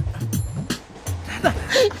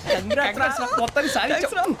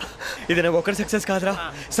 ఇది నాకు ఒక్కడి సక్సెస్ కాదురా,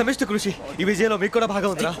 సమిష్టి కృషి. ఈ విజయంలో మీకు కూడా భాగం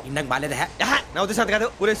ఉందిరా. నాకు బాలేదా? నా ఉద్దేశం కాదు.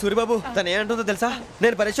 ఊరే సూరిబాబు, తను ఏమంటుందో తెలుసా?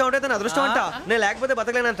 నేను పరిచయం ఉంటే తన అదృష్టం అంట. నేను లేకపోతే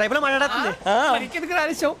బతకలేను ట్రైబ్ లో మాట్లాడుతుంది.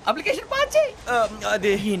 అప్లికేషన్ పాస్ చేయి.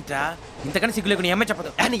 అది ఏంట్రా ఇంతకన్నా సిగ్గు లేకుండా ఏమై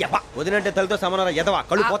చెప్పదు. వదినంటే తలతో సమానం ఎదవా,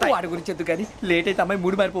 కళ్ళు పోతాయి. వాడి గురించి ఎందుకు కానీ, లేట్ అయితే అమ్మాయి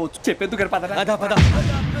మూడు మారిపోవచ్చు. చెప్పేందుకు పద పద.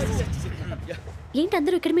 ఏంటి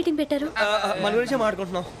అందరూ ఇక్కడ మీటింగ్ పెట్టారు? మన గురించి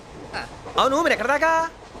మాట్లాడుకుంటున్నాం. అవును, మీరు ఎక్కడ దాకా?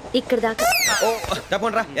 ఇక్కడ దాకా. ఓ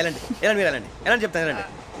తప్పకుండా రా, వెళ్ళండి వెళ్ళండి, మీరు వెళ్ళండి వెళ్ళండి, చెప్తాను వెళ్ళండి.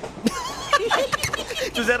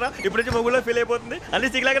 చూసారా, ఇప్పుడు నుంచి మొగుల్లో ఫీల్ అయిపోతుంది. అన్ని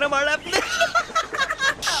సిగ్లాగానే మాట్లాడుతుంది.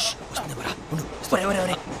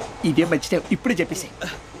 ఇదే మంచి ఇప్పుడు చెప్పేసి.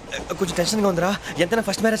 కొంచెం టెన్షన్ గా ఉందిరా, ఎంతైనా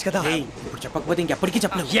ఫస్ట్ మ్యారేజ్ కదా. ఇప్పుడు చెప్పకపోతే ఇంకెప్పటికీ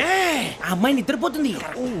చెప్పను. ఆ అమ్మాయి నిద్రపోతుంది.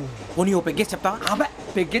 పోనీ ఓ పెగ్గేసి చెప్తా.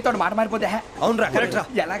 పెగ్గేతో మాట మారిపోతే. అవునరా, కరెక్ట్ రా.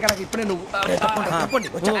 ఎలాగలా ఇప్పుడే నువ్వు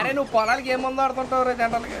నువ్వు పొలాలకి ఏం ముందు ఆడుతుంటావు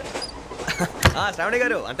జనరల్గా. శ్రావణి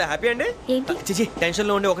గారు, అంత హ్యాపీ అండి? చిచి, టెన్షన్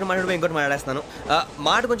లో ఉండి ఒకటి మాట్లాడిపోయి ఇంకోటి మాట్లాడేస్తాను.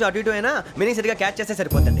 మాట కొంచెం అటు ఇటు అయినా మీనింగ్ సరిగా క్యాచ్ చేస్తే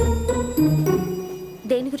సరిపోతుంది.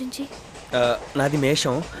 దేని గురించి? నాది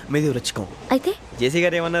మేషం, మీది వృచ్చికం. అయితే జేసీ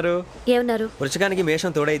గారు ఏమన్నారు? వృచ్చికానికి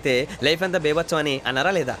మేషం తోడైతే లైఫ్ అంతా బేబత్సం అని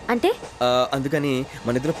అన్నారా లేదా? అంటే అందుకని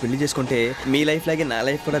మన ఇద్దరు పెళ్లి చేసుకుంటే మీ లైఫ్ లాగే నా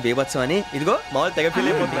లైఫ్ కూడా బేబత్సం అని ఇదిగో మామూలు తెగ ఫీల్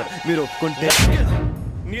అయిపోతున్నారు. మీరు ఒప్పుకుంటే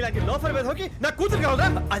నీలాంటి లోఫర్ మీద హోకి నా కూతురు కావదా?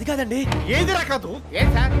 అది కాదండి. ఏది రా కాదు? ఏం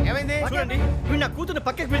సార్, ఏమైంది? చూడండి, వీడు నా కూతురు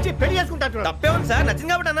పక్కకి పిలిచి పెళ్లి చేసుకుంటాడు. తప్పే ఉంది సార్,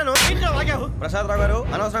 నచ్చింది కాబట్టి అన్నాను. ప్రసాద్ రావు గారు,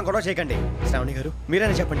 అనవసరం గొడవ చేయకండి. శ్రావణి గారు,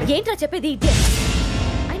 మీరైనా చెప్పండి. ఏంట్రా చెప్పేది?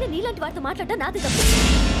 అయినా నీలాంటి వారితో మాట్లాడటం నాది తప్పు.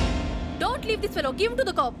 Don't leave this fellow, give to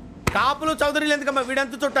the cop. కాపులు చౌదరులు ఎందుకమ్మా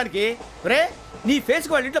వీడంతా చుట్టానికి రే నీ ఫేస్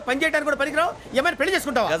వాళ్ళ ఇంట్లో పని చేయడానికి కూడా పనికిరావు ఏమైనా పెళ్లి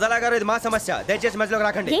చేసుకుంటావా గజాలా గారు ఇది మా సమస్య దయచేసి మధ్యలోకి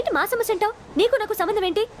రాకండి ఏంటి మా సమస్య అంటావు? నీకు నాకు సంబంధం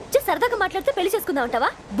ఏంటి? జస్ట్ సరదాగా మాట్లాడితే పెళ్లి చేసుకుందాం అంటావా?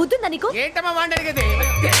 బుద్ధుందా నీకు? ఏంటమ్మా వాడిని అడిగేది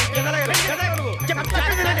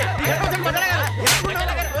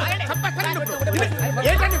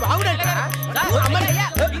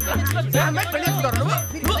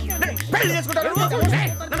పెళ్లి చేసుకుంటారు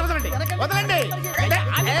వదలండి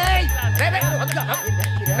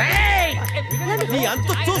నీ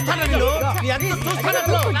అంత చూస్తాను నీ అంత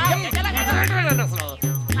చూస్తాను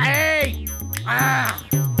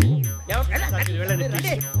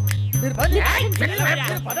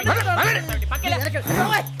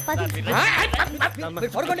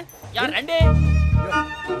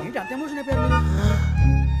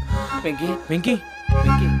వెంకీ వెంకీ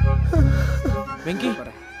వెంకీ వెంకీ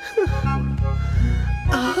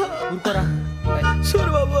ఊరుకోరా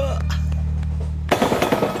సూరిబాబు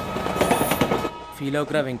ఫీల్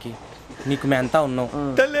అవుకురా వెంకీ నీకు మేమంతా ఉన్నాం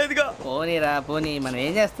తెలియదుగా పోనీరా పోనీ మనం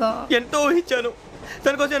ఏం చేస్తాం ఎంతో ఊహించాను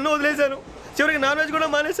దానికోసం ఎన్నో వదిలేశాను చివరికి నాన్ వెజ్ కూడా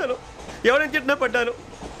మానేశాను ఎవరైనా తిట్టినా పడ్డాను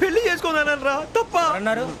పెళ్లి చేసుకున్నానరా తప్ప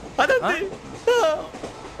అన్నారు అదంతే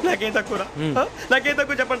నాకేం తక్కువ నాకేం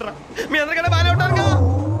తక్కువ చెప్పండి రా మీ అందరికన్నా బాగానే ఉంటారుగా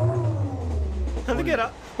అందుకేరా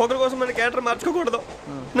ఒకరి కోసం మన క్యారెక్టర్ మార్చుకోకూడదు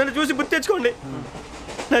నన్ను చూసి గుర్తు తెచ్చుకోండి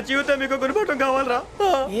నా జీవితం మీకు గురిపటం కావాలరా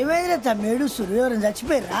ఏమైనా తమ్మేడు ఎవరైనా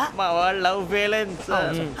చచ్చిపోయిరా మా వాళ్ళు లవ్ ఫెయిల్ అయింది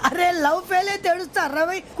సార్ అరే లవ్ ఫెయిల్ అయితే ఏడుస్తారా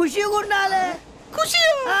ఖుషిగా ఉండాలి ఖుషి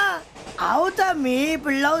అవుతా మీ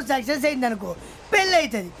ఇప్పుడు లవ్ సక్సెస్ అయింది అనుకో పెళ్ళి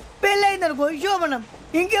అవుతుంది పెళ్ళి అయింది అనుకో శోభనం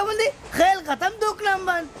ఇంకేముంది ఖేల్ కథం దూకునాం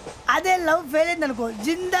బాన్ అదే లవ్ ఫెయిల్ అయింది అనుకో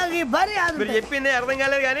జిందగీ భరి మీరు చెప్పింది అర్థం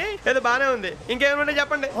కాలేదు కానీ ఏదో బానే ఉంది ఇంకేమైనా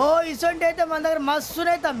చెప్పండి ఓ ఇసొంటి అయితే మన దగ్గర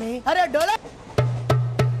మస్తునే తమ్మి అరే డోలా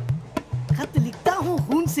खत लिखता हूँ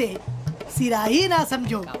खून से सिरा ही ना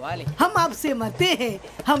समझो हम आपसे मरते हैं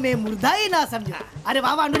हमें मुर्दा ही ना समझो अरे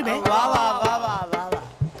वाह वाह अनुर भाई वाह वाह वाह वाह वाह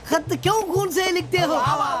खत क्यों खून से लिखते हो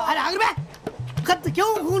अरे अनुर भाई खत क्यों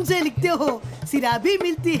खून से लिखते हो सिरा भी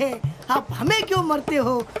मिलती है आप हमें क्यों मरते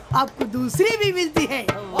हो आपको दूसरी भी मिलती है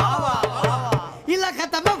वाह वाह वाह इला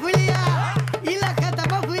खत्म फुलिया इला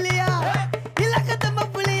खत्म फुलिया इला खत्म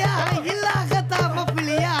फुलिया इला खत्म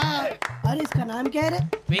फुलिया अरे इसका नाम क्या है रे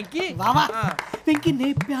వెంకీ वाह पिंकी ने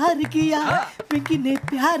प्यार किया पिंकी ने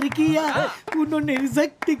प्यार किया उन्होंने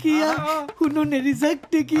रिजेक्ट किया उन्होंने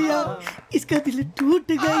रिजेक्ट किया इसका दिल टूट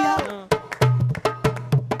गया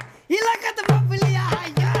इलाका तो बबलिया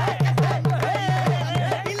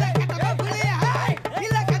इलाका तो बबलिया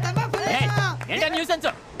इलाका तो बबलिया ఏంటా న్యూసెన్స్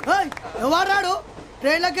ఎవరాడు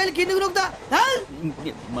ట్రైన్ లోకి వెళ్ళి కిందికి నొక్కుతా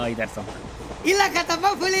మా ఇదర్శం ఇలాకా तो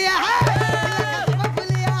बबलिया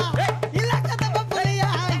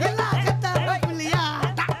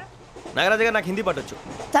నాగరాజు గారు నాకు హిందీ పాటొచ్చు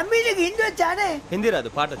తమ్మి నీకు హిందీ వచ్చానే హిందీ రాదు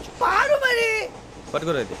పాటొచ్చు పాడు మరి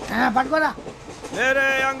పట్టుకోలేదు పట్టుకోరా मेरे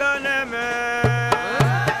अंगने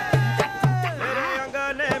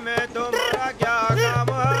में तुम्हारा क्या काम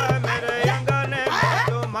है मेरे अंगने में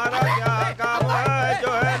तुम्हारा क्या काम है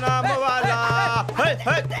जो है नाम वाला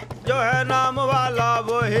जो है नाम वाला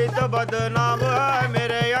वही तो बदनाम है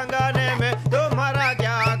मेरे अंगने में तुम्हारा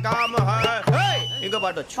क्या काम है इनको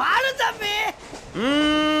पाटो पाड़ो तम्मी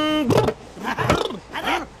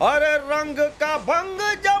अरे रंग का भंग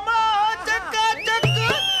जमा चकाचक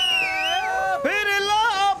फिर ला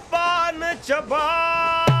पान चबा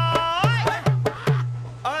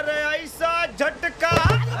अरे ऐसा झटका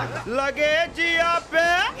लगे जिया पे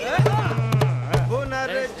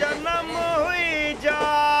पुनर्जन्म हुई जा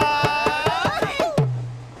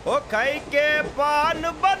ओ खाई के पान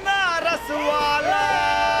बनारस वाला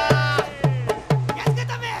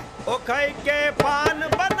ओ खाई के पान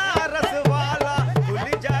बनारस वाला खुल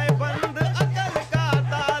जाए बंद अकल का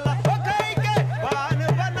ताला ओ खाई के पान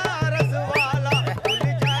बनारस वाला खुल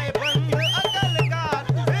जाए बंद अकल का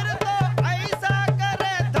फिर तो ऐसा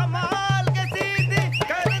करे धमाल के सीधी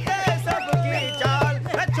कर दे सबकी चाल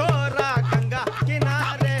छोरा गंगा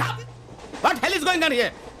किनारे What hell is going on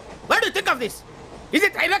here? What do you think of this? Is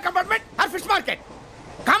it railway compartment or fish market?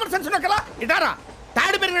 Common sense ఉన్న కదా ఇటారా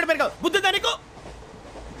తాడు పెరిగావు బుద్ధి దానికి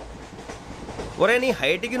ఒరే నీ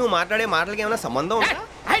హైట్ కి నువ్వు మాట్లాడే మాటలకి ఏమైనా సంబంధం ఉందా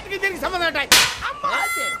హైట్ కి దీనికి సంబంధం ఉంటాయి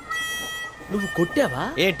నువ్వు కొట్టావా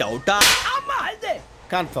ఏ డౌటా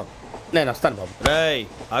కన్ఫర్మ్ నేను వస్తాను బాబు రేయ్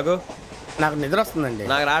ఆగు నాకు నిద్ర వస్తుందండి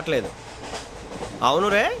నాకు రావట్లేదు అవును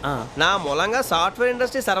రే నా మూలంగా సాఫ్ట్వేర్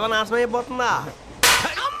ఇండస్ట్రీ సర్వనాశనం అయిపోతుందా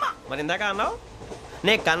మరి ఇందాక అన్నావు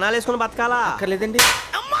నే కన్నాలు వేసుకుని బతకాలా అక్కర్లేదండి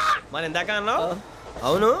మరి ఇందాక అన్నావు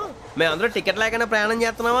అవును మేమందరూ టికెట్ లేకుండా ప్రయాణం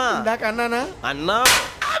చేస్తున్నావా ఇందాక అన్నానా అన్నా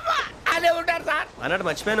అదే ఉంటారు సార్ అన్నట్టు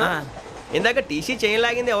మర్చిపోయాను ఇందాక టీసీ చైన్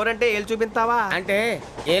లాగింది ఎవరంటే ఏళ్ళు చూపిస్తావా? అంటే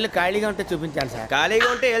ఏళ్ళు ఖాళీగా ఉంటే చూపించాలి సార్. ఖాళీగా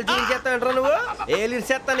ఉంటే ఏళ్ళు చూపించేస్తావు నువ్వు? ఏళ్ళు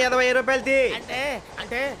ఇచ్చేస్తాను 20 రూపాయలు తీ.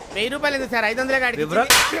 అంటే 1000 రూపాయలు ఎందుకు సార్? 500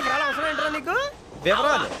 వివరాలు అవసరం ఏంట్రా నీకు?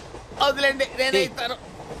 వివరాలు వదిలేండి, నేనే ఇస్తాను.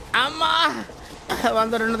 అమ్మా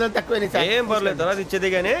 100-200 తక్కువ సార్. ఏం పర్లేదు, తర్వాత ఇచ్చేది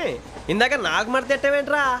కానీ ఇందాక నాకు మడత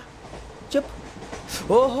ఎట్టవేంట్రా చెప్పు.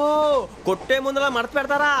 ఓహో, కొట్టే ముందులా మడత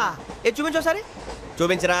పెడతారా? చూపించు ఒకసారి.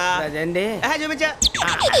 చూపించరా? అదండి చూపించా.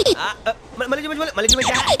 మళ్ళీ చూపించు, మళ్ళీ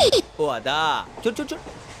చూపించా. ఓ అదా, చూడు చూడు చూడు.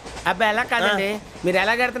 అబ్బా ఎలా కాదండి, మీరు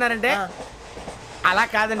ఎలా కడుతున్నారంటే అలా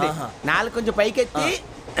కాదండి, నాలుగు కొంచెం పైకెత్తి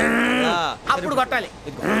అప్పుడు కొట్టాలి.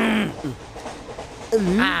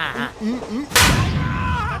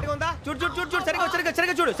 చూడు చూడు చూడు చూడు, సరిగా సరిగా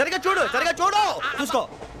సరిగా చూడు, సరిగా చూడు, సరిగా చూడు, చూసుకో.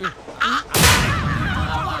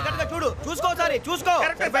 చూడు చూసుకో, సారి చూసుకో.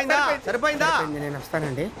 సరిపోయిందా? సరిపోయిందా? నేను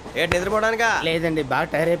వస్తానండి. ఏంటి నిద్రపోవడానికా? లేదండి, బాగా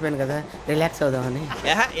టైర్ అయిపోయాను కదా, రిలాక్స్ అవుదామని.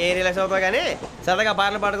 ఏ రిలాక్స్ అవుతావు కానీ సరదాగా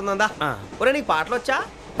పాటలు పాడుకుందా? ఒరే నీకు పాటలు వచ్చా?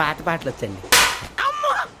 పాటలు వచ్చండి.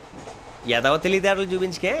 ఎదవ తెలివితేటలు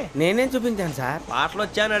చూపించుకే. నేనేం చూపించాను సార్? పాటలు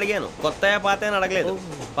వచ్చా అని అడిగాను, కొత్త పాత అని అడగలేదు.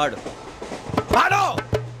 పాడు పాడు.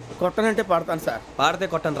 కొట్టనంటే పాడతాను సార్. పాడితే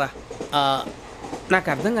కొట్టను రా. నాకు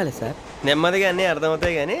అర్థం కాలేదు సార్. నెమ్మదిగా అన్నీ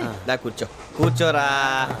అర్థమవుతాయి కానీ దా కూర్చో. కూర్చోరా.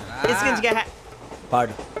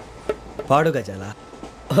 పాడు పాడు గజాల.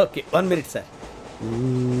 Okay, 1 minute sir.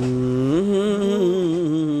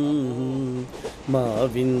 మా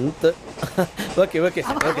వింత. Okay okay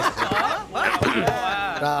sir, okay sir.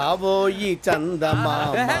 రాబోయి చందమామ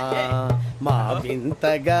మా వింత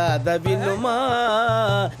గాథ వినుమా,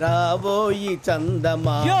 రాబోయి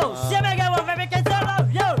చందమామ.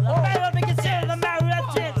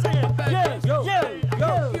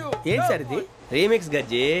 ఏంటి సార్ ఇది? రీమిక్స్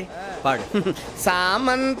గజ్జి. పాడు.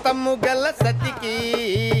 సామంతము గల సతికి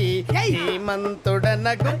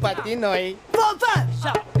హేమంతుడనగు పతి నోయ్.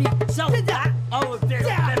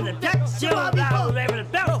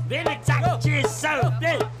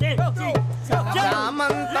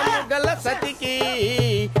 సామంతము గల సతికి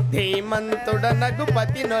ధీమంతుడనగు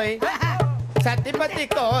పతి నోయ్. సతిపతి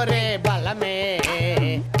కోరే బలమే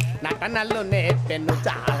నటనలు నేర్పెను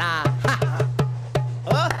చాలా.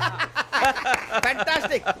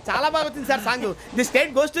 ఫ్యాంటాస్టిక్, చాలా బాగా వచ్చింది sir song. The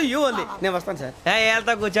state goes to you only. నేను వస్తాను సార్.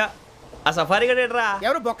 వెళ్తా కూర్చో. ఆ సఫారీ గడేట్రా?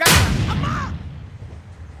 ఎవరు బొక్క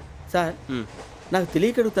సార్? నాకు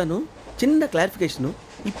తెలియక అడుగుతాను, చిన్న క్లారిఫికేషన్.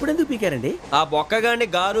 ఇప్పుడెందుకు పీకారండి? ఆ బొక్కగాండి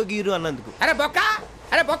గారు గీరు అన్నందుకు. అరే బొక్క,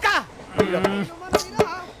 అరే బొక్క,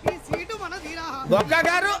 బొక్క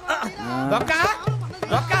గారు, బొక్క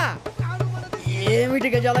బొక్క. ఏమిటి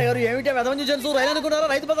గజాల గారు, ఏమిటి వెదవం చూసాను? రైలు అనుకున్నారా?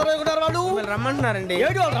 రైతు బజార్ అనుకున్నారు వాళ్ళు? రమ్మంటున్నారండి.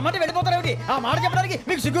 ఏమిటి వాళ్ళు రమ్మంటే వెళ్ళిపోతారు? ఏమిటి ఆ మాట చెప్పడానికి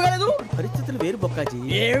మీకు సిగ్గు కాలేదు? పరిస్థితులు వేరు బొక్కాజీ.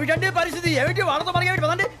 ఏమిటండి పరిస్థితి? ఏమిటి వాళ్ళతో మనకి ఏమిటి?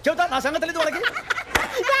 పదండి చెబుతా, నా సంగతి తెలియదు వాళ్ళకి.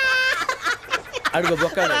 అడుగు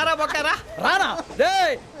బొక్క. రారా బొక్కరా. రానా?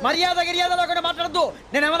 మర్యాద గిర్యాద లేకుండా మాట్లాడద్దు.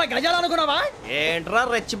 నేను ఏమన్నా గజాలు అనుకున్నావా? ఏంట్రా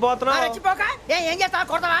రెచ్చిపోతున్నావు? రెచ్చిపోక ఏం చేస్తావా?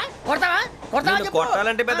 కొడతావా? కొడతావా?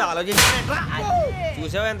 కొట్టాలంటే పెద్ద ఆలోచించా.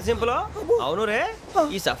 చూసావా ఎంత సింపుల్? అవును రే,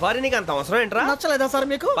 ఈ సఫారీ నీకు అంత అవసరం ఏంట్రా? నచ్చలేదా సార్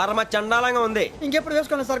మీకు? పరమ చండాలంగా ఉంది. ఇంకెప్పుడు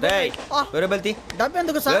వేసుకోండి సార్. వేరబెల్తి డబ్బు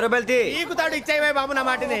ఎందుకు సార్? వేరబెల్తి నీకు తాడు ఇచ్చేవే బాబు నా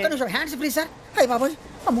మాటని. Hands free sir. అయ్య బాబోయ్,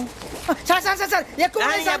 అమ్మో సార్ సార్ సార్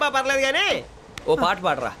ఎక్కువ పర్లేదు కానీ ఓ పాట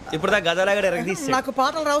పాడరా. ఇప్పుడు దాకా గదలాగడ ఎరగదీసి. నాకు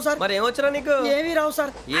పాటలు రావు సార్. మరి ఏమొచ్చరా నీకు? ఏమీ రావు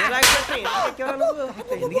సార్. ఏ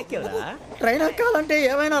ట్రైన్ ఎక్కాలంటే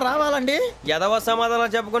ఏమైనా రావాలండి. ఎదవ సమాధానం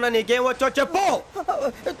చెప్పకుండా నీకేం వచ్చో చెప్పు.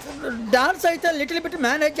 డాన్స్ అయితే లిటిల్ బిట్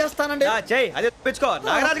మేనేజ్ చేస్తానండి. చెయ్యి, అదే తెప్పించుకో.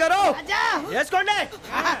 నాగరాజు గారు వేసుకోండి.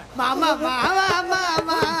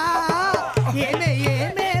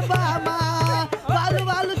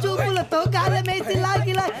 వాళ్ళు చూపులతో కాలమేసి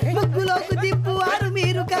లాగిలా ముగ్గులోకి దిప్పువారు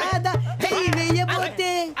మీరు కాదా?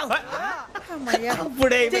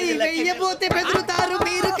 వెయ్యబోతే బెదురుతారు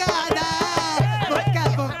మీరు కాదా? బొక్క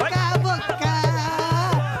బొక్క బొక్క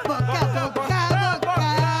బొక్క బొక్క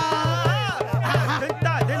బొక్క.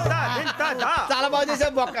 చాలా బాగా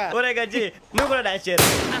చేసావు బొక్క. ఒరే గజ్జి, నువ్వు కూడా డాన్స్ చేయరు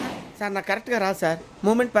సార్. నాకు కరెక్ట్ గా రాదు సార్.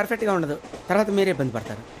 మూమెంట్ పర్ఫెక్ట్ గా ఉండదు, తర్వాత మీరే ఇబ్బంది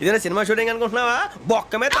పడతారు. ఇదేనా సినిమా షూటింగ్ అనుకుంటున్నావా?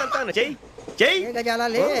 బొక్క మీద అంటాను. చెయ్యి చెయ్యి.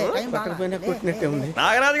 కొట్టినట్టే ఉంది.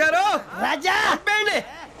 నాగరాజు గారు రాజా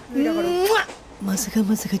మసగ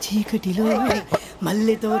మసగ చీకటిలో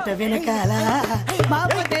మల్లె తోట వెనకాల మా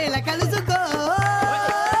పటేల కలుసుకో.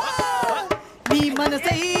 నీ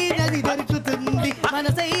మనసైనది దొరుకుతుంది,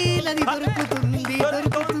 మనసైనది దొరుకుతుంది,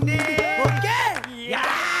 దొరుకుతుంది. Okay yeah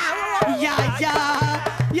yeah yeah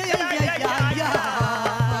yeah yeah yeah.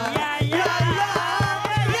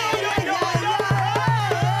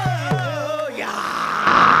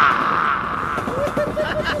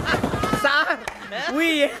 We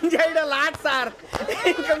enjoyed a lot, sir.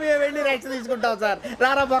 ఇంకా మేము వెళ్ళి రెస్ట్ తీసుకుంటాం సార్.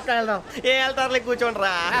 రారా బొక్క వెళ్దాం. ఏ వెళ్తారులే, కూర్చోండి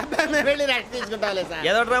రా. మేము వెళ్ళి రెస్ట్ తీసుకుంటాంలే సార్.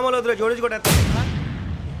 ఏదో డ్రామాలో వద్దు, జోడించుకుంటా.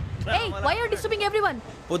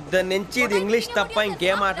 పొద్దున్న నుంచి ఇది ఇంగ్లీష్ తప్ప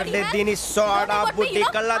ఇంకేం మాట్లాడలేదు. దీని సోడా బుద్ధి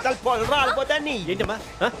కళ్ళ పొలం రాలిపోతాన్ని. ఏంటమ్మా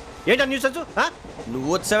ఏంటా న్యూస్ వచ్చు? నువ్వు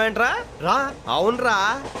వచ్చావేంట్రా? రా. అవునరా,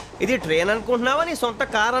 ఇది ట్రైన్ అనుకుంటున్నావా నీ సొంత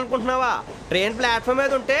కార్ అనుకుంటున్నావా? ట్రైన్ ప్లాట్ఫామ్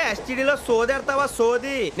మీద ఉంటే ఎస్టీడీలో సోదేడతావా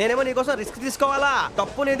సోది? నేనేమో నీకోసం రిస్క్ తీసుకోవాలా?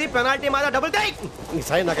 తప్పు నీది, పెనాల్టీ మాదా, డబుల్ టై.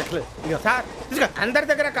 సార్ నాకు ఎక్కలేదు సార్. అందరి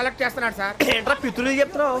దగ్గర కలెక్ట్ చేస్తున్నాడు సార్. ఏంట్రా పితులు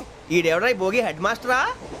చెప్తున్నావు? ఈడెవడ్రా ఈ భోగి హెడ్ మాస్టరా?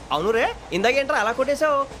 అవును రే, ఇందాకేంట్రా అలా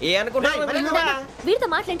కొట్టేశావు? ఏ అనుకుంటున్నావు? వీరితో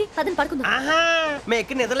మాట్లాడి పదని పడుకుందాం. ఆహా, మేము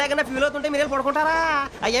ఎక్కడ నిద్ర లేకుండా ఫీల్ అవుతుంటే మీరు పడుకుంటారా?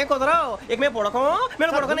 అయ్యేం కుదరవు. ఇక మేము పడకం,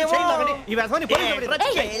 మేము పడుకునేమో.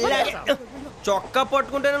 చొక్కా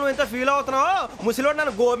పట్టుకుంటే నువ్వు ఇంత ఫీల్ అవుతున్నావు. ముసలివాడు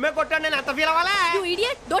నన్ను గోమే కొట్టాడు, నేను ఎంత ఫీల్ అవ్వాలా?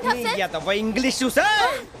 ఇంగ్లీష్ చూసా.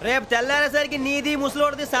 రేపు తెల్లారేసరికి నీది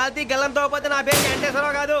ముసలివాడిది సాల్తీ గల్లంతో పోతే నా పేరు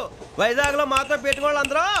వెంకటేశ్వరరావు కాదు. వైజాగ్ లో మాతో పెట్టుకోళ్ళు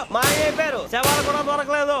అందరూ మాయైపోయారు. శవాలు కూడా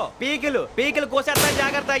దొరకలేదు. పీకిలు కోసేస్తా,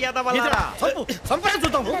 జాగ్రత్త.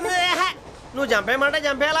 నువ్వు చంపేయమంటే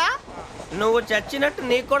చంపేలా? నువ్వు చచ్చినట్టు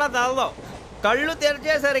నీకు కూడా తగదు. కళ్ళు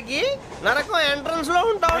తెరిచేసరికి నరకం ఎంట్రన్స్ లో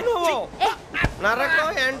ఉంటావు నువ్వు. నరకం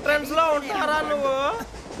ఎంట్రన్స్ లో ఉంటారా నువ్వు?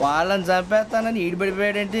 వాళ్ళని చంపేస్తానని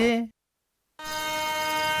ఈడిపడిపోయాడేంటి?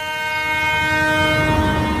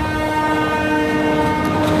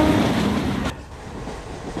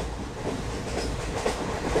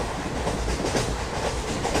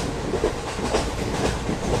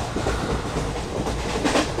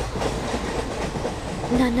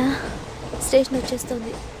 నాన్న స్టేషన్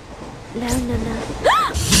వచ్చేస్తుంది. లేవు నాన్న.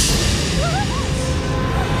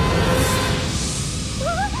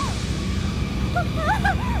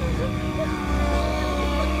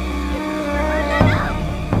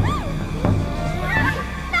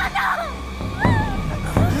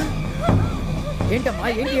 ఏంటమ్మా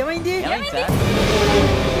ఏంటి ఏమైంది?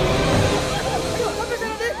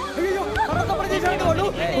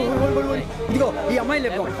 ఇదిగో ఈ అమ్మాయి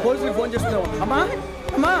లేపు, పోలీసులకు ఫోన్ చేస్తున్నావు. అమ్మా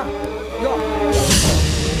అమ్మా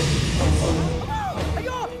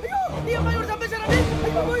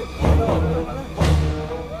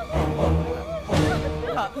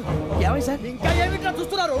ఏమై సార్? ఇంకా ఏమిట్లా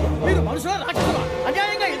చూస్తున్నారు? మీరు మనుషుల రాక్షసులా?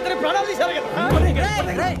 అన్యాయంగా ఇద్దరు ప్రాణాలు తీశారు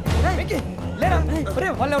కదా. లేరా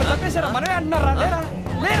వాళ్ళు ఎవరు చంపేశారా? మనమే అంటున్నారా?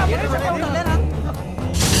 లేరా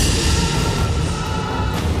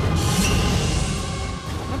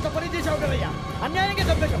అంత పని చేసావు కదయ్యా, అన్యాయంగా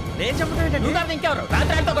చంపేశావు. నేను చంపడం ఇంకెవరు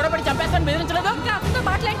రాత్రి అంతా గొడవపడి చంపేస్తాను బెదిరించలేదు.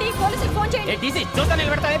 మాట్లాడి పోలీసులకు ఫోన్ చేయండి. టీసీ చూస్తా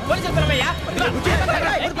నిలబెడతా. పోలీసులు పిలవయ్యా.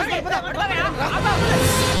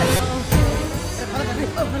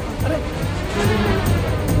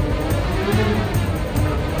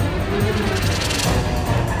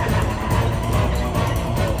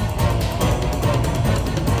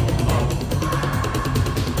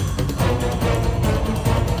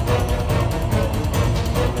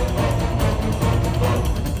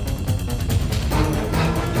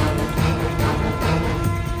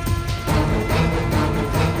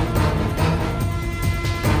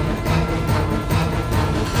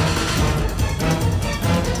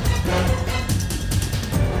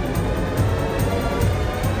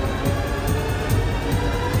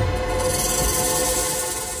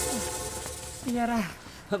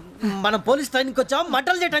 మనం పోలీస్ ట్రైనింగ్ వచ్చావా,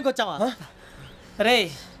 మంటలు చేయడానికి వచ్చావా? రే,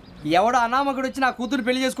 ఎవడో అనామకుడు వచ్చి నా కూతురు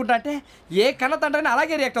పెళ్లి చేసుకుంటా అంటే ఏ కన్న తండ్రిని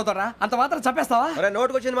అలాగే రియాక్ట్ అవుతారా? అంత మాత్రం చంపేస్తావా?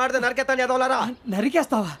 నోటుకు వచ్చింది మాడితే నరికేస్తాను చదవాలరా.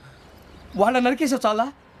 నరికేస్తావా? వాళ్ళని నరికేసావు చాలా,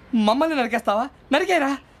 మమ్మల్ని నరికేస్తావా?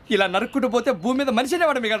 నరికేరా. ఇలా నరుక్కుంటూ పోతే భూమి మీద మనిషినే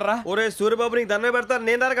వాడు మిగలరా. ఒరే సూర్యబాబు, నీకు దండ పెడతాను,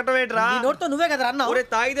 నేను నరకటం ఏంట్రా? నోటితో నువ్వే కదా అన్నా. ఒరే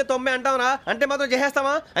తాగితే తొమ్మే అంటావురా, అంటే మాత్రం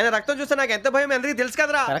చేసేస్తావా? ఆయన రక్తం చూస్తే నాకు ఎంత భయం అందరికీ తెలుసు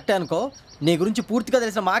కదరా. కరెక్టే అనుకో, నీ గురించి పూర్తిగా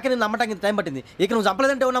తెలిసిన మాకే నేను నమ్మటానికి టైం పట్టింది. ఇక నువ్వు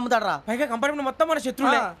చంపలేదంటే ఎవరు నమ్ముతాడరా? పైగా కంపార్ట్మెంట్ మొత్తం మన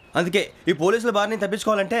శత్రువులే. అందుకే ఈ పోలీసుల బారిని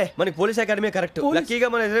తప్పించుకోవాలంటే మనకి పోలీస్ అకాడమీ కరెక్ట్. లక్కీగా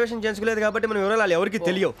మనం రిజర్వేషన్ చేసుకోలేదు కాబట్టి మన వివరాలు ఎవరికి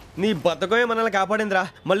తెలియవు. నీ బద్దకమే మనల్ని కాపాడిందిరా.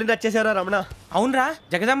 మళ్ళీ వచ్చేసారా రమణ? అవునరా,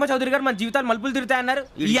 జగదాంబ చౌదరి గారు మన జీవితాలు మలుపులు తిరుగుతాయన్నారు.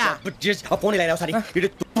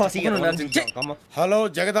 Hello,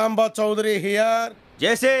 Jagadamba Chowdary here.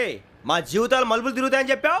 జేసే, మా జీవితాలు మలుపులు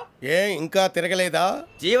తిరుగుతాయని చెప్పావు. ఏ ఇంకా తిరగలేదా?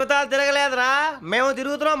 జీవితాలు తిరగలేదురా, మేము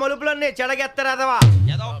తిరుగుతున్నాం మలుపులన్నీ. చెడగెత్తరాదవా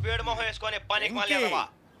ఏదో పేడు మొహం వేసుకొని పనికి.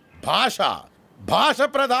 భాష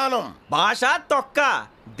ప్రధానం. భాష తొక్క.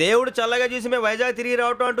 దేవుడు చల్లగా చూసి మేము వైజాగ్ తిరిగి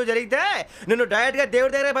రావటం అంటూ జరిగితే నిన్ను డైరెక్ట్ గా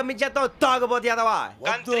దేవుడి దగ్గర పంపించేస్తాం. తాగబోతు ఎదవా,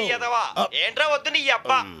 కంత్రి ఎదవా. ఏంట్రా వద్దు నీ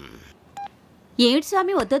అబ్బా. ఏమిటి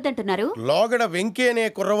స్వామి వద్దంటున్నారు? లోగడ వెంకీ అనే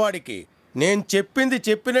కుర్రవాడికి నేను చెప్పింది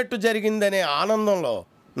చెప్పినట్టు జరిగిందనే ఆనందంలో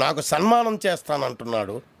నాకు సన్మానం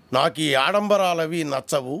చేస్తానంటున్నాడు. నాకు ఈ ఆడంబరాలవి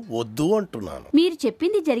నచ్చవు, వద్దు అంటున్నాను. మీరు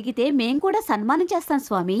చెప్పింది జరిగితే మేం కూడా సన్మానం చేస్తాం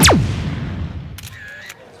స్వామి.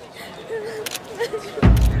 Take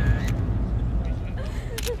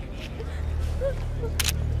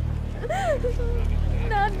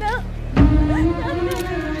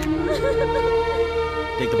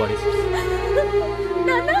the bodies.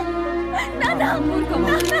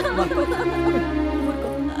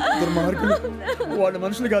 దుర్మార్గులు వాళ్ళు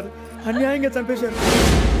మనుషులు కాదు, అన్యాయంగా చంపేశారు.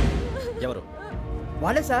 ఎవరు?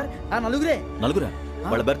 వాళ్ళే సార్, ఆ నలుగురే. నలుగురా?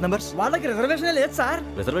 వాళ్ళ బర్త్ నంబర్స్? వాళ్ళకి రిజర్వేషన్ లేదు సార్.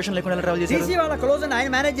 రిజర్వేషన్ లేకుండా ఎలా ట్రావెల్ చేశారు? టీసీ వాళ్ళ క్లోజ్ అని ఆయన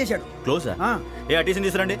మేనేజ్ చేశాడు. క్లోజా? ఏ ఆ టీసీని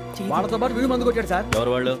తీసుకురండి. వాళ్ళతో పాటు వీడు మందు కొట్టాడు సార్.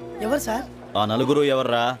 ఎవరు వాళ్ళు? ఎవరు సార్? ఆ నలుగురు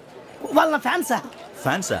ఎవర్రా? వాళ్ళ ఫ్యాన్సా?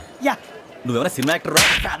 ఫ్యాన్సా? యా. నువ్వెవరా సినిమా యాక్టర్ రా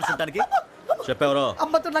ఫ్యాన్స్ అంటానికి? చెప్పెవరో?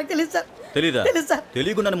 అమ్మతో నాకు తెలియదు సార్. తెలీదా? తెలుసు సార్.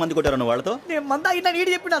 తెలియకుండా మంది కొట్టారు వాళ్ళతో? నేను మంద అయినా నీడు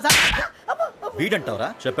చెప్పినా సార్. వీడంటావరా?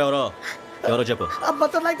 చెప్పెవరో? ఎవరో చెప్పు.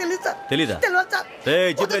 అమ్మతో నాకు తెలియదు సార్. తెలీదా? తెలియదు సార్.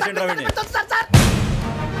 చెప్పేసేంట్రా వీడిని.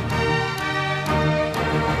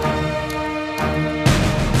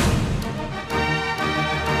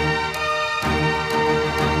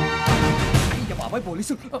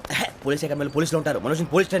 పోలీస్ అకాడమీలో పోలీసులు ఉంటారు, మనుషులు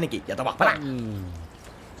పోలీస్ స్టేషన్కి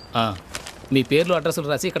మీ పేర్లు అడ్రస్లు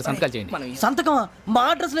రాసి ఇక్కడ సంతకాలు చేయండి. సంతకం? మా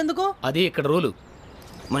అడ్రస్లు ఎందుకు? అది ఇక్కడ రూలు.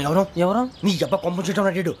 మనం ఎవరు నీ అబ్బా పంపించడం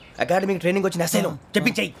అన్నాడు. అకాడమిక్ ట్రైనింగ్ వచ్చిన అసైలం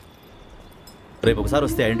చెప్పించాయి. రేపు ఒకసారి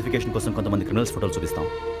వస్తే ఐడెంటిఫికేషన్ కోసం కొంతమంది క్రిమినల్స్ ఫోటోలు చూపిస్తాం.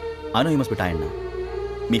 I know you must be tired now.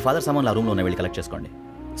 Me father సామాన్లు ఆ రూమ్లో ఉన్న వెళ్ళి కలెక్ట్ చేసుకోండి.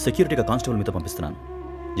 సెక్యూరిటీగా కానిస్టేబుల్ మీతో పంపిస్తున్నాను,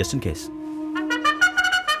 just in case.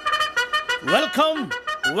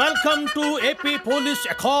 Welcome to AP police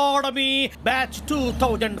academy batch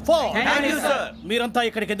 2004. మీరంతా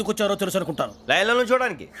ఇక్కడికి ఎందుకు వచ్చారో తెలుసు అనుకుంటాను. లైన్లో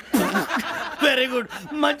చూడడానికి. వెరీ గుడ్,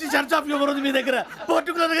 మంచి సెన్స్ ఆఫ్ హ్యూమర్ ఉంది మీ దగ్గర,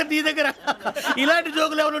 పర్టికులర్ గా నీ దగ్గర. ఇలాంటి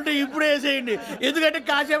జోకులు ఏమైనా ఉంటే ఇప్పుడే వేసేయండి, ఎందుకంటే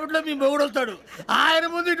కాసేపట్లో మీ మొగుడు వస్తాడు. ఆయన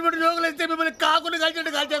ముందు ఇటువంటి జోకులు వేస్తే మిమ్మల్ని కాకుని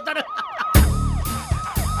కాల్చేట్టు కాల్చేస్తాడు.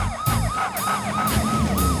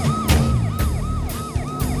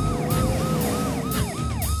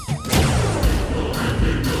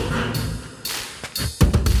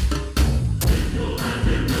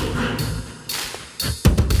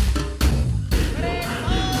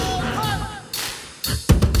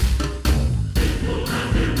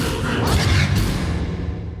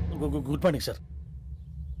 Good morning sir.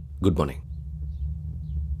 Good morning.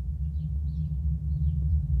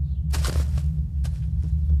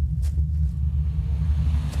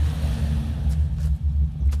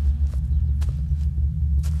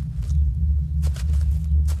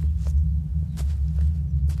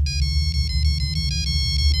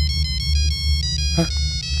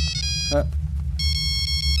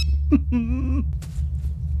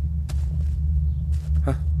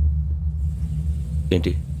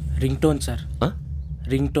 ఏంటి? Ring tone sir.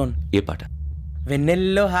 Ring tone. ఏ పాట?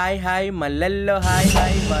 వెన్నెల్లో హాయ్ హాయ్ మల్లెల్లో హాయ్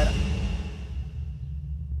హాయ్.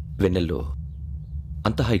 వెన్నెల్లో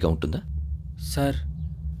అంత హాయిగా ఉంటుందా సార్?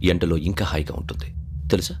 ఎండలో ఇంకా హాయిగా ఉంటుంది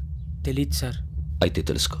తెలుసా? తెలీదు సార్. అయితే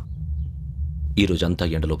తెలుసుకో, ఈరోజు అంతా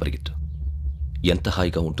ఎండలో పరిగెత్తు. ఎంత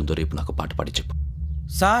హాయిగా ఉంటుందో రేపు నాకు పాట పాడి చెప్పు.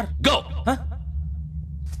 Sir go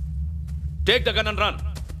take the gun and run.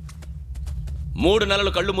 3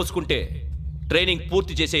 నెలలు కళ్ళు మూసుకుంటే ట్రైనింగ్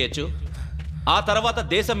పూర్తి చేసేయచ్చు, ఆ తర్వాత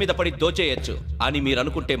దేశం మీద పడి దోచేయచ్చు అని మీరు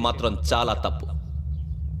అనుకుంటే మాత్రం చాలా తప్పు.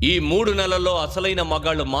 ఈ 3 నెలల్లో అసలైన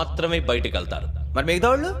మగాళ్ళు మాత్రమే బయటికి వెళ్తారు. మరి మిగతా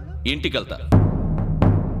వాళ్ళు ఇంటికి వెళ్తారు.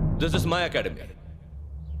 This is my academy.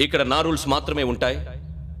 ఇక్కడ నా రూల్స్ మాత్రమే ఉంటాయి,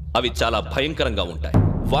 అవి చాలా భయంకరంగా ఉంటాయి.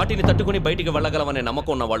 వాటిని తట్టుకుని బయటికి వెళ్ళగలమనే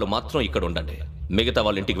నమ్మకం ఉన్న వాళ్ళు మాత్రం ఇక్కడ ఉండండి, మిగతా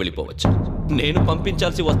వాళ్ళు ఇంటికి వెళ్ళిపోవచ్చు. నేను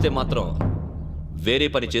పంపించాల్సి వస్తే మాత్రం వేరే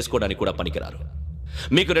పని చేసుకోవడానికి కూడా పనికిరారు.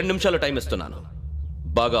 మీకు 2 నిమిషాలు టైం ఇస్తున్నాను,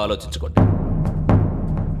 బాగా ఆలోచించుకోండి.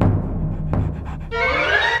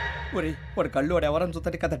 వాడు కళ్ళు వాడు ఎవరని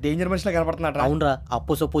చూస్తే కదా డేంజర్ మనిషిలో కనపడుతున్నాడు. అవునరా,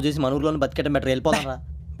 అప్పు సొప్పు చేసి మన ఊర్లో బతికేయడం బెటర్. వెళ్ళిపోతారా?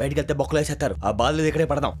 బయటికి వెళ్తే బొక్కలు వేసేస్తారు. ఆ బాధలు ఇక్కడే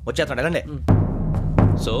పడదాం. వచ్చేస్తాడు వెళ్ళండి.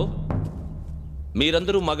 సో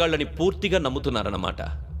మీరందరూ మగాళ్ళని పూర్తిగా నమ్ముతున్నారన్నమాట.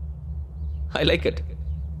 I like it.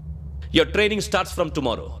 Your training starts from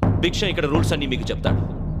tomorrow. భిక్ష ఇక్కడ రూల్స్ అన్ని మీకు చెప్తాడు.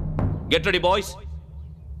 Get ready boys,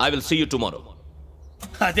 I will see you tomorrow.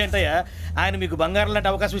 అదేంటయ్యా, ఆయన మీకు బంగారం లాంటి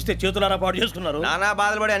అవకాశం ఇస్తే చేతులారా పాటు చేసుకున్నారు. నానా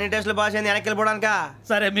బాధలు పడి అన్ని టెస్టులు పాస్ అయింది, వెనక్కి వెళ్ళిపోవడానికా?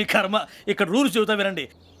 సరే మీ కర్మ. ఇక్కడ రూల్స్ చెబుతా వినండి.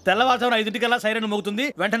 తెల్లవారుజామున 5 సైరన్ మోగుతుంది,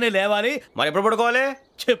 వెంటనే లేవాలి. మరి ఎప్పుడు పడుకోవాలి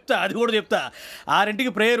చెప్తా, అది కూడా చెప్తా.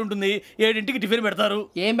 6 ప్రేయర్ ఉంటుంది, 7 టిఫిన్ పెడతారు.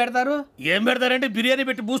 ఏం పెడతారంటే బిర్యానీ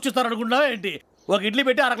పెట్టి బూస్ట్ ఇస్తారు అనుకుంటున్నావా ఏంటి? ఒక ఇడ్లీ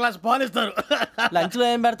పెట్టి 1 గ్లాస్ పాలు ఇస్తారు. లంచ్ లో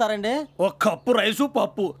ఏం పెడతారండి? ఒక కప్పు రైసు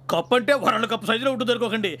పప్పు. కప్పు అంటే 1 కప్పు సైజులో ఉంటుంది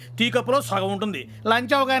అనుకోకండి, టీ కప్పులో సగం ఉంటుంది.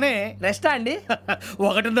 లంచ్ అవగానే రెస్టా అండి?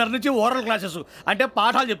 1:30 నుంచి ఓరల్ క్లాసెస్ అంటే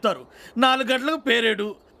పాఠాలు చెప్తారు. 4 గంటలకు పేరేడు,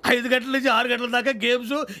 5 గంటల నుంచి 6 గంటల దాకా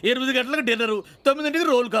గేమ్స్, 8 గంటలకు డిన్నరు, 9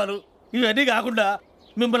 రోల్ కాలు. ఇవన్నీ కాకుండా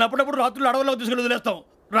మిమ్మల్ని అప్పుడప్పుడు రాత్రులు అడవుల్లో తీసుకెళ్ళి వదిలేస్తాం.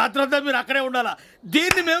 రాత్రి అంతా మీరు అక్కడే ఉండాలా.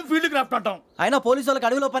 దీన్ని మేము ఫీల్డ్ క్రాఫ్ట్ అంటాం. అయినా పోలీసు వాళ్ళకి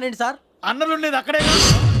అడవిలో పని ఏంటి సార్? అన్నలు ఉండేది అక్కడే.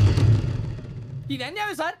 ఇది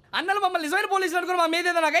అన్యాయం సార్. అన్నలు మమ్మల్ని నిజమైన పోలీసులు అనుకుని మా మీద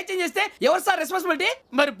ఏదైనా చేంజ్ చేస్తే ఎవరు సార్ రెస్పాన్సిబిలిటీ?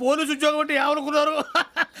 మరి పోలీసు ఉద్యోగం అంటే ఏమనుకున్నారు?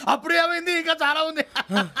 అప్పుడు ఏమైంది? ఇంకా చాలా ఉంది.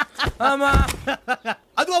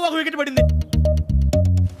 అది ఒక వికెట్ పడింది.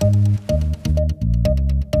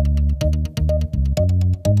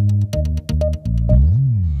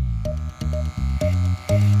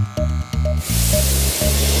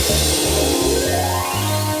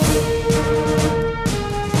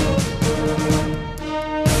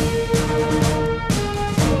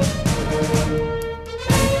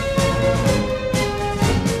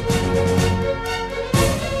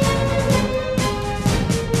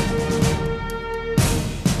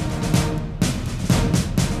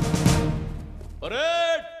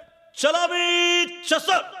 चला भी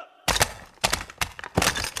चसर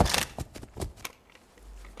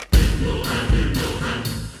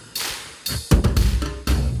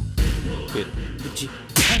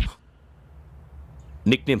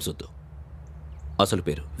నిక్ నేమ్స్ వద్దు, అసలు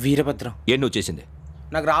పేరు. వీరభద్రం. ఏం నువ్వు చేసింది?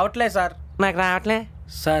 నాకు రావట్లే సార్. నాకు రావట్లే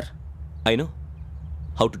sir. I know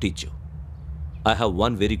how to teach you. I have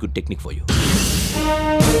one very good technique for you.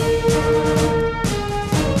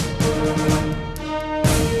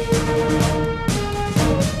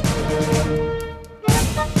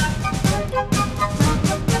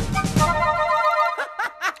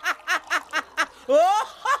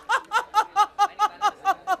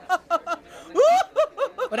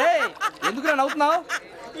 ఎందుకు నవ్వుతున్నావు?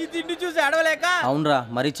 ఈ తిండి చూసి అడవలేక. అవునరా,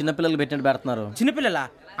 మరి చిన్నపిల్లలు పెట్టినట్టు పెడుతున్నారు. చిన్నపిల్లల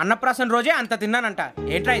అన్నప్రాసన రోజే అంత తిన్నానంట.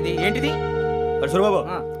 ఏంట్రా ఇది? ఏంటిది? సూరిబాబు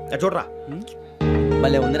చూడరా,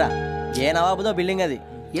 భలే ఉందిరా. ఏ నవాబుదో బిల్డింగ్ అది.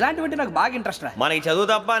 ఇలాంటివంటే నాకు బాగా ఇంట్రెస్ట్ రా. మనకి చదువు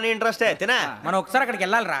తప్ప అని ఇంట్రెస్టే. తినా మనం ఒకసారి అక్కడికి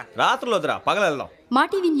వెళ్ళాలిరా. రాత్రులు వద్దురా, పగలు వెళ్దాం. మా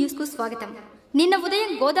టీవీ న్యూస్ కు స్వాగతం. నిన్న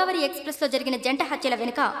ఉదయం గోదావరి ఎక్స్ప్రెస్ లో జరిగిన జంట హత్యల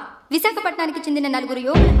వెనుక విశాఖపట్నానికి చెందిన 4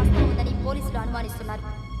 యువకుల హస్తం ఉందని పోలీసులు అనుమానిస్తున్నారు.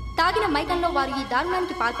 తాగిన మైకంలో వారు ఈ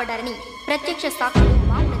దారుణానికి పాల్పడ్డారని ప్రత్యక్ష సాక్షులు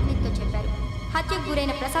మా ప్రతినిధితో చెప్పారు. హత్యకు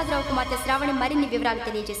గురైన ప్రసాదరావు కుమార్తె శ్రావణి మరిన్ని వివరాలు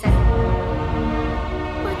తెలియజేశారు.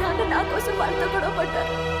 మా నాన్న నా కోసం వాళ్ళతో గొడవ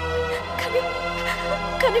పడ్డారు,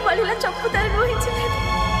 కానీ వాళ్ళు ఇలా చంపుతారని ఊహించలేదు.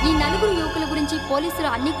 ఈ 4 యువకుల గురించి పోలీసులు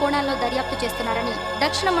అన్ని కోణాల్లో దర్యాప్తు చేస్తున్నారని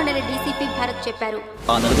దక్షిణ మండలి డీసీపీ భరత్ చెప్పారు.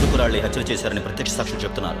 ఆ 4 కురాళ్లు హత్యలు చేశారని ప్రత్యక్ష సాక్షులు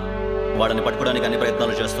చెప్తున్నారు. వాళ్ళని పట్టుకోవడానికి అన్ని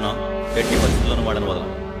ప్రయత్నాలు చేస్తున్నాం. ఎట్టి పరిస్థితుల్లోనూ వాళ్ళని వదలం.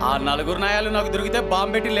 ఆ 4 నాయాలు నాకు దొరికితే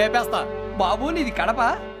బాంబు పెట్టి లేపేస్తా. బాబు నీది కడప?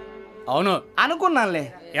 అవును అనుకున్నానులే.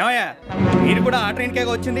 ఏమయ్యా, మీరు కూడా ఆ ట్రైన్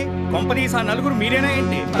కేగా వచ్చింది? కొంపదీసి ఆ 4 మీరేనా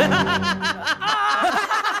ఏంటి?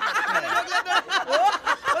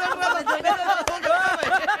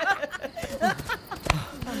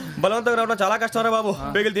 బలవంతంగా రావడం చాలా కష్టం రా బాబు.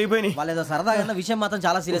 బేగులు దిగిపోయినాయి. వాళ్ళేదో సరదాగా విషయం మాత్రం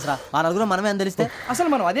చాలా సీరియస్ రా. ఆ 4 మనమే అని తెలిస్తే అసలు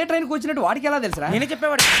మనం అదే ట్రైన్కి వచ్చినట్టు వాడికి ఎలా తెలుసురా? నేనే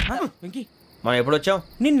చెప్పేవాడు. వెంకీ, మనం ఎప్పుడు వచ్చాం?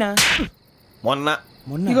 నిన్న మొన్న.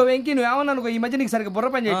 ఇగో వెంకీ, నువ్వేమన్నా అనుకో, ఈ మధ్య నీకు సరిగ్గా బుర్ర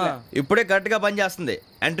పని చేయట్లే. ఇప్పుడే కరెక్ట్ గా పని చేస్తుంది.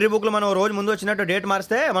 ఎంట్రీ బుక్ లో మనం రోజు ముందు వచ్చినట్టు డేట్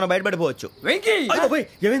మారిస్తే మనం బయటపడిపోవచ్చు. వెంకీ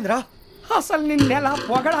ఏమైందిరా? అసలు నిన్న ఎలా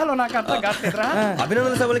పొగడాలో నాకు అర్థం కాట్లేదురా.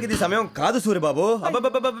 అభినందన సభలకి ఇది సమయం కాదు సూరిబాబు.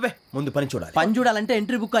 అబ్బబ్బబ్బబ్బే, ముందు పని చూడాలి. పని చూడాలంటే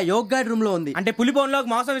ఎంట్రీ బుక్ ఆ యోగ్ గైడ్ రూమ్ లో ఉంది. అంటే పులి బోన్లోకి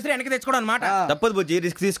మాంసం విసిరి వెనక్కి తెచ్చుకోవడం అనమాట. తప్పదు బుజ్జి,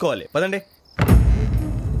 రిస్క్ తీసుకోవాలి. పదండి.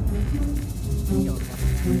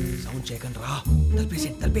 సౌండ్ చేయకండి రా.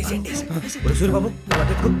 తలపేసేయండి. సూరిబాబు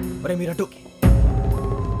మీరట్టు.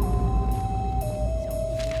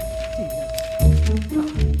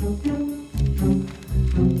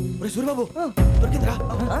 సూరిబాబు దొరికిందిరా.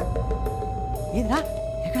 ఏంద్రా?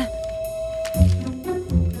 ఎక్కడ?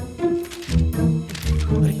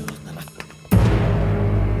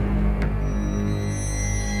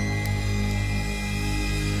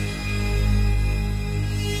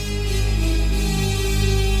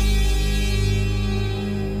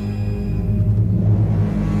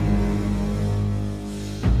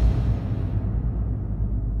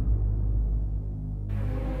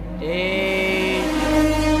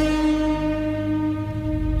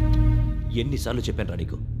 ఎన్నిసార్లు చెప్పాను రా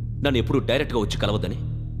నీకు, నన్ను ఎప్పుడు డైరెక్ట్ గా వచ్చి కలవద్దని?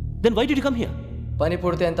 Then why did you come here? పని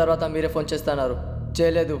పూర్తయిన తర్వాత మీరే ఫోన్ చేస్తున్నారు.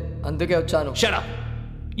 చేయలేదు, అందుకే వచ్చాను. Shut up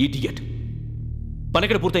idiot. పని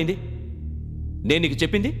ఎక్కడ పూర్తయింది? నేను నీకు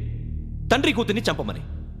చెప్పింది తండ్రి కూతుర్ని చంపమని.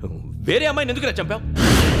 వేరే అమ్మాయిని ఎందుకు చంపావు?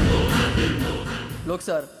 లోక్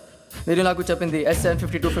సార్, మీరు నాకు చెప్పింది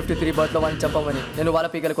S75253 బర్త్లో వాళ్ళని చంపమని. నేను వాళ్ళ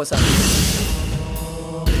పీకల కోసం.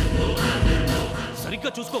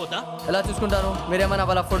 సరిగ్గా చూసుకోవద్దా? ఎలా చూసుకుంటాను? మీరేమైనా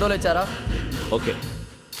వాళ్ళ ఫోటోలు ఇచ్చారా? ఓకే,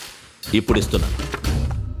 ఇప్పుడు ఇస్తున్నాను.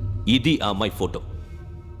 ఇది ఆ అమ్మాయి ఫోటో.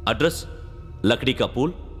 అడ్రస్ లక్డీ కా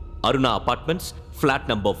pool, Aruna apartments, flat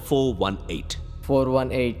number 418.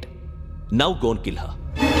 418. Now go and kill her.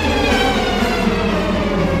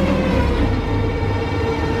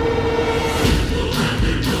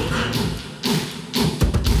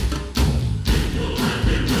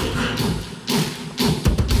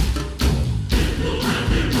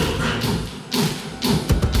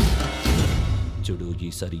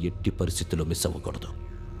 ఎట్టి పరిస్థితుల్లో మిస్ అవ్వకూడదు.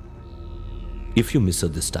 If you miss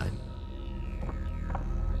this time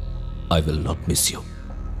I will not miss you.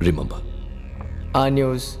 Remember. ఆ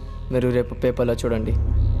న్యూస్ మీరు రేపు పేపర్లో చూడండి.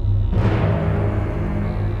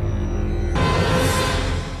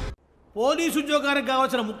 పోలీసు ఉద్యోగానికి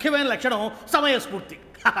కావాల్సిన ముఖ్యమైన లక్షణం సమయస్ఫూర్తి.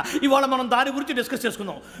 ఇవాళ మనం దాని గురించి డిస్కస్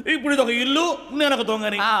చేసుకుందాం. ఇప్పుడు ఇది ఒక ఇల్లు, నేను ఒక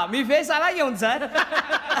దొంగని. మీ ఫేస్ అలాగే ఉంది సార్.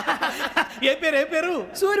 ఏ పేరు?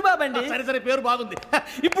 సూరిబాబు అండి. సరే పేరు బాగుంది.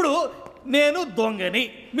 ఇప్పుడు నేను దొంగని,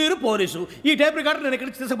 మీరు పోలీసు. ఈ టైప్ రికార్డు నేను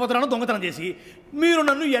ఎక్కడికి తీసుకుపోతున్నాను దొంగతనం చేసి. మీరు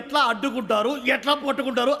నన్ను ఎట్లా అడ్డుకుంటారు, ఎట్లా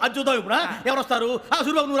పట్టుకుంటారు అది చూద్దాం. ఇప్పుడు ఎవరు వస్తారు?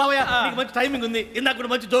 సూరిబాబు నువ్వు రావయ్యా, నీకు మంచి టైమింగ్ ఉంది. ఇందాక కూడా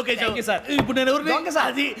మంచి జోక్ వేసావు సార్. ఇప్పుడు నేను ఎవరు?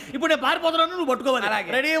 అది ఇప్పుడు నేను పారిపోతున్నాను, నువ్వు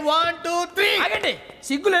పట్టుకోవాలి. రెడీ 1 2 3. ఆగండి,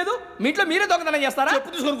 సిగ్గు లేదు? మీ ఇంట్లో మీరే దొంగతనం చేస్తారా?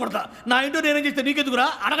 చెప్పు తీసుకొని కొడతా. నా ఇంట్లో నేనేం చేస్తే నీకెందుకురా?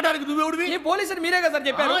 అడగడానికి నువ్వెవడివి? ఈ పోలీసులు మీరే కదా సార్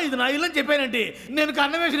చెప్పారు. ఇది నా ఇల్లు అని చెప్పానంటే నేను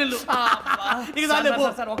కన్నం వేసిన ఇల్లు. ఇక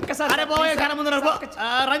ఒక్కసారి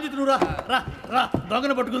రంజిత్ నువ్వు రా,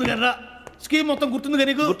 దొంగను పట్టుకుంది కానీ రా. స్కీమ్ మొత్తం గుర్తుంది కానీ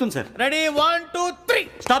నీకు? గుర్తుంది sir. Ready 1 2 3.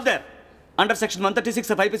 Stop there. Under section 136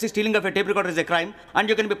 of IPC, stealing of a tape recorder is a crime and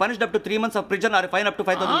you can be punished up to 3 months of prison or a fine up to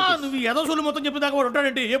 5,000 rupees. నువ్వు ఏదో సొల్లు మొత్తం చెప్పేదాకా వాడు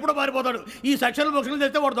ఉంటాడండి, ఎప్పుడో పారిపోతాడు. ఈ సెక్షన్లు బొక్షన్లు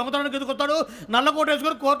చేస్తే వాడు దొంగతనానికి ఎందుకు వస్తాడు? నల్ల కోట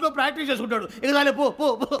వేసుకొని కోర్టులో ప్రాక్టీస్ చేసుకుంటాడు. ఇక చాలే పో.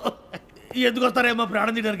 ఎందుకు వస్తారేమో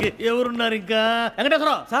ప్రాణం తీయడానికి? ఎవరున్నారు ఇంకా?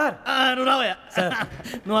 వెంకటేశ్వరరావు సార్, నువ్వు రావయ్యా.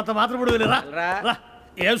 నువ్వు అంత మాత్రం ఇప్పుడు వెళ్ళి రా.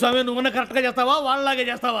 ఏం స్వామి, నువ్వు కరెక్ట్ గా చేస్తావా వాళ్ళలాగే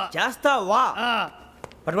చేస్తావా?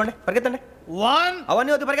 పట్టుకోండి, పరిగెత్తండి. 1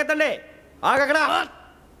 అవన్నీ వద్దు, పరిగెత్తండి. ఆగక్కడ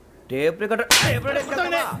టేప్ రికార్డర్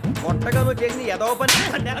మొట్టగా నువ్వు చేసింది ఏదో పని.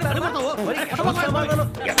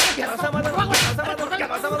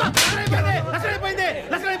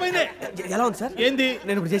 ఎలా ఉంది సార్? ఏంది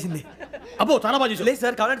నేను ఇప్పుడు చేసింది? అబ్బో చాలా బాగా చేసి. లేదు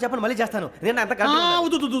సార్, కావాలంటే చెప్పండి, మళ్ళీ చేస్తాను. నేను అంత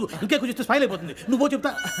ఇంకే కొంచెం స్మైల్ అయిపోతుంది. నువ్వు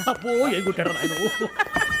చెప్తా. అబ్బో ఏ గుట్టాడు ఆయన.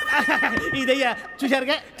 ఇదయ్యా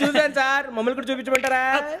చూశారుగా? చూసాను సార్. మమ్మల్ని కూడా చూపించమంటారా?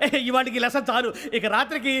 ఇవాటికి లెసన్ చాలు. ఇక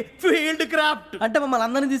రాత్రికి ఫీల్డ్ క్రాఫ్ట్. అంటే మమ్మల్ని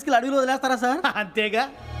అందరినీ తీసుకెళ్ళి అడుగులో వదిలేస్తారా సార్? అంతేగా.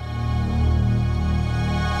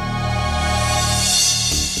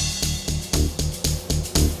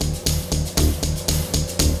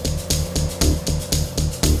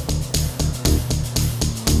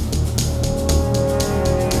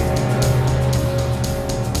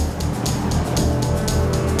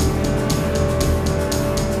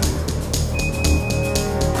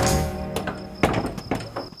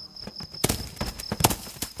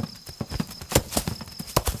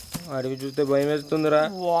 అడవి చూస్తే భయం వేస్తుందిరా.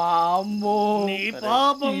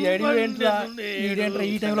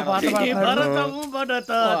 ఈ టైంలో పాట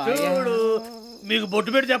చూడు. మీకు బొట్టు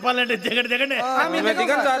పెట్టి చెప్పాలంటే దిగండి.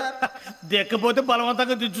 దిక్కపోతే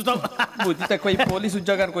బలవంతంగా దించుతాం. బుద్ధి తక్కువ పోలీసు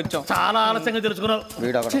ఉద్యోగానికి వచ్చాం. చాలా ఆలస్యంగా తెలుసుకున్నావు.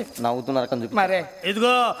 మరే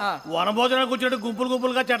ఇదిగో వనభోజనానికి కూర్చోండి,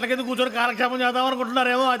 గుంపులుగా చెట్ల కింద కూర్చొని కాలక్షేపం చేద్దాం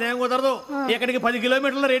అనుకుంటున్నారేమో. అదేం కుదరదు. ఇక్కడికి 10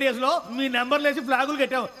 కిలోమీటర్ల రేడియస్ లో మీ నెంబర్లు వేసి ఫ్లాగులు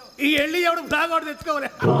కట్టాం. ఈ వెళ్ళి ఎవడు ఫ్లాగ్ ఒకటి తెచ్చుకోవాలి.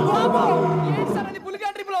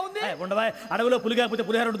 ఉండవా, అడవిలో పులి కాకపోతే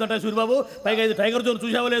పులిహార ఉంటుంట సూరిబాబు. పైగా ఇది టైగర్ జోన్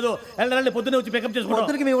చూసావో లేదో. వెళ్ళండి, పొద్దున్నే వచ్చి పికప్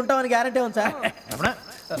చేసుకుంటాం. మేము ఉంటామని గ్యారంటీ ఉంది సార్.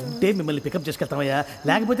 ఉంటే మిమ్మల్ని పికప్ చేసుకెళ్తామయ్యా,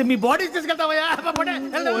 లేకపోతే మీ బాడీ తీసుకెళ్తామయ్యా.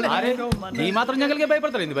 నీ మాత్రం జంగల్కే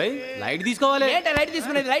భయపడతారు భయ్. లైట్ తీసుకోవాలి. లైట్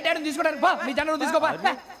తీసుకునేది లైట్ ఆడని తీసుకోవడానికి మీ జంగల్ తీసుకోవా.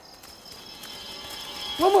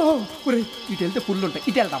 ఇటు వెళ్తే పుల్లు ఉంటాయి,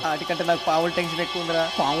 ఇటు వెళ్తాం. వాటికంటే నాకు పావులు టెన్షన్ ఎక్కువ ఉందిరా.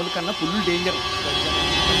 పావుల కన్నా పుల్లు డేంజర్.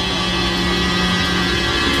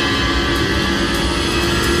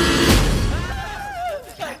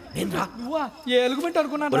 ఎలుగుబెట్టి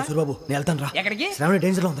అనుకున్నాను. సూరిబాబు నేను వెళ్తాను రా. ఎక్కడికి? శ్రావణి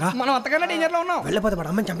డేంజర్ లో ఉందిరా. మనం అంతకన్నా డేంజర్ లో ఉన్నాం. వెళ్ళపోతే వాడు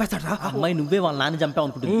అమ్మాయిని చంపేస్తాడు రా. అమ్మాయి నువ్వే వాళ్ళ నాన్న చంపావు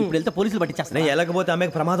అనుకుంటుంది. ఇప్పుడు వెళ్తే పోలీసులు పట్టించేస్తా. నేను వెళ్ళకపోతే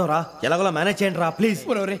అమ్మాయికి ప్రమాదం రా. ఎలాగోలా మేనేజ్ చేయండి రా ప్లీజ్.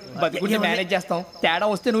 బతుకుంటే మేనేజ్ చేస్తాం. తేడా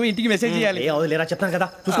వస్తే నువ్వు ఇంటికి మెసేజ్ చేయాలి. ఏ లేరా చెప్తాను కదా,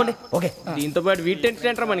 చూసుకోండి. ఓకే. దీంతో పాటు వీటి టెన్షన్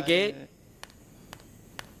ఏంట్రా మనకి?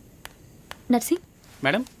 నర్సి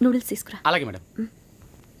మేడం నూడిల్స్ తీసుకురా. అలాగే మేడం.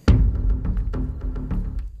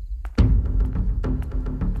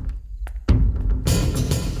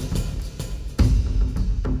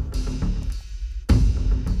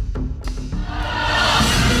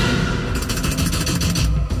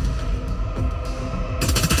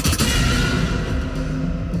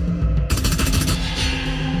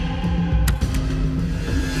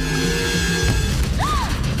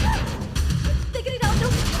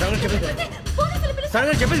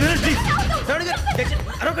 చెప్పేసి ప్లీజ్.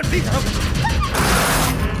 అరొకటి ప్లీజ్.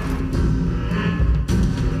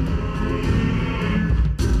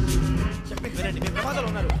 చెప్పేసి వినండి, మీరు ప్రమాదాలు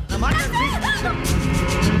ఉన్నారు. నా మాట ప్లీజ్.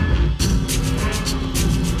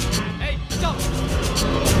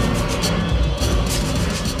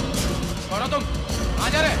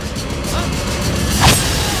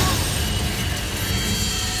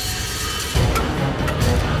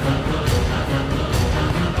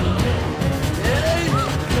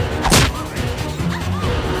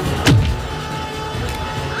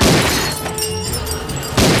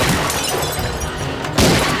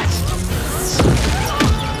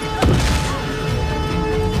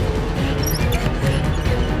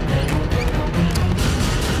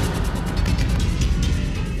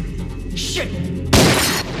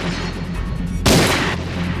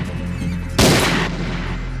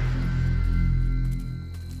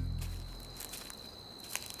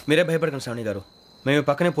 మీరే భయపడకండి శ్రావణి గారు. మేము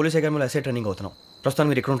పక్కనే పోలీస్ అకాడమీలో ఎస్ఐ ట్రైనింగ్ అవుతున్నాం. ప్రస్తుతం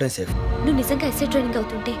మీరు ఇక్కడ ఉంటే సేఫ్. నువ్వు నిజంగా ఎస్ఐ ట్రైనింగ్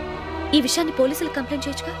అవుతుంటే ఈ విషయాన్ని పోలీసులకు కంప్లైంట్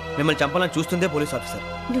చేయొచ్చుగా. మిమ్మల్ని చంపాలని చూస్తుందే పోలీస్ ఆఫీసర్.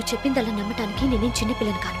 నువ్వు చెప్పిందల్లా నమ్మటానికి నేనేం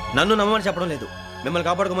చిన్నపిల్లని కాను. నన్ను నమ్మమని చెప్పడం లేదు, మిమ్మల్ని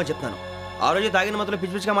కాపాడుకోమని చెప్తున్నాను. ఆ రోజు తాగిన మత్తులో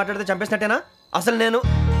పిచ్చి పిచ్చిగా మాట్లాడితే చంపేసినట్టేనా? అసలు నేను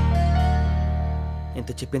ఇంత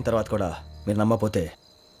చెప్పిన తర్వాత కూడా మీరు నమ్మపోతే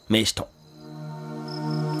మీ ఇష్టం.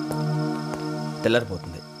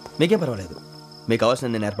 తెల్లారిపోతుంది, మీకేం పర్వాలేదు. మీకు కావాల్సిన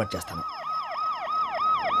నేను ఏర్పాటు చేస్తాను.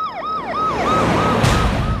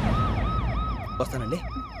 వస్తానండి.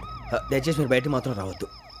 దయచేసి మీరు బయట మాత్రం రావద్దు.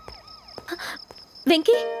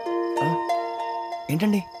 వెంకీ,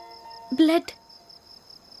 ఏంటండి? బ్లడ్.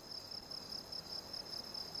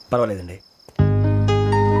 పర్వాలేదండి.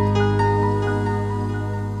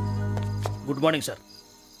 Good morning sir.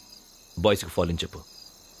 బాయ్స్కి ఫాల్ ఇన్ చెప్పు.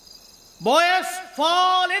 Boys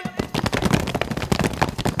fall in.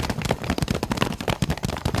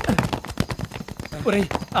 ఒరేయ్,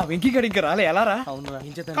 ఆ వెంకీ గడి ఇంకా రాలే, ఎలా రా?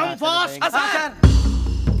 Come fast sir.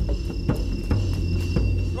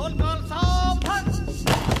 Roll call సావధాన్.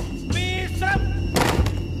 విశ్రమ్.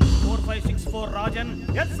 4564 Rajan.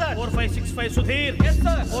 yes sir. 4565 Sudheer. yes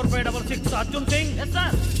sir. 4566 Arjun Singh. yes sir.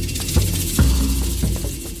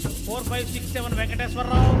 4567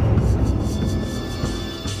 Venkateswararao.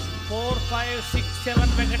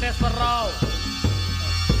 4567 Venkateswararao.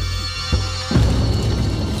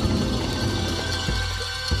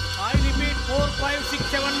 I repeat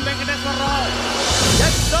 4567 Venkateswararao.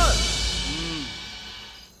 yes sir.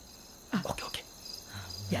 Okay okay.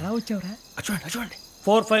 ఎలా వచ్చావురా? చూడండి.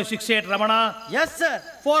 4568 Ramana. yes sir.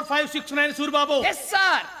 4569 Suribabu. yes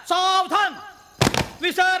sir. సావధాన్.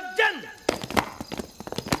 Visarjan.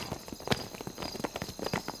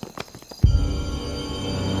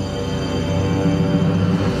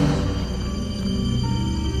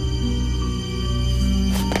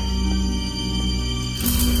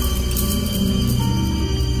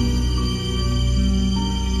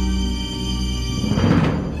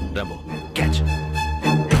 Rambo, catch.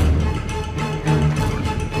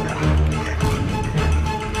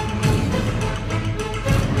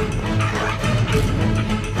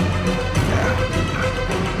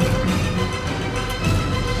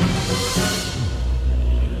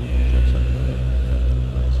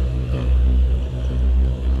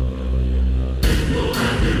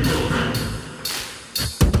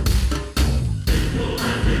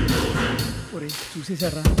 ఒరేయ్,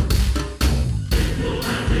 చూసేశారా?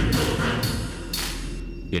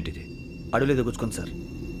 ఏంటిది? అడవిలో గుచ్చుకుంది సార్.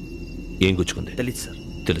 ఏం గుచ్చుకుంది? తెలీదు సార్.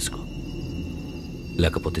 తెలుసుకో,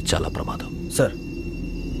 లేకపోతే చాలా ప్రమాదం. సార్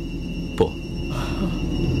పో.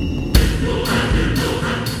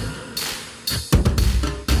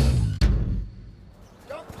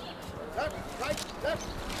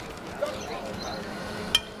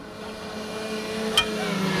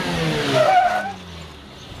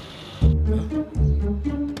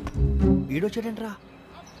 ఈడొచ్చాడంట్రా.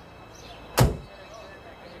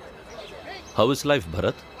 How is life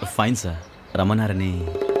Bharat? Fine sir. రమ్మన్నారని.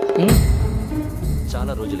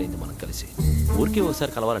 చాలా రోజులైంది మనం కలిసి. ఊరికే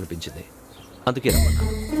ఒకసారి కలవాలనిపించింది, అందుకే రమ్మన్నా.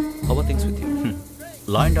 How are things with you?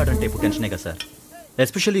 Law and order అంటే ఇప్పుడు టెన్షనే కదా sir.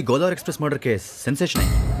 Especially Godavari express murder case sensation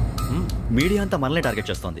అయింది. మీడియా అంతా మనల్ని టార్గెట్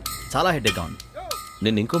చేస్తోంది. చాలా హెడ్ఏక్గా ఉంది.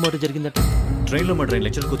 నిన్న ఇంకో మాట జరిగిందట. ట్రైన్లో మా ట్రైన్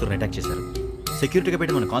లెక్చర్ కూతురుని అటాక్ చేశారు. సెక్యూరిటీగా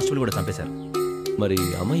పెట్టి మన కానిస్టేబుల్ కూడా చంపేశారు. మరి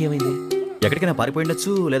అమ్మాయి ఏమైంది? ఎక్కడికైనా పారిపోయి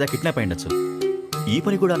ఉండొచ్చు, లేదా కిడ్నాప్ అయి ఉండొచ్చు. ఈ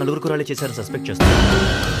పని కూడా నలుగురు కురాలే చేశారు సస్పెక్ట్ చేస్తారు.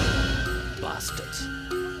 బాస్టర్స్.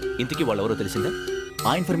 ఇంతకీ వాళ్ళు ఎవరో తెలిసిందా?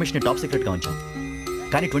 ఆ ఇన్ఫర్మేషన్ టాప్ సీక్రెట్గా ఉంచాం,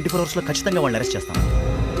 కానీ 24 అవర్స్లో ఖచ్చితంగా వాళ్ళని అరెస్ట్ చేస్తాం.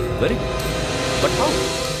 Very but how?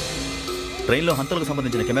 ట్రైన్లో హంతలకు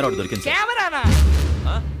సంబంధించిన కెమెరా ఒకటి దొరికింది సార్. కెమెరానా?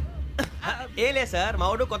 ఏలే సార్, మా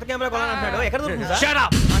వాడు కొత్త కెమెరా కొనాలంటున్నాడు. ఎక్కడ దొరుకుతుంది సార్? Shut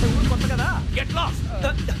up! అంటే ఊరు కొత్త కదా, get lost.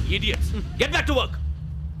 Idiots! Get back to work!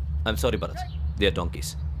 I'm sorry, Bharat. They are donkeys.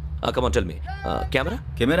 Come on, tell me. Camera?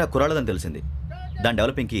 Camera కురాలదని తెలిసింది. దాని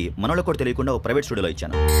డెవలపింగ్కి మనలో కూడా తెలియకుండా ఒక ప్రైవేట్ స్టూడియోలో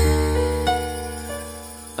ఇచ్చాను.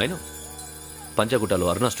 I know. పంజాగుట్టలో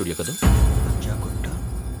అరుణా స్టూడియో కదా? Panjagutta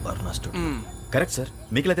Aruna studio. Correct sir.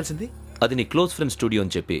 మీకు ఎలా తెలిసింది? అది నీ క్లోజ్ ఫ్రెండ్ స్టూడియో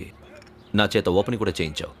అని చెప్పి నా చేత ఓపెనింగ్ కూడా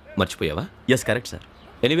చేయించావు. మర్చిపోయావా? Yes correct sir.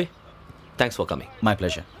 Anyway, thanks for coming. My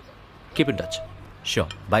pleasure. Keep in touch.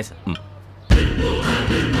 Sure. Bye sir.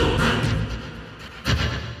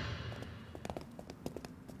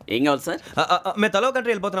 ఏం కావాలి సార్? మేము తలో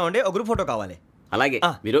కంట్రీ వెళ్ళిపోతున్నాం అండి. ఒక గ్రూప్ ఫోటో కావాలి. అలాగే,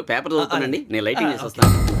 మీరు పేపర్ చదువుతానండి, నేను లైటింగ్ చేసి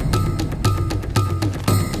వస్తాను.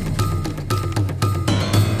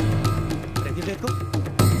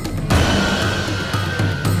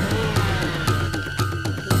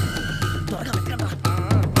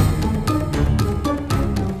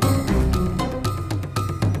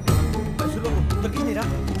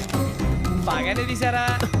 బాగానే తీసారా?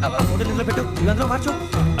 ఫోటో ఇందులో పెట్టు, ఇవి అందులో మార్చు,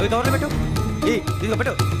 అవి కవర్లో పెట్టు, ఇదిగో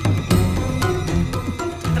పెట్టు.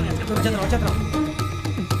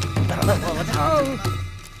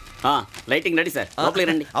 లైటింగ్ రెడీ సార్, లోపలికి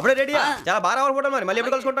రండి. అప్పుడే రెడీ? చాలా బాగా రావాలి ఫోటో, మరి మళ్ళీ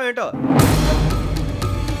ఎప్పుడు కలుసుకుంటాం ఏంటో.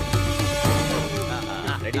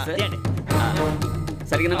 రెడీ సార్,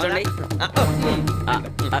 సరిగ్గా నుంచోండి.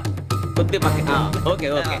 కొద్ది పక్క. Okay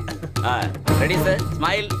okay, ready sir,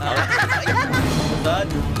 smile.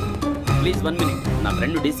 Please 1 minute, నా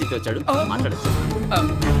ఫ్రెండ్ డీసీపీ వచ్చాడు, మాట్లాడచ్చు.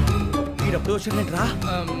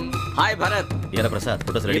 హాయ్ భరత్. ఏరా ప్రసాద్,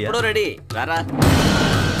 ఫోటోస్ రెడీ? ఎప్పుడో రెడీ, రారా.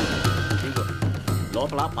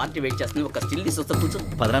 లోపల పార్టీ వెయిట్ చేస్తుంది, ఒక స్టిల్ తీసి వస్తా, కూర్చో.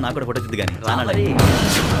 పదరా, నాకు కూడా ఫోటో తిద్దు కానీ.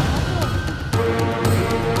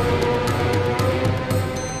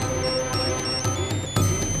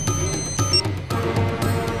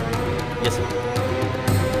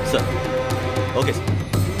 సార్ ఓకే సార్,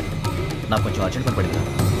 నాకు కొంచెం అర్జెంట్ పని పడింది,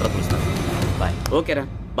 తర్వాత పిలుస్తాను. బాయ్. ఓకేరా,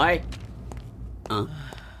 బాయ్.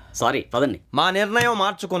 సారీ, పదండి. మా నిర్ణయం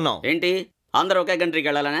మార్చుకున్నాం. ఏంటి, అందరూ ఒకే కంట్రీకి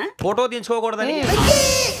వెళ్ళాలనే? ఫోటో తీసుకోకూడదని.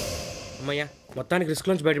 అమ్మయ్యా, మొత్తానికి రిస్క్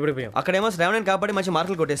నుంచి బయటపడిపోయాం. అక్కడేమో శ్రావణిని కాబట్టి మంచి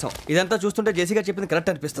మార్కులు కొట్టేశాం. ఇదంతా చూస్తుంటే జేసీగా చెప్పింది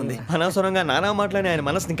కరెక్ట్ అనిపిస్తుంది. అనవసరంగా నానా మాటలని ఆయన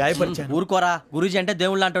మనసుని గాయపరిచాను. ఊరుకోరా, గురూజీ అంటే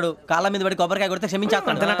దేవుళ్ళు అంటాడు. కాళ్ళ మీద పడి కొబ్బరికాయ కొడితే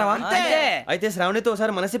క్షమించేస్తానంటావా? అయితే శ్రావణితో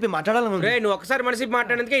ఒకసారి మనసిప్పి మాట్లాడాలను. నువ్వు ఒకసారి మనసిప్పి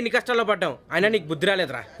మాట్లాడేందుకే ఇన్ని కష్టాల్లో పడ్డాం. అయినా నీకు బుద్ధి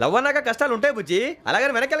రాలేదురా. లవ్ అన్నాక కష్టాలు ఉంటాయి బుజ్జి,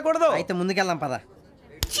 అలాగని వెనక్కి వెళ్ళకూడదు. అయితే ముందుకెళ్దాం పద.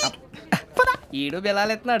 ఈడు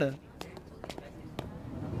బెలాలెత్తున్నాడు.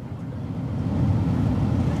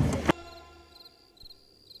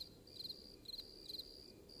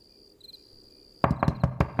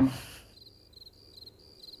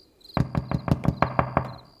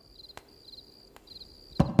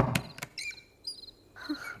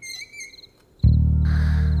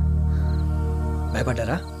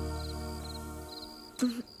 భయపడ్డారా?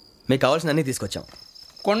 మీకు కావాల్సిన అన్ని తీసుకొచ్చాం.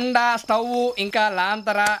 కుండ, స్టవ్, ఇంకా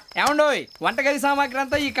లాంతర. ఏమండోయ్, వంటగది సామాగ్రి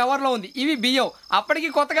అంతా ఈ కవర్ లో ఉంది. ఇవి బియ్యం. అప్పటికి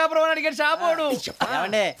కొత్తగా బ్రౌన్ అడిగాడు షాపోడు.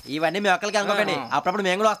 ఏమండి, ఇవన్నీ మీ ఒక్కరికి అనుకోకండి, అప్పుడప్పుడు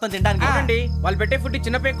మేము కూడా వస్తాం తినడానికి. వాళ్ళు పెట్టే ఫుడ్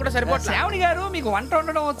చిన్న పేరు కూడా సరిపోతుంది. శ్రావణి గారు, మీకు వంట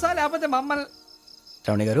వండడం వచ్చా, లేకపోతే మమ్మల్ని?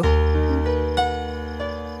 శ్రావణి గారు,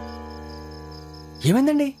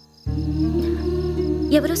 ఏమైందండి?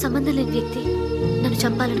 ఎవరో సంబంధం లేని వ్యక్తి నన్ను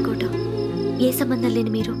చంపాలనుకోవటం, ఏ సంబంధం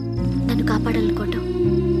లేని మీరు నన్ను కాపాడాలనుకోవటం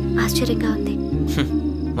ఆశ్చర్యంగా ఉంది.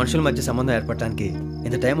 మనుషుల మధ్య సంబంధం ఏర్పడటానికి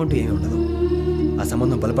ఇంత టైం ఉంటూ ఏమీ ఉండదు. ఆ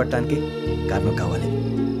సంబంధం బలపడటానికి కారణం కావాలి.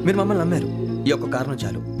 మీరు మమ్మల్ని నమ్మారు, ఈ ఒక్క కారణం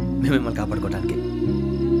చాలు మేము మిమ్మల్ని కాపాడుకోవడానికి.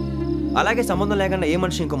 అలాగే సంబంధం లేకుండా ఏ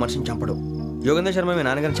మనిషి ఇంకో మనిషిని చంపడు. యోగేంద్ర శర్మ మీ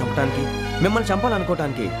నాన్నగారిని చంపడానికి, మిమ్మల్ని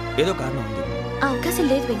చంపాలనుకోవటానికి ఏదో కారణం ఉంది. ఆ అవకాశం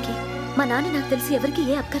లేదు వెంకీ. మా నాన్న నాకు తెలిసి ఎవరికి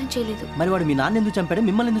ఏ అపకారం చేయలేదు. మరి వాడు మీ నాన్న ఎందుకు చంపాడు,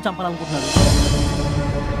 మిమ్మల్ని ఎందుకు చంపాలనుకుంటున్నాడు?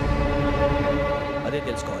 అదే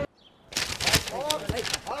తెలుసుకోవాలి.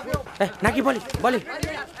 నాకు బాలి బాలి.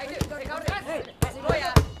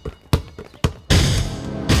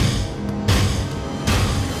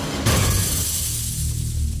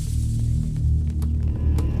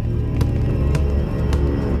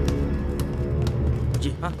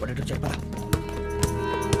 చెప్పరా?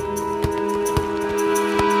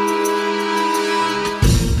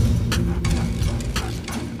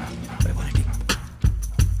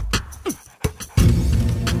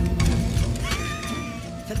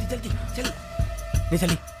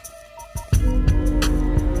 చలి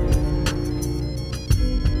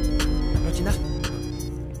వచ్చిందా?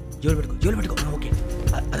 జోలు పెట్టుకో. ఓకే,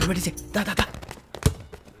 అది పెట్టేసి దా.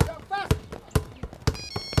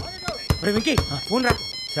 వెంకీ, ఫోన్ రా.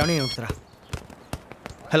 శ్రావణి ఏమిటిరా?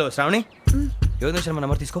 హలో శ్రావణి, యోగేంద్ర శర్మ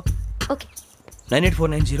నంబర్ తీసుకో. ఓకే.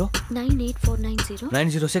 98490 98490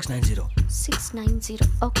 90690 690.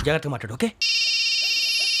 ఓకే, జాగ్రత్తగా మాట్లాడు. Okay,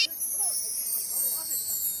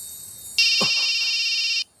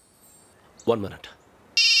 one minute.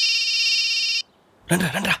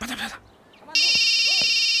 రండ్రా.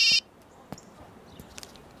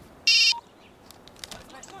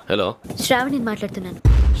 హలో, శ్రావణిని మాట్లాడుతున్నాను.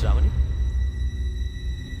 శ్రావణి,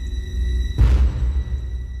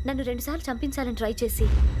 నన్ను 2 సార్లు చంపించాలని ట్రై చేసి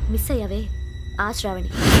మిస్ అయ్యావే, ఆ Shravani.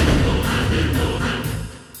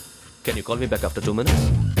 Can you call me back after 2 minutes?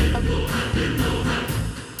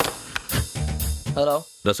 Hello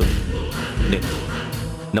Rasu, నేను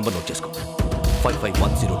నంబర్ నోట్ చేసుకో.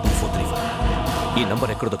 55102435. ఈ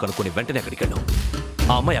నంబర్ ఎక్కడదో కనుక్కొని వెంటనే అక్కడికి వెళ్ళాం.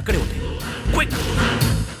 ఆ అమ్మాయి అక్కడే ఉంది. క్విక్!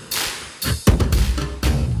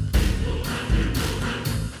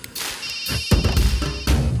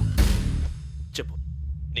 చెప్పు,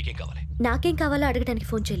 నీకేం కావాలి? నాకేం కావాలో అడగడానికి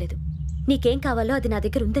ఫోన్ చేయలేదు. నీకేం కావాలో అది నా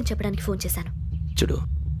దగ్గర ఉందని చెప్పడానికి ఫోన్ చేశాను. చూడు,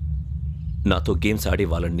 నాతో గేమ్స్ ఆడే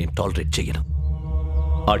వాళ్ళని నేను టాలరేట్ చెయ్యను.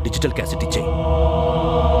 ఆ డిజిటల్ క్యాసెట్ ఇచ్చేయి.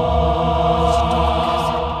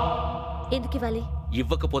 ఎందుకు ఇవ్వాలి?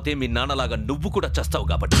 ఇవ్వకపోతే మీ నాన్నలాగా నువ్వు కూడా చస్తావు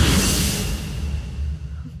కాబట్టి.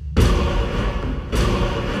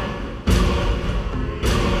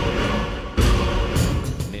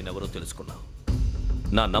 నేనెవరో తెలుసుకున్నావు,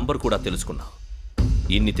 నా నంబర్ కూడా తెలుసుకున్నావు.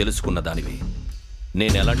 ఇన్ని తెలుసుకున్న దానివి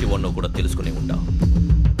నేను ఎలాంటి వాడినో కూడా తెలుసుకునే ఉంటావు.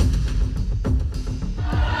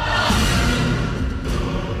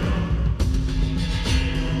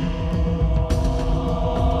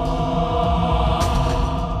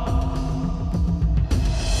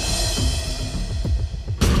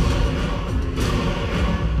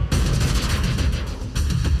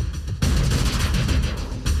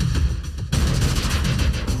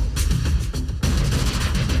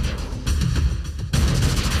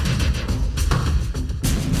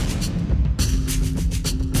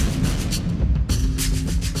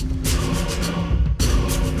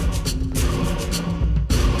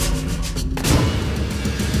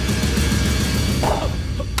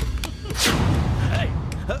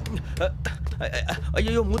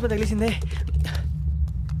 అయ్యో మూత తగిలేసిందే.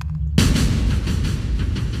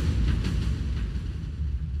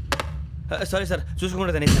 సారీ సార్,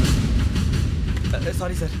 చూసుకుంటా తినేసాను.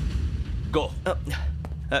 Sorry sir. గో.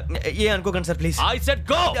 ఏ అనుకోకండి sir please. I said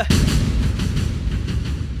go.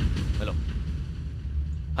 Hello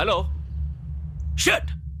hello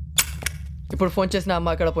shut. ఇప్పుడు ఫోన్ చేసిన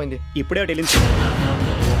అమ్మ ఎక్కడ పోయింది? ఇప్పుడే వెళ్ళింది.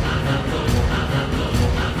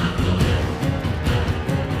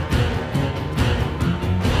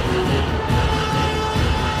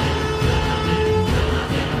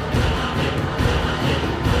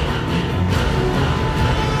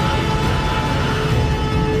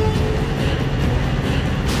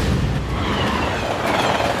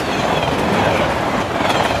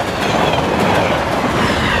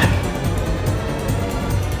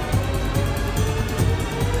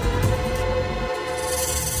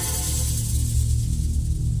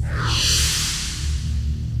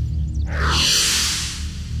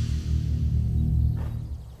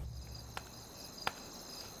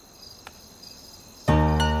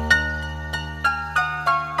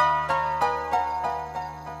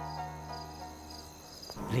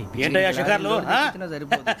 ఏంటయ్యా షికార్లు?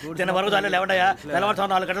 తిన్న వరకు చాలు లేవండయ్యా. తెల్లవారుతాం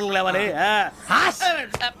 4 గంటలకు లేవాలి.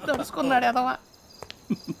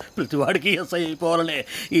 ప్రతి వాడికి ఎస్ఐ అయిపోవాలనే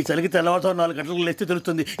ఈ చలికి తెల్లవారుతాం 4 గంటలకు లేస్తే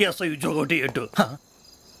తెలుస్తుంది ఎస్ఐ ఉద్యోగం ఒకటి ఎట్టు.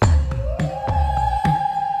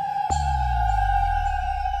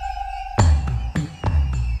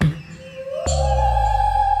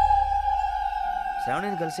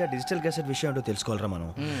 శ్రావణిని కలిసి ఆ డిజిటల్ క్యాసెట్ విషయం ఏంటో తెలుసుకోవాలరా మనం.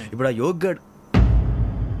 ఇప్పుడు ఆ యోగ్గడ్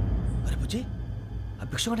అరే బుజ్జి ఆ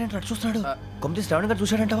భిక్షం అంటే అటు చూస్తున్నాడు. కొమ్మతి శ్రావణి గారు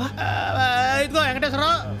చూశాడంటావా? ఇదిగో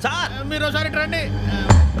వెంకటేశ్వరరావు సార్, మీరు ఒకసారి రండి.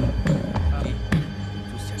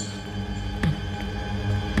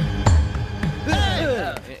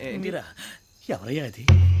 ఎవరయ్యా అది?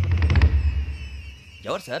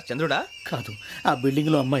 ఎవరు సార్? చంద్రుడా? కాదు, ఆ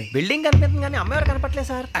బిల్డింగ్ లో అమ్మాయి. బిల్డింగ్ కనిపిస్తుంది కానీ అమ్మాయి ఎవరు కనపట్లేదు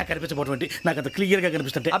సార్. కనిపించబోటువంటి నాకు అంత క్లియర్ గా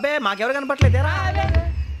కనిపిస్తుంటే. అబ్బే మాకెవరు కనపట్లేదేరా?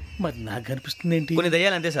 మరి నాకు కనిపిస్తుంది ఏంటి? కొన్ని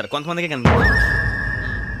దయ్యాలు అంతే సార్, కొంతమందికి కనిపిస్తుంది.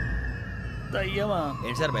 దయ్యమా?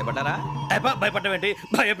 ఏంటి సార్ భయపడ్డారా? భయపడడం ఏంటి?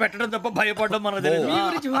 భయపెట్టడం తప్ప భయపడడం మనకు తెలియదు. మీ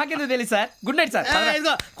గురించి మాకెందుకు తెలుసు సార్? Good night sir.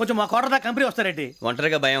 ఇదిగో కొంచెం మా కోట దాకా కంపెనీ వస్తారేంటి?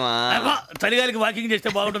 ఒంటరిగా భయమా? చలిగాలికి వాకింగ్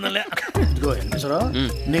చేస్తే బాగుంటుందిలే. ఇదిగో వెంకటేశ్వరరావు,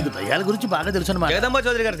 నీకు దయ్యాల గురించి బాగా తెలుసు అన్నమాట. జగదంబ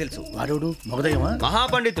చౌదరి గారు తెలుసు. వాడు మగదయ్యమా?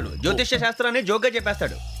 మహాపండితుడు, జ్యోతిష్య శాస్త్రాన్ని జోగ్గా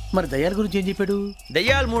చెప్పేస్తాడు. మరి దయ్యాల గురించి ఏం చెప్పాడు?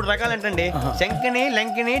 దయ్యాలు 3 రకాలంటండి. శంకిని,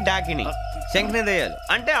 లంకిని, డాకిని. శంకిని దయ్యాలు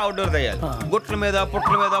అంటే అవుట్డోర్ దయ్యాలు, గుట్ల మీద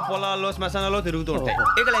పుట్ల మీద పొలాల్లో శ్మశానాల్లో తిరుగుతూ ఉంటాయి.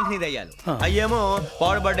 ఇక లంకిని దయ్యాలు అయ్యేమో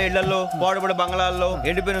పాడుబడ్డ ఇళ్లలో, పాడుబడ్డ బంగ్లాల్లో,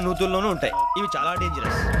 ఎండిపోయిన నూతుల్లోనూ ఉంటాయి. ఇవి చాలా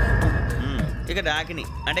డేంజరస్. ఇక డాకిని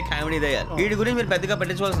అంటే కామెడీ దయ్యాలు. వీటి గురించి మీరు పెద్దగా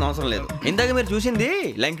పట్టించుకోవాల్సిన అవసరం లేదు. ఇందాక మీరు చూసింది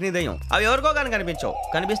లంకిని దయ్యం. అవి ఎవరికో కానీ కనిపించవు,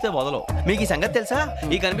 కనిపిస్తే వదలవు. మీకు ఈ సంగతి తెలుసా?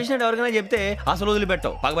 ఈ కనిపించినట్టు ఎవరికైనా చెప్తే అసలు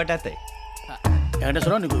వదిలిపెట్టవు, పగబట్టేస్తాయి.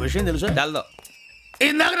 వెంకటేశ్వరరావు, నీకు విషయం తెలుసు? తెలదో.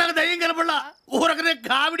 ఇందాక నాకు దయ్యం కనపడలా, ఊరకనే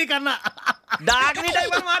కామెడీ కన్నా. డాకిని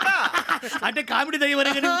టైప్ అన్నమాట. అంటే కామెడీ దయ్యం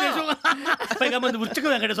అనే ఉద్దేశం. పైగా మంది వృచ్చిక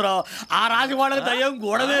వెంకటేశ్వరరావు, ఆ రాజు వాళ్ళకి దయ్యం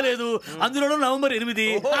గోడవే లేదు. అందులో నవంబర్ 8.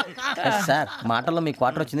 సార్ మాటల్లో మీ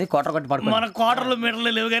క్వార్టర్ వచ్చింది, క్వార్టర్ కొట్టి పడుకో. మన క్వార్టర్లో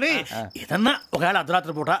మీటర్లు లేవు కానీ ఏదన్నా ఒకవేళ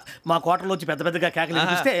అర్ధరాత్రి పూట మా క్వార్టర్లో వచ్చి పెద్ద పెద్దగా కేకలు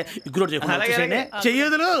వినిపిస్తే ఇగ్గురు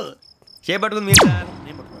చెయ్యదులు చేపట్టుకుంది మీరు.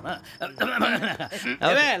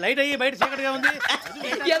 లైట్ అయ్యి బయట చీకటిగా ఉంది.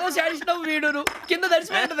 ఏదో శాడిస్తున్నావు వీడును కింద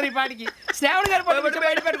దర్శనం ఈ పాటికి. శ్రావణ్ గారు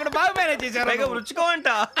బయట పెట్టుకుంటే బాగా మేనేజ్ చేశారు. రుచుకోవంట.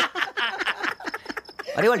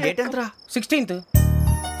 అరే వాళ్ళు డేట్ ఎంతరా? 16th.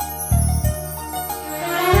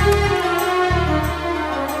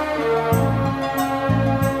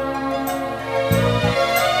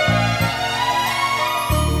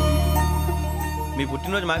 మీ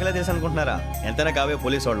పుట్టినరోజు మాకలే తెలుసు అనుకుంటున్నారా? ఎంతైనా కావే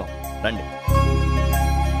పోలీసు వాళ్ళం. రండి.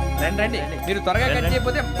 రండి మీరు త్వరగా కట్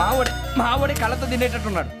చేయకపోతే మావోడి కళ్ళతో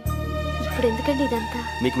తినేటట్టున్నాడు. ఇప్పుడు ఎందుకండి ఇదంతా?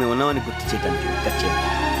 మీకు మేము ఉన్నామని గుర్తు చేయడానికి కట్ చేయండి.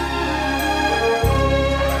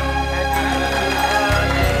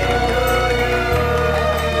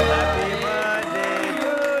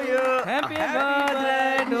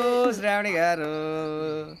 శ్రావణి గారు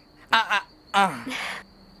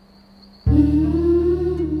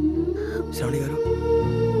శ్రావణి గారు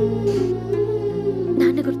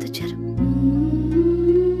నాన్న గుర్తొచ్చారు.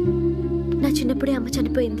 నా చిన్నప్పుడే అమ్మ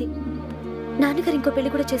చనిపోయింది. నాన్నగారు ఇంకో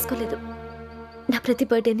పెళ్లి కూడా చేసుకోలేదు. నా ప్రతి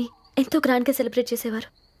బర్త్డేని ఎంతో గ్రాండ్గా సెలబ్రేట్ చేసేవారు.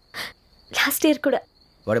 లాస్ట్ ఇయర్ కూడా.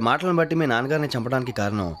 వాడి మాటలను బట్టి మీ నాన్నగారిని చంపడానికి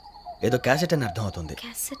కారణం ఏదో క్యాసెట్ అని అర్థం అవుతుంది.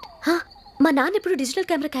 క్యాసెట్? మా నాన్న ఇప్పుడు డిజిటల్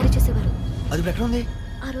కెమెరా క్యారీ చేసేవారు. అది ఎక్కడ ఉంది?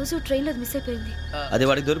 ఆ రోజు ట్రైన్లో అది మిస్ అయిపోయింది. అది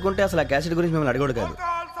వాడికి దొరుకుంటే అసలు ఆ క్యాసెట్ గురించి మిమ్మల్ని అడగడు కాదు.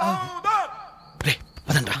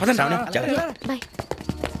 బాయ్.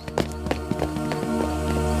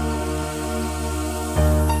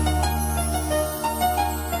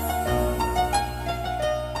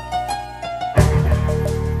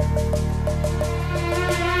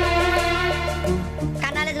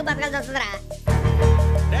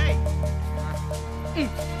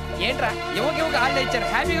 ఏంట్రా ఎవరికి హాలిడే ఇచ్చారు,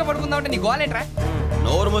 హ్యాపీగా పడుకుందాం అంటే నీ గోలేంట్రా?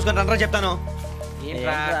 నోరు మూసుకొని రండ్రా చెప్తాను.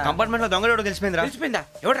 కంపార్ట్మెంట్ లో దొంగడు తెలిసిపోయిందా?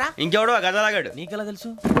 ఎవడ్రా? ఇంకెవడో ఆ గదలాగాడు. నీకెలా తెలుసు?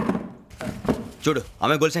 చూడు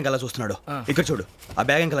ఆమె గొలుసు ఇంకలా చూస్తున్నాడు. ఇక్కడ చూడు ఆ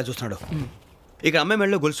బ్యాగ్ ఇంకలా చూస్తున్నాడు. ఇక్కడ అమ్మాయి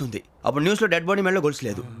మెడలో గొలుసు ఉంది. అప్పుడు న్యూస్ లో డెడ్ బాడీ మెడలో గొలుసు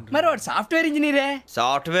లేదు. మరి వాడు సాఫ్ట్వేర్ ఇంజనీరే.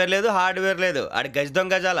 సాఫ్ట్వేర్ లేదు, హార్డ్వేర్ లేదు. ఆడి గజ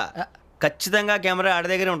దొంగ గజాల. ఖచ్చితంగా కెమెరా ఆడి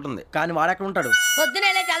దగ్గరే ఉంటుంది. కానీ వాడెక్కడ ఉంటాడు? పొద్దునే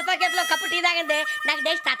జలపా కేఫ్లో కప్పు టీ తాగండి, నాకు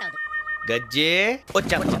డే స్టార్ట్ అవుతుంది. గజ్జే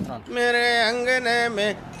వచ్చా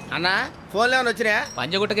అన్నా ఫోన్లో ఏమైనా వచ్చినాయా?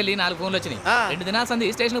 పంజగుట్టకెళ్ళి 4 ఫోన్లు వచ్చినాయి. 2 దినాల సంది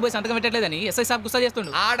స్టేషన్ పోయి సంతకం పెట్టలేదని ఎస్ఐ సాబ్ గుస్తా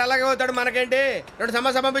చేస్తుండు. ఆడలాగే పోతాడు, మనకేంటి? 2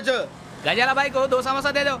 సమస్య పంపించు. గజాల బైక్ 2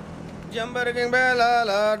 సమస్య దేదో. జంబరకింగ్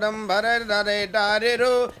బేలాల డంబరే డరే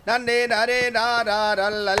డారేరు నన్నే డరే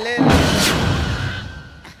డారారల్లలే.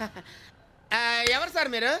 ఎవరు సార్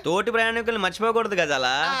మీరు? తోటి ప్రయాణికులు మర్చిపోకూడదు గజాల.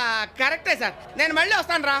 కరెక్టే సార్, నేను మళ్ళీ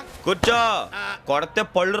వస్తాను రా. కూర్చో, కొడితే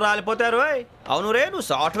పళ్ళు రాలిపోతారు. అవును రే, నువ్వు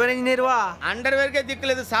సాఫ్ట్వేర్ ఇంజనీర్ వా? అండర్వేర్ కే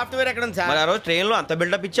దిక్కులేదు, సాఫ్ట్వేర్ ఎక్కడ ఉంది సార్? మరి ఆ రోజు ట్రైన్ లో అంత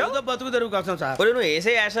బిల్డప్ ఇచ్చావు. బతుకు తెరుగు కోసం సార్. నువ్వు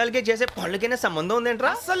వేసే యాశాలకి చేసే పళ్ళకైనా సంబంధం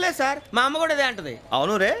ఉందేంట్రా? అస్సలు లేదు సార్, మా అమ్మ కూడా అదే అంటది.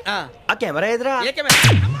 అవును రే, ఆ కెమెరా ఎదురా?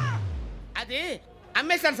 అది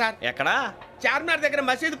అమ్మేశాను సార్. ఎక్కడా? చార్మినార్ దగ్గర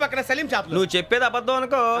మసీదు పక్కన సలీం షాప్. నువ్వు చెప్పేది అబద్ధం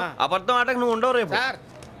అనుకో. అబద్ధం ఆటకు నువ్వు ఉండవు రేపు. సార్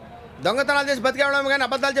దొంగతనాలు చేసి బతికేవడం కానీ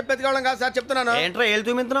అబద్ధాలు చెప్పి బతికేవడం కాదు సార్, చెప్తున్నాను. ఏంట్రా ఏళ్ళు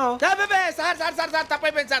చూపించున్నావు? సార్ సార్ సార్ సార్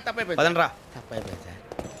తప్పైపోయింది సార్, తప్పైపోయింది. పదండ్రా. తప్పైపోయింది సార్.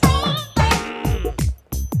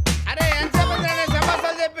 అరే ఎంతసేపు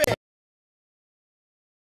సమాసాలు చెప్పి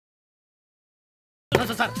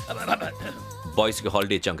బాయ్స్ కి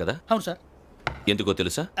హాలిడే ఇచ్చాం కదా? అవును సార్. ఎందుకో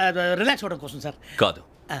తెలుసా? రిలాక్స్ అవ్వడం కోసం సార్. కాదు,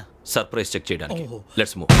 సర్ప్రైజ్ చెక్ చేయడానికి.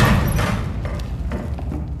 Let's move.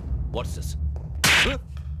 What's this?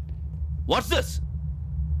 What's this?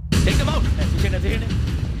 Take them out.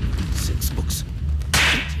 6 books.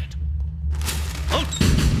 Out.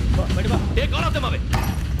 Take all of them away.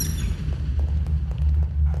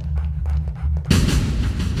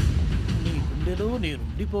 నీ గుండెలో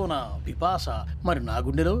నేనుండిపోనా పిపాస, మరి నా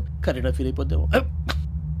గుండెలో కరీడా ఫీల్ అయిపోద్దాము.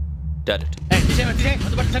 Direct.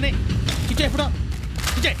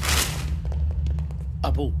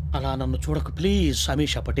 అబ్బో అలా నన్ను చూడకు ప్లీజ్.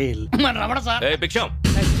 సమీషా పటేల్ మన Ramana sir. Hey, Big Sham.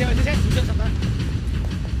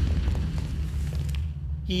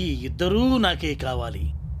 ఈ ఇద్దరూ నాకే కావాలి,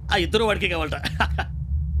 ఆ ఇద్దరు వాడికే కావాలట.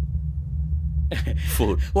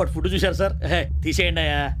 వాడు ఫుడ్ చూశారు సార్. తీసేయండి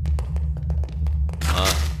అయ్యా.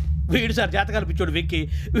 వీడు సార్ జాతకాలు పిచ్చోడు వెక్కి,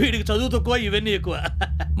 వీడికి చదువు తక్కువ, ఇవన్నీ ఎక్కువ.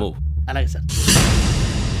 అలాగే సార్.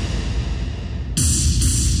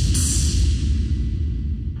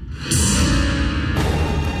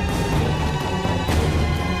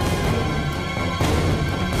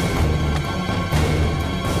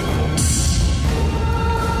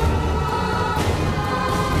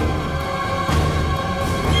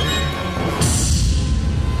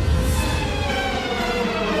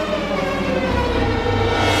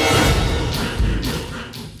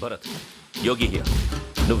 Bharat, Yogi here.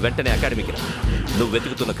 నువ్వు వెంటనే అకాడమీకి రా. నువ్వు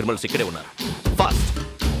వెతుకుతున్న క్రిమినల్స్ ఇక్కడే ఉన్నారు. ఫాస్ట్.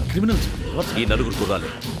 క్రిమినల్స్? ఈ 4 కుర్రాలు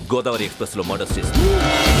గోదావరి ఎక్స్ప్రెస్ లో మర్డర్స్ చేసి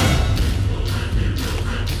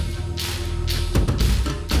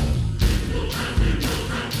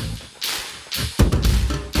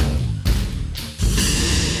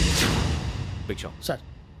సార్.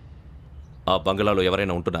 ఆ బంగ్లాలో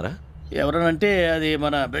ఎవరైనా ఉంటున్నారా? ఎవరనంటే అది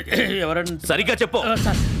మన ఎవరంటే సరిగ్గా చెప్పు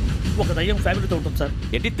సార్. ఒక దయ్యం ఫ్యామిలీతో ఉంటుంది సార్.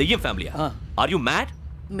 ఏంటి దయ్యం ఫ్యామిలీ? Are you mad?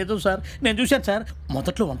 నిజం సార్, నేను చూశాను సార్.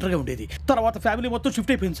 మొదట్లో ఒంటరిగా ఉండేది, తర్వాత ఫ్యామిలీ మొత్తం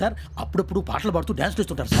షిఫ్ట్ అయిపోయింది సార్. అప్పుడప్పుడు పాటలు పాడుతూ డ్యాన్స్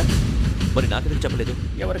చేస్తుంటారు సార్. మరి నాకెందుకు చెప్పలేదు?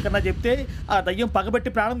 ఎవరికన్నా చెప్తే ఆ దయ్యం పగబెట్టి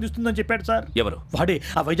ప్రాణం తీస్తుందని చెప్పాడు సార్. ఎవరు? వాడే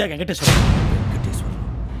ఆ వైజాగ్ వెంకటేశ్వర.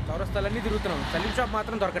 చౌరస్తాలన్నీ తిరుగుతున్నాం, సలీం షాప్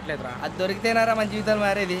మాత్రం దొరకట్లేదురా. అది దొరికితేనారా మన జీవితాలు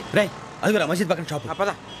మారేది. రే అదిగురా మసీద్ పక్కన షాప్.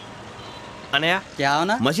 పద. అనయ్య क्या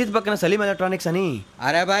होना? మసీద్ పక్కన సలీం ఎలక్ట్రానిక్స్ అని.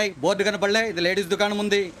 అరే బాయ్ బోర్డు కనపడలే, ఇది లేడీస్ దుకాణం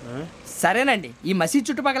ఉంది. సరేనండి, ఈ మసీద్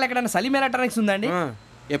చుట్టుపక్కల ఎక్కడైనా సలీం ఎలక్ట్రానిక్స్ ఉందండి?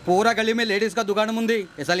 ये पूरा गली में लेडीज का दुकान मुंदी,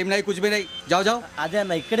 ये सलीम नहीं कुछ भी नहीं. जाओ जाओ. అదే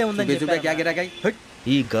అన్న ఇక్కడే ఉందని क्या गिरा गई.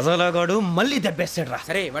 ఈ గజాలగాడు మళ్ళీ దెబ్బేస్తాడు రా.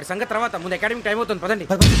 సరే వాడి సంగతి తర్వాత, ముందు అకాడమిక్ టైం అవుతుంది, పదండి.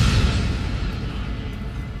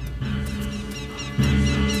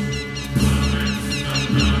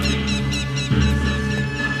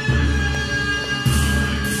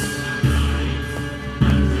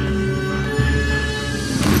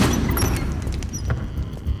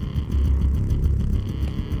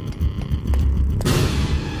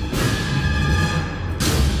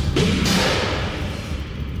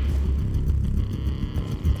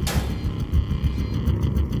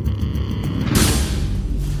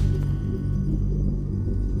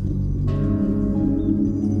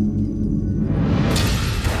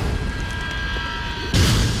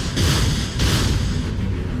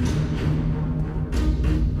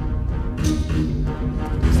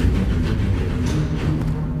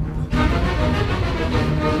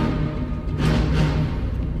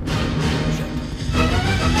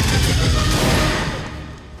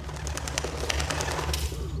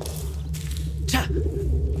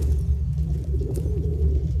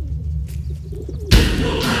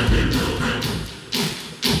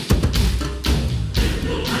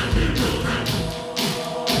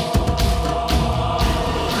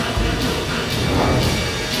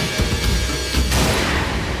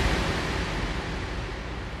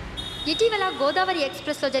 ఇటీవల గోదావరి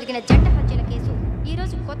ఎక్స్ప్రెస్లో జరిగిన జంట హత్యల కేసు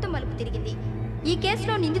ఈరోజు కొత్త మలుపు తిరిగింది. ఈ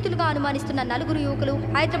కేసులో నిందితులుగా అనుమానిస్తున్న 4 యువకులు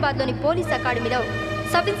హైదరాబాద్లోని పోలీస్ అకాడమీలో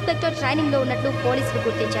సబ్ ఇన్స్పెక్టర్ ట్రైనింగ్లో ఉన్నట్లు పోలీసులు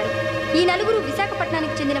గుర్తించారు. ఈ 4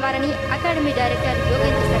 విశాఖపట్నానికి చెందిన వారని అకాడమీ డైరెక్టర్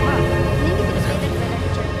యోగేంద్ర శర్మ నిందితుల పేర్లను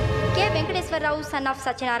వెల్లడించారు. K Venkateswararao son of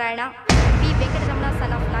Satyanarayana, P Venkataramana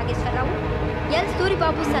son of Nageswararao, L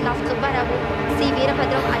Suribabu son of Subbarao, C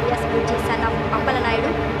Veerabhadram alias Bujji son of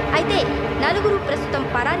Appalanaidu. అయితే 4 ప్రస్తుతం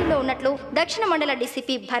పరారీలో ఉన్నట్లు దక్షిణ మండల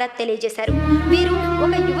డీసీపీ భరత్ తెలియజేశారు. వీరు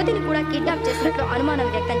ఒక యువతిని కూడా కిడ్నాప్ చేసినట్లు అనుమానం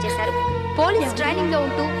వ్యక్తం చేశారు. పోలీస్ ట్రైనింగ్ లో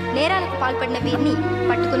ఉంటూ నేరాలకు పాల్పడిన వీరిని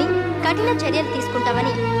పట్టుకుని కఠిన చర్యలు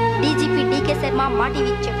తీసుకుంటామని డీజీపీ డీకే శర్మ మా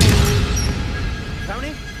టీవీకి చెప్పారు.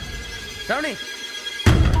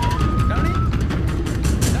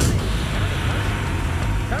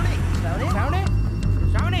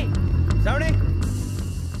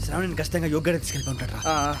 శ్రావణిని ఖచ్చితంగా యోగ్యత తీసుకెళ్ళి ఉంటాడు రా.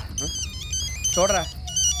 చూడరా.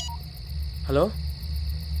 హలో,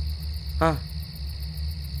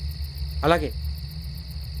 అలాగే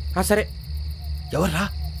సరే. ఎవర్రా?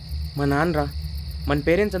 మా నాన్నరా. మన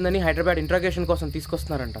పేరెంట్స్ అందరినీ హైదరాబాద్ ఇంట్రాగేషన్ కోసం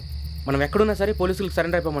తీసుకొస్తున్నారంట. మనం ఎక్కడున్నా సరే పోలీసులకు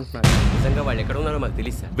సరెండర్ అయిపోమంటున్నారు. నిజంగా వాళ్ళు ఎక్కడ ఉన్నారో మాకు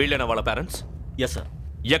తెలియదు సార్. వీళ్ళేనా వాళ్ళ పేరెంట్స్? Yes sir.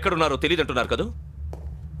 ఎక్కడున్నారో తెలియదు అంటున్నారు కదా.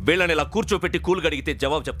 వీళ్ళని ఇలా కూర్చోపెట్టి కూల్ గడిగితే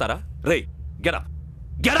జవాబు చెప్తారా? రేయ్ గెటప్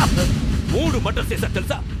గెటప్. 3 మర్డర్స్ చేశారు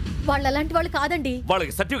తెలుసా? వాళ్ళు అలాంటి వాళ్ళు కాదండి.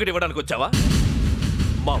 వాళ్ళకి సర్టిఫికేట్ ఇవ్వడానికి వచ్చావా?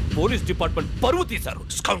 మా పోలీస్ డిపార్ట్మెంట్ పరువు తీశారు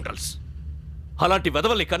స్కౌండ్రల్స్. అలాంటి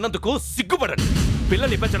వెధవల్ని కన్నందుకు సిగ్గుపడండి.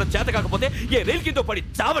 పిల్లల్ని పెంచడం చేత కాకపోతే ఏ రైలు కింద పడి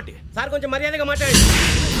చావండి. సార్ కొంచెం మర్యాదగా మాట్లాడండి.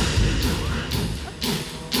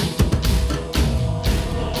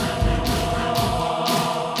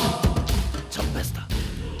 చంపేస్తా.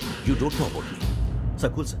 You don't know about me.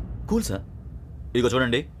 Sir cool sir, cool sir. ఇదిగో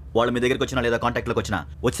చూడండి, వాళ్ళు మీ దగ్గరికి వచ్చినా లేదా కాంటాక్ట్లోకి వచ్చినా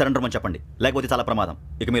వచ్చి సరెండర్ అని చెప్పండి, లేకపోతే చాలా ప్రమాదం.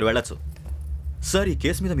 ఇక మీరు వెళ్ళొచ్చు. సార్, ఈ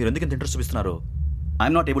కేసు మీద మీరు ఎందుకు ఇంత ఇంట్రెస్ట్ చూపిస్తున్నారు?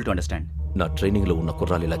 I'm not able to understand. నా ట్రైనింగ్లో ఉన్న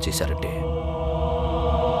కుర్రాలు ఇలా చేశారంటే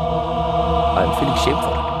I'm feeling shame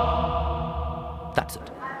for it. That's it.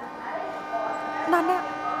 నాన్న,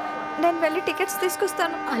 నేను వెళ్ళి టికెట్స్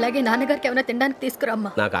తీసుకొస్తాను. అలాగే నాన్నగారికి ఏమైనా తినడానికి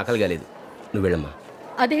తీసుకురామ్మా. నాకు ఆకలి కాలేదు, నువ్వు వెళ్ళమ్మా.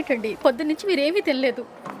 అదేంటండి, పొద్దున్నుంచి మీరేమీ తినలేదు.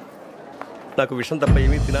 నాకు విషయం తప్ప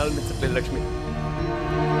ఏమీ తినాలనిపించట్లేదు లక్ష్మి.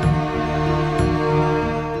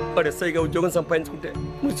 వాడు ఎస్ఐగా ఉద్యోగం సంపాదించుకుంటే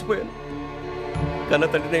మురిసిపోయాను. కన్న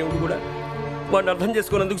తండ్రినే ఉండి కూడా వాడిని అర్థం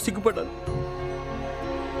చేసుకున్నందుకు సిగ్గుపడ్డాను.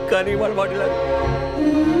 కానీ వాడు వాడిలా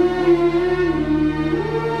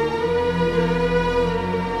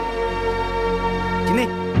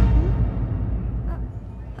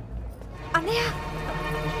అన్నయ్య,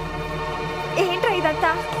 ఏంట్రా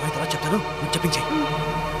ఇదంతా? చెప్తాను, చెప్పించే.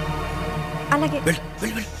 అలాగే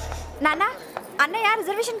నాన్న. అన్నయ్య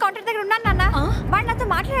రిజర్వేషన్ కౌంటర్ దగ్గర ఉన్నాను నాన్న. వాడు నాతో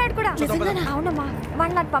మాట్లాడాడు కూడా. అవునమ్మా,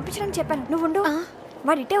 వాడు నాకు పంపించడానికి చెప్పాను. నువ్వు ఉండు,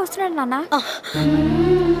 వాడు ఇటే వస్తున్నాడు నాన్న.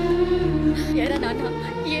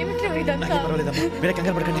 మీరే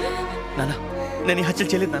కంగారు పడకండి నాన్న. నేను ఈ హత్యలు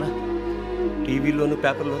చేయలేదు నాన్న. టీవీలోను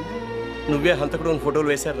పేపర్లోను నువ్వే హంతకుడు ఫోటోలు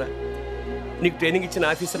వేశారా? నీకు ట్రైనింగ్ ఇచ్చిన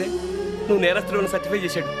ఆఫీసరే నువ్వు నేరస్తులను సర్టిఫై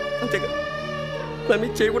చేశాడు. అంతేగా నా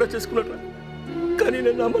మీద చేయి కూడా చేసుకున్నాడు. కానీ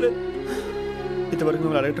నేను నమ్మలేదు. ఇంతవరకు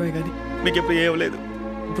మిమ్మల్ని అడగటమే కానీ మీకు ఎప్పుడు ఏమలేదు.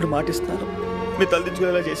 ఇప్పుడు మాటిస్తాను, మీ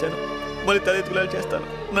తలదించుకునేలా చేశాను, మళ్ళీ తలెత్తుకునేలా చేస్తాను.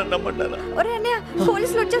 నన్ను నమ్మంటారా? ఒరే అన్నయ్య,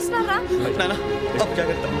 పోలీసులు వచ్చేస్తున్నారా?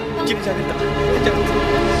 జాగ్రత్త, చిన్న జాగ్రత్త.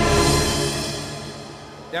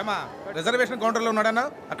 ఏమా రిజర్వేషన్ కౌంటర్ లో ఉన్నాడన్నా?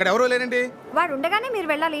 అక్కడ ఎవరూ లేనండి. వాడు ఉండగానే మీరు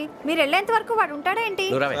వెళ్ళాలి. మీరు వెళ్ళేంత వరకు వాడు ఉంటాడా ఏంటి?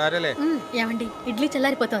 సరేలే. ఏమండి ఇడ్లీ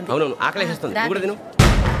చల్లారిపోతుంది. అవునవును, ఆకలేస్తుంది. నువ్వు కూడా తిను.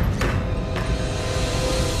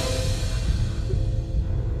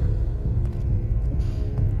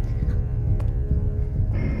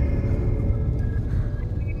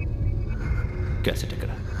 క్యాసెట్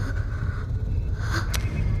ఎక్కడ?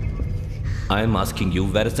 I'm asking you,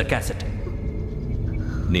 where is the cassette?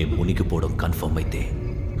 నేను మునిగిపోవడం కన్ఫర్మ్ అయితే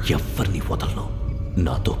ఎవరిని వదలను.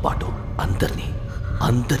 నాతో పాటు అందరినీ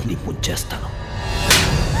ముంచేస్తాను.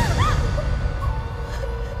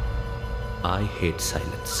 I hate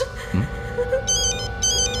silence.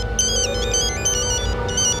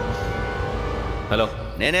 హలో,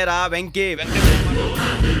 నేనేరా వెంకీ.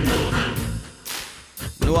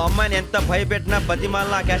 నువ్వు అమ్మాయిని ఎంత భయపెట్టినా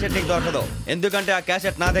బతిమాలినా ఆ క్యాసెట్ నీకు దొరకదు. ఎందుకంటే ఆ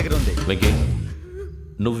క్యాసెట్ నా దగ్గర ఉంది. వెంకీ,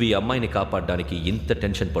 నువ్వు ఈ అమ్మాయిని కాపాడడానికి ఇంత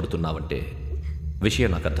టెన్షన్ పడుతున్నావంటే విషయం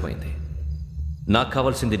నాకు అర్థమైంది. నాకు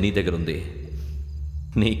కావాల్సింది నీ దగ్గర ఉంది,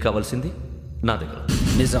 నీకు కావాల్సింది నా దగ్గర.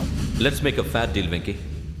 నిజం. Let's make a fair deal Venky.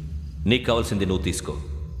 నీకు కావాల్సింది నువ్వు తీసుకో,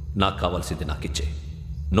 నాకు కావాల్సింది నాకు ఇచ్చే.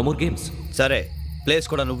 No more games. సరే, ప్లేస్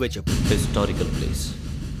కూడా నువ్వే చెప్పు. Historical place,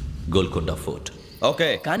 Golconda fort. Okay,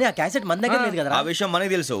 కానీ ఆ క్యాసెట్ మన దగ్గర లేదు కదా. ఆ విషయం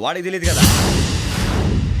మనకి తెలుసు, వాడికి తెలియదు కదా.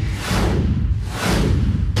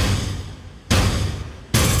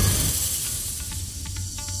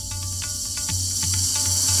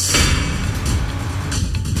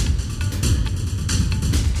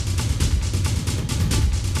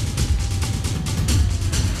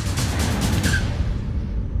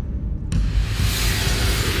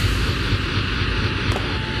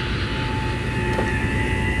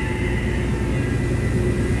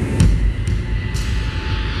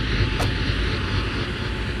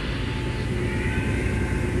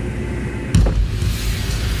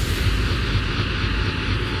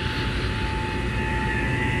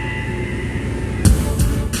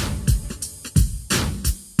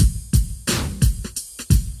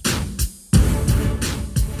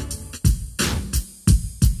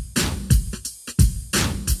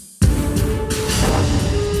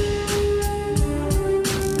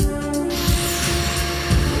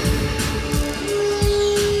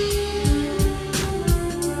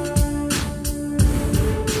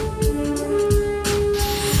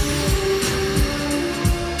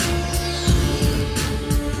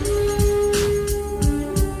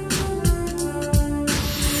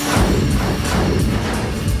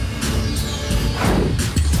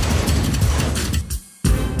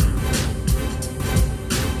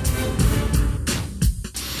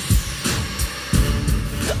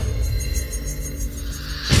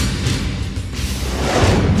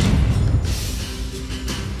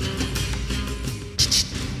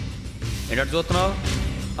 ఏంటంటే చూస్తున్నావు?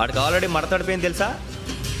 వాడికి ఆల్రెడీ మడతడిపోయింది తెలుసా?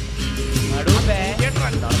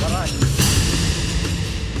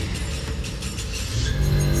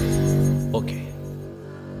 Okay,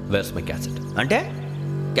 wears my cassette? అంటే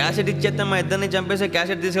క్యాసెట్ ఇచ్చేస్తే మా ఇద్దరిని చంపేసి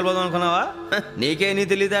క్యాసెట్ తీసుకెళ్ళిపోదాం అనుకున్నావా? నీకే ఎన్ని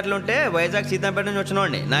తెలివితేటలు ఉంటే వైజాగ్ సీతంపేట నుంచి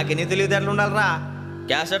వచ్చినవాడిని. నాకు ఎన్ని తెలివితేటలు ఉండాలరా?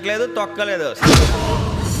 క్యాసెట్ లేదు, తొక్కలేదు.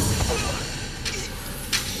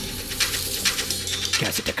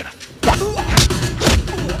 క్యాసెట్ ఎక్కడ?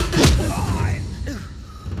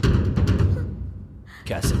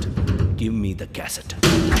 Cassette, give me the cassette.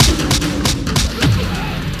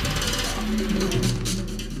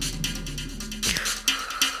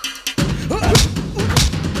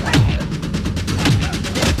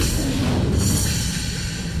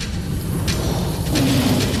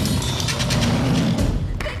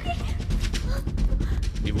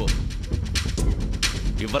 ఇవ్వు,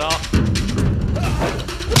 ఇవ్వరా.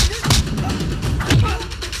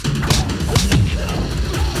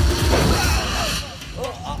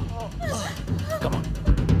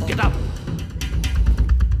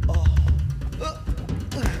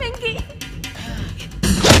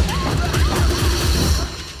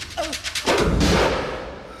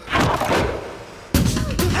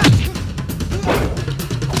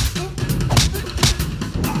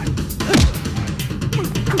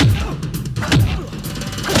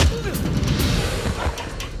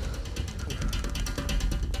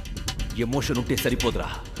 ఎమోషన్ ఉంటే సరిపోదురా,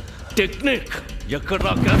 టెక్నిక్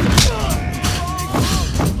ఎక్కడ్రా?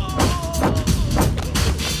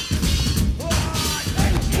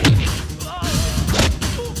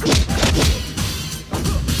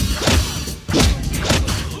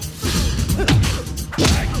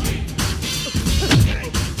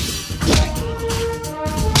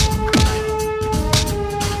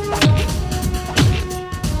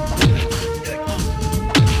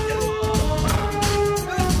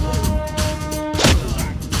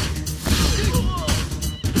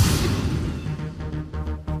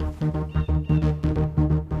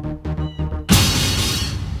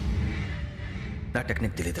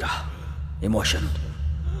 టెక్నిక్ తెలియదురా. ఎమోషన్.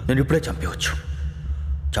 నేను ఇప్పుడే చంపేయచ్చు.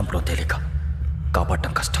 చంపడం తేలిక,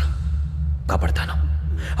 కాపాడటం కష్టం. కాపాడతాను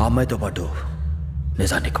ఆ అమ్మాయితో పాటు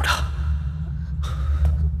నిజాన్ని కూడా.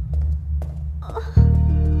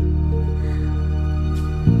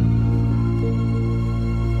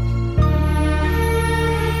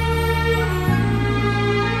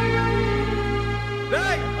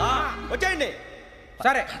 వచ్చేయండి.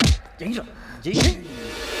 సరే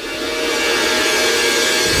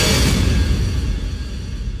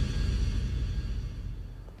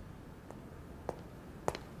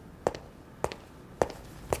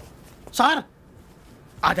సార్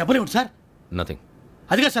ఆ దెబ్బలేమిటి సార్? నథింగ్.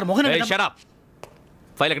 అదిగా సార్ మొహన్ షట్ అప్.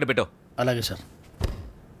 ఫైల్ ఎక్కడ పెట్టు. అలాగే సార్.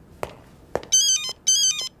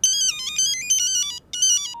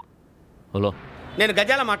 హలో, నేను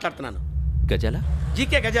గజాల మాట్లాడుతున్నాను. గజాల?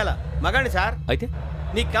 జీకే గజాల మగాండి సార్. అయితే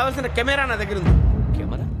నీకు కావాల్సిన కెమెరా నా దగ్గర ఉంది.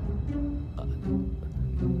 కెమెరా?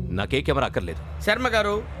 నాకే కెమెరా అక్కర్లేదు. శర్మ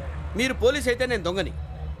గారు, మీరు పోలీస్ అయితే నేను దొంగని.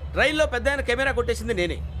 రైల్లో పెద్ద ఆయన కెమెరా కొట్టేసింది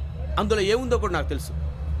నేనే. అందులో ఏముందో కూడా నాకు తెలుసు.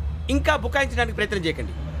 ఇంకా బుకాయించడానికి ప్రయత్నం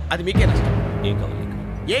చేయకండి, అది మీకే నష్టం. ఏం కావాలి?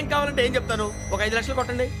 ఏం కావాలంటే ఏం చెప్తాను. ఒక 5 లక్షలు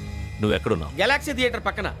కొట్టండి. నువ్వు ఎక్కడున్నావు? గెలాక్సీ థియేటర్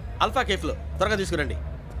పక్కన అల్ఫా కేఫ్లో. త్వరగా తీసుకురండి.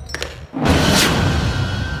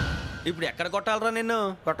 ఇప్పుడు ఎక్కడ కొట్టాలరా నిన్ను?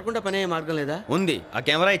 కొట్టకుండా పనే మార్గం లేదా? ఉంది. ఆ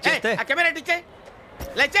కెమెరా ఇచ్చేస్తే. ఆ కెమెరా ఇచ్చే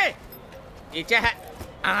లేచే ఇచ్చే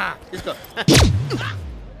తీసుకో.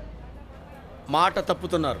 మాట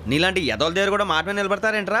తప్పుతున్నారు. నీలాంటి ఎదల దగ్గర కూడా మాట మీద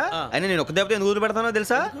నిలబడతారేంట్రా? అయినా నేను ఒక దెబ్బతో ఎందుకు పెడతానో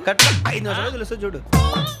తెలుసా? కట్ 5 నిమిషాలు తెలుసు చూడు.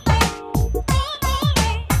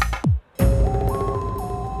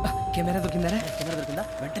 కెమెరా దొరికిందా?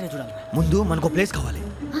 వెంటనే చూడాలి. ముందు మనకు ప్లేస్ కావాలి.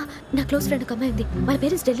 నా క్లోజ్ ఫ్రెండ్ ఒక అమ్మాయి ఉంది. వాళ్ళ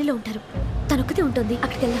పేరెంట్స్ ఢిల్లీలో ఉంటారు. తను ఒక్కతే ఉంటుంది.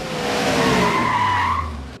 అక్కడికి వెళ్దాం.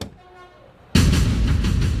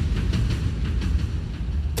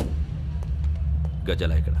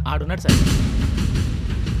 గజాల ఇక్కడ ఆడున్నాడు సార్.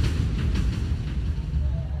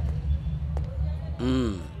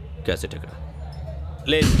 క్యాసెట్ ఎక్కడ?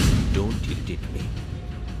 లేదు. Don't irritate me.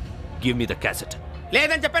 Give me the cassette.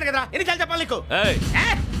 లేదని చెప్పాను కదా, ఎన్నిసార్లు చెప్పాలి నీకు?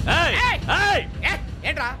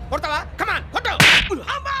 ఏంట్రా కొడతావా? కమాన్ కొట్టు.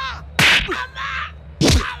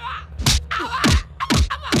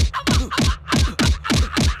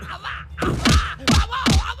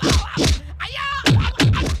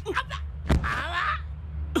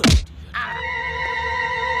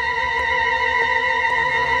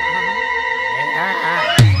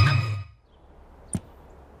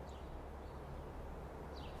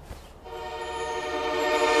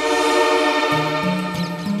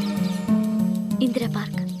 ఇందిరా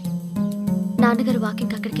పార్క్. నాన్నగారు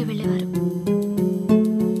వాకింగ్ అక్కడికే వెళ్ళేవారు.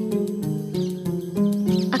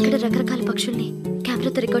 అక్కడ రకరకాల పక్షుల్ని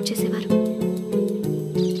కెమెరాతో రికార్డ్ చేసేవారు.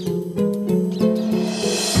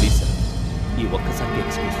 ఈ ఒక్కసారి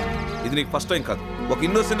ఎక్స్క్యూజ్. ఇది నీకు ఫస్ట్ టైం కాదు. ఒక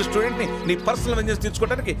ఇన్నోసెంట్ స్టూడెంట్ ని నీ పర్సనల్ వెంజెన్స్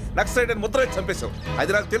తీర్చుకోవడానికి నక్సలైట్ అని ముద్ర వేసి చంపేశావు.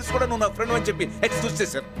 అది నాకు తెలుసు కూడా నువ్వు నా ఫ్రెండ్ అని చెప్పి ఎక్స్క్యూజ్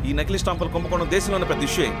చేశారు. ఈ నకిలీ స్టాంపులు కుంభకోణం దేశంలో ఉన్న పెద్ద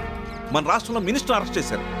ఇష్యూ అయింది. మన రాష్ట్రంలో మినిస్టర్ అరెస్ట్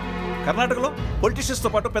చేశారు. కర్ణాటకలో పొలిటీషియన్స్ తో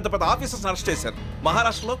పాటు పెద్ద పెద్ద ఆఫీసర్స్ అరెస్ట్ చేశారు.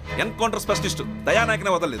 మహారాష్ట్రలో ఎన్కౌంటర్ స్పెషలిస్ట్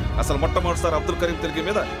దయానాయకనే వదలలేదు. అసలు మొట్టమొదటిసారి అబ్దుల్ కరీం తిరిగి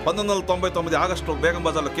మీద 1999 ఆగస్టులో బేగం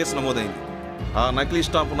బజార్లో కేసు నమోదైంది. ఆ నకిలీ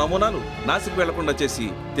స్టాంపు నమూనాలు నాసిక్ వెళ్లకుండా చేసి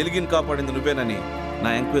తెలుగుని కాపాడింది నువ్వేనని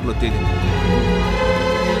నా ఎంక్వైరీలో తేలింది.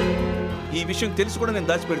 ఈ విషయం తెలిసి కూడా నేను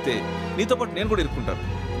దాచిపెడితే నీతో పాటు నేను కూడా ఇరుక్కుంటాను.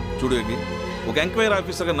 చూడు యోగి, ఒక ఎంక్వైరీ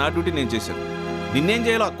ఆఫీసర్గా నా డ్యూటీ నేను చేశాను. నిన్నేం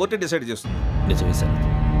చేయాలో ఆ కోర్టే డిసైడ్ చేస్తుంది. నిజమే సార్,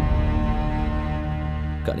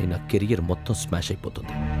 కానీ నా కెరియర్ మొత్తం స్మాష్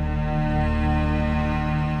అయిపోతుంది.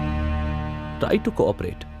 Try to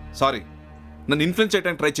cooperate. సారీ, నన్ను ఇన్ఫ్లుయెన్స్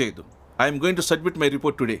చేయడానికి ట్రై చేయొద్దు. I'm going to submit my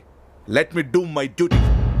report today. Let me do my duty.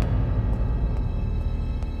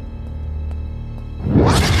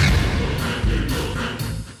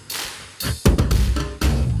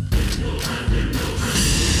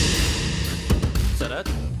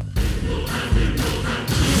 Sarath,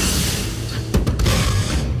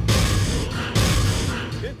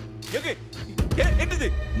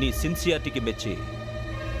 నీ సిన్సియారిటీకి మెచ్చి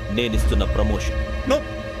నేనిస్తున్న ప్రమోషన్.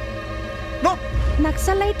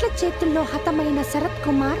 నక్సలైట్ల చేతుల్లో హతమైన శరత్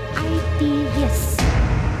కుమార్ ఐపీఎస్.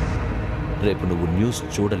 రేపు నువ్వు న్యూస్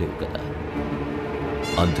చూడలేవు కదా,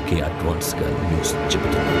 అందుకే అడ్వాన్స్ గా న్యూస్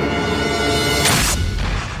చెబుతున్నా.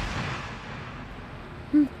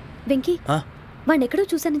 వెంకీ, వాడిని ఎక్కడో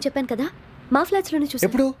చూశానని చెప్పాను కదా, మా ఫ్లాట్స్ లోనే చూసాను.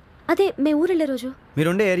 ఎప్పుడు? అదే మేము ఊరు వెళ్ళే రోజు.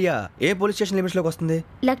 మీరుండే ఏరియా ఏ పోలీస్ స్టేషన్ లిమిట్స్ లోకి వస్తుంది?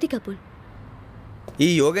 లక్టీ కపూల్. ఈ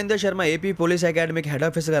యోగేంద్ర శర్మ ఏపీ పోలీస్ అకాడమీకి హెడ్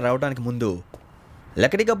ఆఫీసర్గా రావడానికి ముందు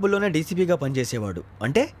లక్డీ కబ్బుల్లోనే డీసీపీగా పనిచేసేవాడు.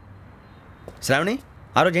 అంటే శ్రావణి,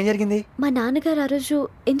 ఆ రోజు ఏం జరిగింది? మా నాన్నగారు ఆ రోజు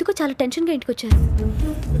ఎందుకో చాలా టెన్షన్గా ఇంటికి వచ్చారు.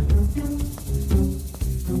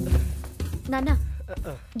 నాన్న,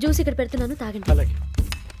 జ్యూస్ ఇక్కడ పెడుతున్నాను, తాగండి. అలాగే.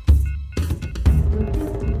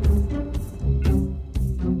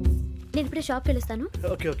 నేను ఇప్పుడే షాప్కి వెళ్ళొస్తాను.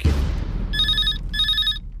 Okay okay.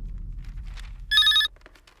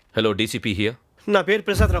 Hello DCP here. నా పేరు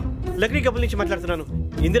ప్రసాదరావు, లక్రీ కపుల్ నుంచి మాట్లాడుతున్నాను.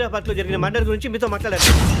 ఇందిరా పార్క్ లో జరిగిన మర్డర్ గురించి మీతో మాట్లాడారు.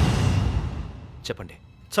 చెప్పండి.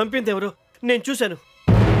 చంపింది ఎవరు? నేను చూశాను.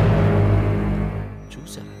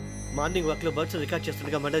 చూశాను. మార్నింగ్ వాక్ లో బర్డ్స్ రికార్డ్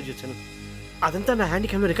చేస్తుండగా మర్డర్ చూశాను. అదంతా నా హ్యాండ్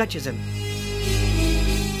క్యామ్ లో రికార్డ్ చేశాను.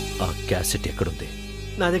 ఆ క్యాసెట్ ఎక్కడుంది?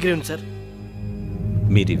 నా దగ్గరే ఉంది సార్.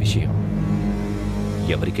 మీది విషయం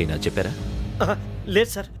ఎవరికైనా చెప్పారా? లేదు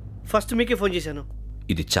సార్, ఫస్ట్ మీకే ఫోన్ చేశాను.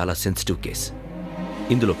 ఇది చాలా సెన్సిటివ్ కేస్.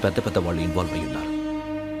 ఇందులో పెద్ద పెద్ద వాళ్ళు ఇన్వాల్వ్ అయి ఉన్నారు.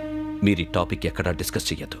 మీరు ఈ టాపిక్ ఎక్కడా డిస్కస్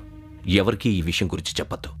చెయ్యొద్దు. ఎవరికి ఈ విషయం గురించి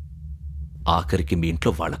చెప్పొద్దు. ఆఖరికి మీ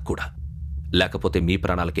ఇంట్లో వాళ్ళకు కూడా. లేకపోతే మీ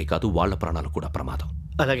ప్రాణాలకే కాదు వాళ్ళ ప్రాణాలు కూడా ప్రమాదం.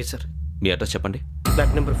 అలాగే సార్. మీ అడ్రస్ చెప్పండి.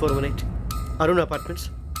 Flat number 418 Arun apartments,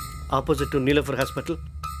 opposite to Niloufer hospital,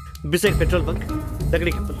 beside petrol bunk,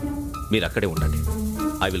 లక్రీ couple. మీరు అక్కడే ఉండండి.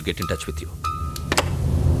 I will get in touch with you.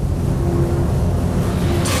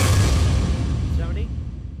 Shravani,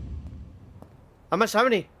 అమ్మ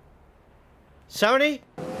శ్రావణి, శ్రావణి.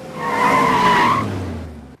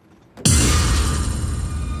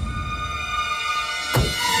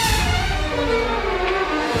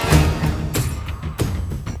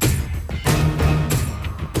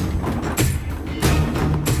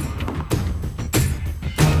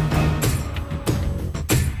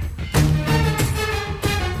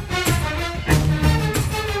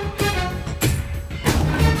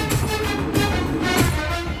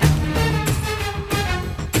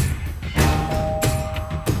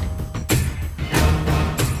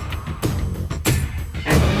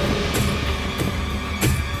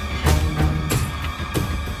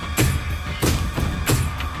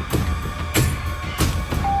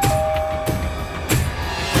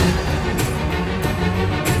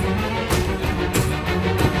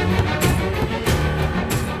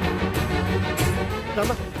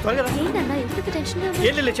 ఏంటన్నా ఎందుకు టెన్షన్?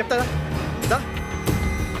 ఏం లేదు, చెప్తారా?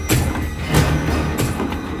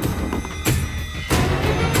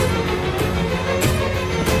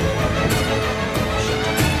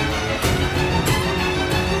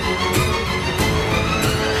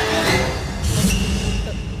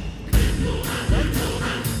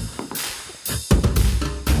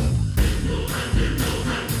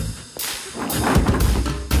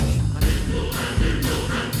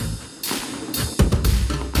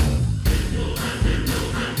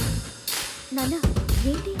 నాన్న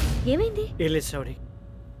ఏంటి, ఏమైంది? ఏం లేదు శ్రావణి,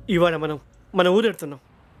 ఇవాళ మనం మన ఊరు వెళ్తున్నాం.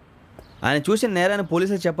 ఆయన చూసిన నేరాన్ని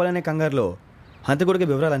పోలీసులు చెప్పాలనే కంగారులో హంతకుడికి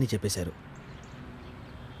వివరాలన్నీ చెప్పేశారు.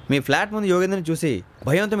 మీ ఫ్లాట్ ముందు యోగేంద్రని చూసి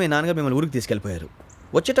భయంతో మీ నాన్నగారు మిమ్మల్ని ఊరికి తీసుకెళ్ళిపోయారు.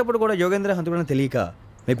 వచ్చేటప్పుడు కూడా యోగేంద్ర హంతకుడని తెలియక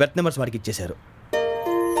మీ బెర్త్ నెంబర్స్ వాడికి ఇచ్చేశారు.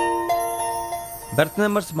 బెర్త్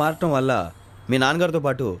నెంబర్స్ మారటం వల్ల మీ నాన్నగారితో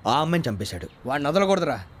పాటు ఆ అమ్మాయిని చంపేశాడు. వాడిని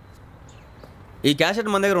వదలకూడదురా. ఈ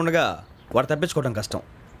క్యాసెట్ మన దగ్గర ఉండగా వాడు తప్పించుకోవడం కష్టం.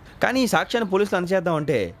 కానీ ఈ సాక్ష్యాన్ని పోలీసులు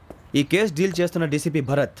అందచేద్దామంటే ఈ కేసు డీల్ చేస్తున్న డీసీపీ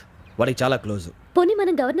భరత్ వాడికి చాలా క్లోజ్. పోనీ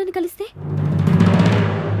మనం గవర్నర్ని కలిస్తే?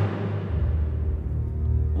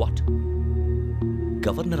 వాట్?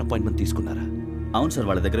 గవర్నర్ అపాయింట్మెంట్ తీసుకున్నారా? అవును సార్,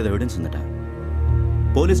 వాళ్ళ దగ్గర ఎవిడెన్స్ ఉందట.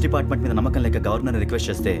 పోలీస్ డిపార్ట్మెంట్ మీద నమ్మకం లేక గవర్నర్ రిక్వెస్ట్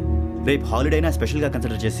చేస్తే రేపు హాలిడేనా స్పెషల్గా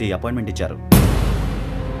కన్సిడర్ చేసి అపాయింట్మెంట్ ఇచ్చారు.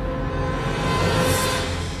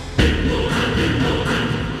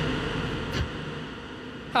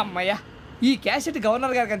 అమ్మయ్యా, ఈ క్యాసెట్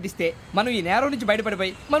గవర్నర్ గారికి అందిస్తే మనం ఈ నేరం నుంచి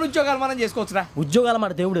బయటపడిపోయి మన ఉద్యోగాలు మనం చేసుకోవచ్చురా. ఉద్యోగాల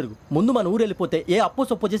మాట దేవుడు ఎరుగు. ముందు మన ఊరు వెళ్ళిపోతే ఏ అప్పు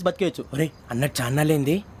సొప్పు చేసి బతికేయచ్చు. ఒరే అన్నట్టు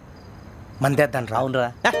చాన్నాలేంది మందేద్దాం రావునరా.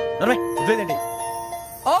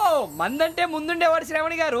 ఓ మందంటే ముందుండేవాడు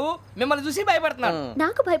శ్రావణి గారు మిమ్మల్ని చూసి భయపడుతున్నాడు.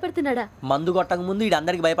 నాకు భయపడుతున్నాడా? మందు కొట్టక ముందు ఈడు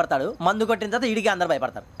అందరికి భయపడతాడు, మందు కొట్టిన తర్వాత ఈడికి అందరు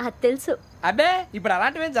భయపడతారు. అది తెలుసు. అబ్బే ఇప్పుడు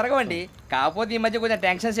అలాంటివి ఏం జరగవండి. కాకపోతే ఈ మధ్య కొంచెం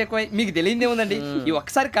టెన్షన్స్ ఎక్కువై మీకు తెలియదే ఉందండి. ఈ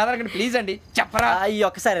ఒక్కసారి కాదనకండి ప్లీజ్ అండి, చెప్పరా? ఈ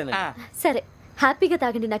ఒక్కసారి సరే, హ్యాపీగా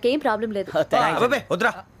తాగండి, నాకేం ప్రాబ్లం లేదు.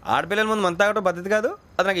 వద్దురా, ఆడపిల్లల ముందు మన తాగడం పద్ధతి కాదు,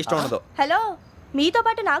 అది నాకు ఇష్టం ఉండదు. హలో, మీతో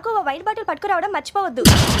పాటు నాకు ఓ వైన్ బాటిల్ పట్టుకురావడం మర్చిపోవద్దు.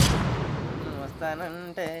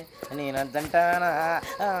 వస్తానంటే నేనంటానా,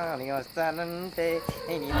 వస్తానంటే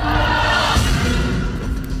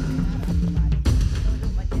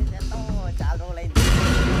చాలా రోజులైంది.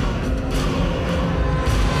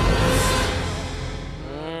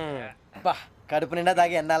 కడుపు నిండా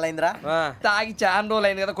తాగి ఎన్నాళ్ళైందిరా? తాగి చాలా రోజులు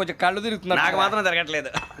అయింది కదా, కొంచెం కళ్ళు తిరుగుతున్నా. నాకు మాత్రం జరగట్లేదు.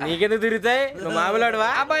 నీకెందుకు తిరుగుతాయి? నువ్వు మామిలాడువా?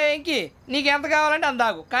 అబ్బాయి ఏంకి నీకు ఎంత కావాలంటే అంత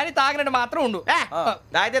తాగు, కానీ తాగినట్టు మాత్రం ఉండు.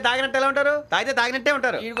 తాగితే తాగినట్టు ఎలా ఉంటారు? తాగితే తాగినట్టే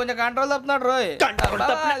ఉంటారు. వీడు కొంచెం control తప్పుతున్నాడు Roy.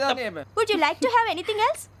 Would you like to have anything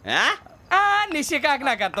else? నిశ్చికాకి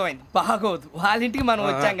నాకు అర్థమైంది. బాగోదు, వాళ్ళ ఇంటికి మనం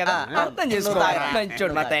వచ్చాం కదా, అర్థం చేసుకోవాలి.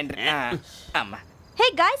 మంచోడు మా తండ్రి. అమ్మ hey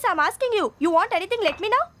guys I am asking you want anything let me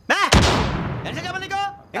no.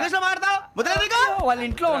 English లో మాట్లాడతావు ముద్ర వాళ్ళ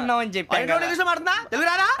ఇంట్లో ఉన్నామని చెప్పి ఇంగ్లీష్ లో మాట్లాడుతున్నా తెలుగు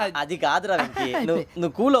రాదా? అది కాదురా వెంకీ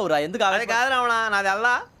నువ్వు కూల్ అవురా ఎందుకు అది కాదు రావణ నాది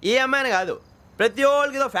అల్లా ఏ అమ్మాయిని కాదు ప్రతి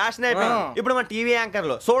ఒళ్ళకి ఇదో ఫ్యాషన్ అయిపోయింది. ఇప్పుడు మన టీవీ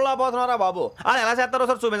యాంకర్లు సోళ్ళ పోతున్నారా బాబు వాళ్ళు ఎలా చేస్తారో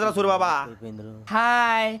సార్ చూపించరా సూరిబాబా.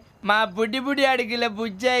 హాయ్ మా బుడ్డి అడిగిల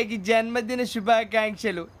బుజ్జాయికి జన్మదిన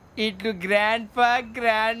శుభాకాంక్షలు. ఇట్లు గ్రాండ్ ఫా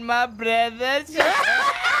గ్రాండ్ మా బ్రదర్స్.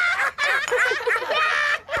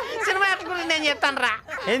 సినిమా నేను చెప్తాను రా.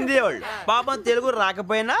 హిందీ వాళ్ళు పాపం తెలుగు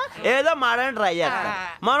రాకపోయినా ఏదో మాడని ట్రై చేస్తారు.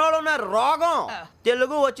 మనోళ్ళు ఉన్న రోగం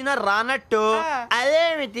తెలుగు వచ్చిన రానట్టు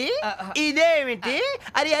అదేమిటి ఇదేమిటి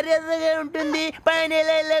అది అరిగా ఉంటుంది పైన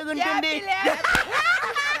ఉంటుంది.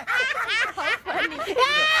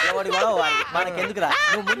 మనకెందుకురా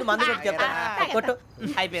నువ్వు ముందు మందు కొట్టి చెప్తాను.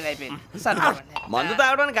 అయిపోయింది. మందు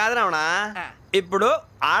తాగడానికి కాదు రావణ. ఇప్పుడు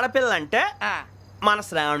ఆడపిల్లంటే మన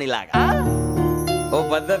శ్రావణిలాగా ఓ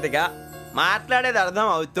పద్ధతిగా మాట్లాడేది అర్థం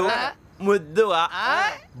అవుతూ ముద్దువా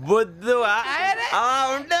బొద్దువా అలా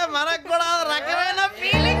ఉంటే మనకు కూడా రకమైన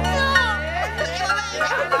ఫీలింగ్స్.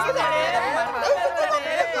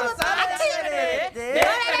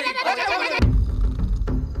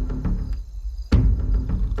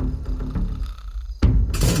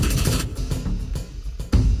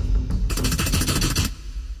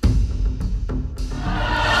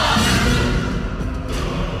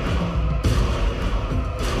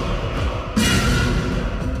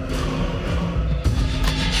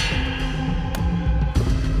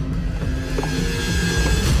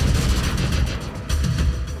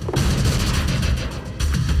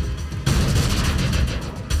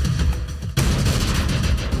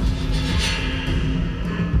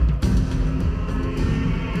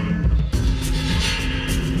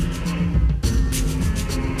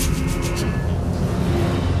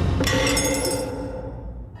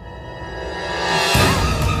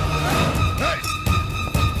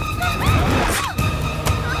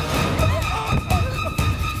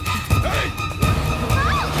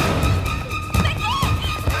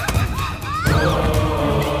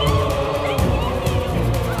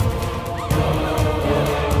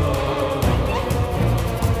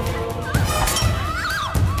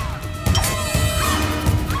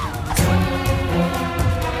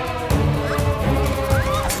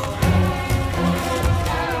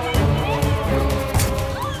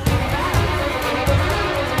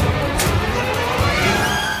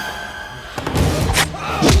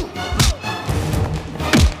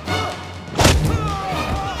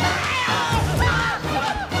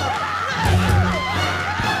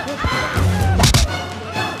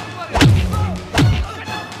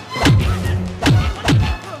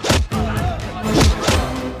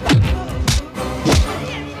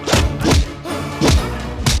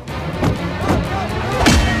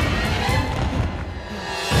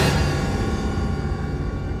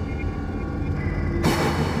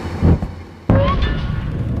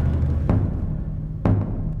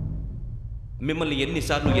 మిమ్మల్ని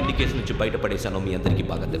ఎన్నిసార్లు ఎన్ని కేసుల నుంచి బయటపడేశానో మీ అందరికీ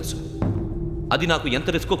బాగా తెలుసు. అది నాకు ఎంత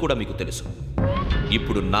రిస్కో కూడా మీకు తెలుసు.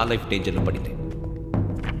 ఇప్పుడు నా లైఫ్ డేంజర్లో పడింది.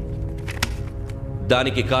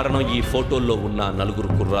 దానికి కారణం ఈ ఫోటోల్లో ఉన్న 4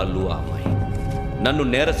 కుర్రాళ్ళు, ఆ అమ్మాయి. నన్ను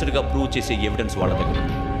నేరస్తుడిగా ప్రూవ్ చేసే ఎవిడెన్స్ వాళ్ళ దగ్గర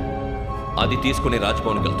ఉంది. అది తీసుకుని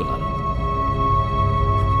రాజ్భవన్కి వెళ్తున్నాను.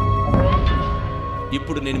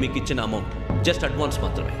 ఇప్పుడు నేను మీకు ఇచ్చిన అమౌంట్ జస్ట్ అడ్వాన్స్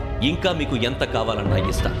మాత్రమే. ఇంకా మీకు ఎంత కావాలన్నా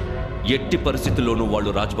ఇస్తాను. ఎట్టి పరిస్థితుల్లోనూ వాళ్ళు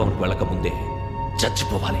రాజ్భవన్కి వెళ్ళకముందే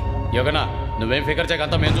చచ్చిపోవాలి. యోగనా నువ్వేం ఫికర్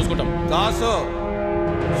చేయకంతా మేము చూసుకుంటాం. దాసు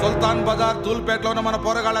సుల్తాన్ బజార్ ధూల్పేటలో ఉన్న మన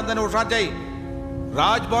పోరగాళ్ళందరినీ హుషారు చేయి.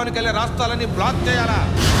 రాజ్భవన్కి వెళ్ళే రాష్ట్రాలన్నీ బ్లాక్ చేయాలా?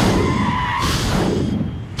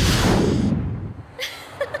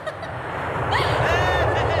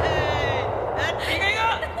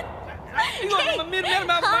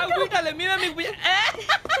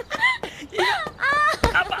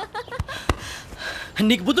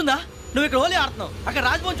 నీకు బుద్ధుందా? నువ్వు ఇక్కడ హోలీ ఆడుతున్నావు, అక్కడ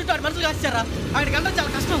రాజ్భవన్ చుట్టూ ఆడి మనుషులు కాస్తారా? అక్కడికి వెళ్ళడం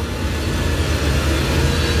చాలా కష్టం.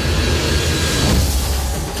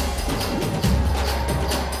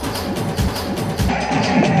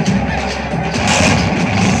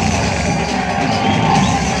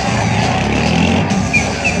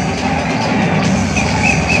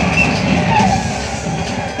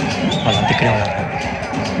 వాళ్ళంతా ఇక్కడే ఉన్నారు.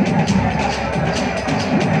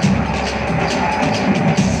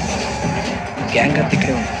 గ్యాంగ్ అంతా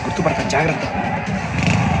ఇక్కడే ఉంది, గుర్తుపడతాను, జాగ్రత్త.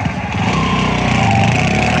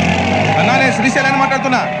 అన్నానే శ్రీశైలాన్ని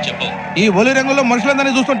మాట్లాడుతున్నా. ఈ ఒలి రంగులో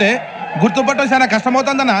మనుషులందరినీ చూస్తుంటే గుర్తుపట్టడం చాలా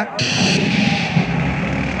కష్టమవుతుందన్నా.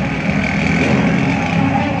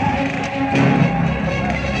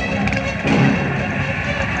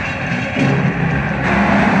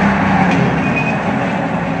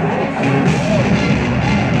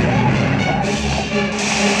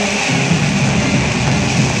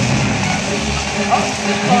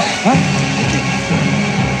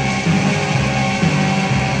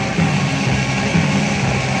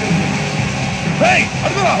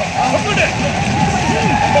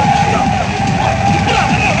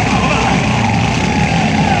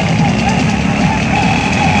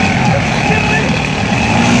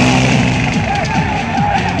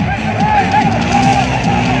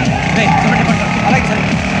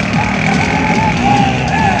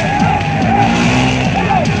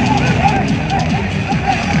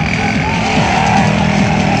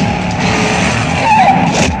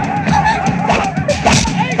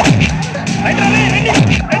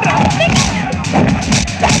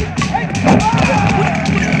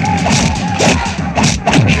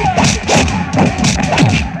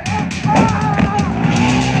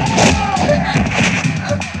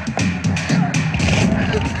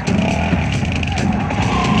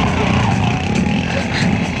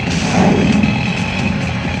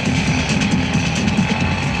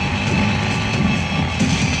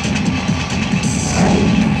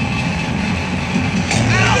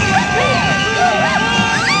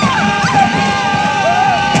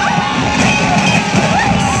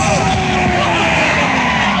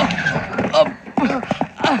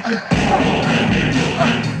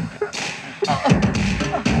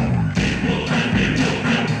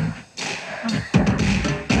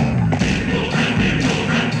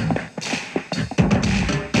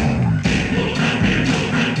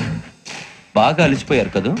 బాగా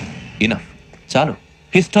అలిసిపోయారు కదా, ఇనఫ్, చాలు.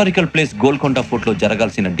 హిస్టారికల్ ప్లేస్ గోల్కొండ ఫోర్ట్లో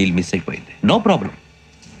జరగాల్సిన డీల్ మిస్ అయిపోయింది. No problem.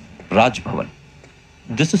 Raj Bhavan,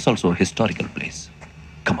 this is also historical place.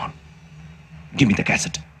 Come on, give me the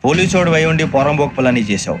cassette. Police వాడు అయి ఉండి పోరంబోకు పలాని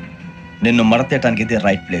చేసావు. నిన్ను మడతేయటానికి ఇది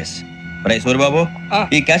రైట్ ప్లేస్. రై సూరిబాబు,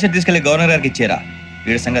 ఈ క్యాసెట్ తీసుకెళ్లి గవర్నర్ గారికి ఇచ్చేరా.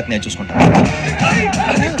 వీడి సంగతి నేను చూసుకుంటాను.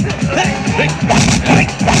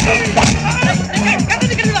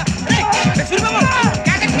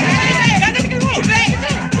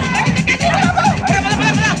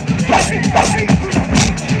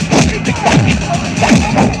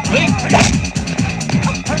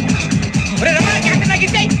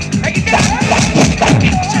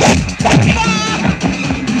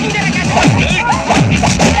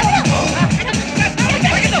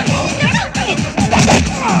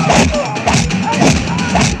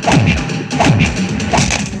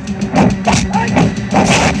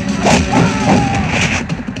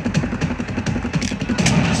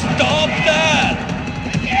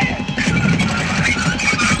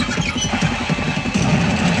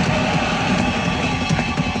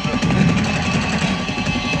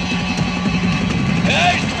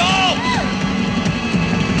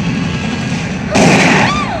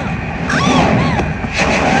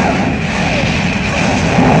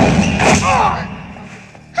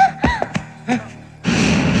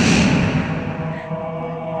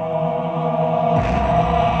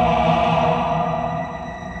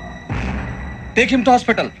 Take him to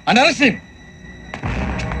hospital and arrest him.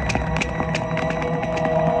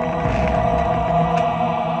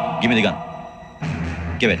 Give me the gun.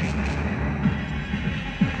 Give it.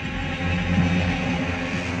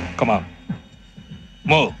 Come on.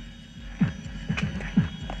 Move.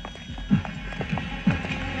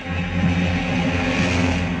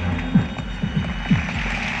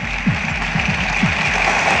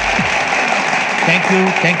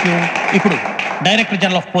 Thank you. ఇప్పుడు director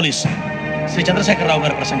general of police Shri Chandrashekar Rao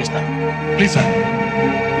గారు ప్రసంగిస్తారు. Please sir.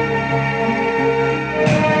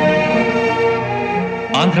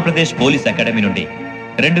 Andhra Pradesh police academy నుండి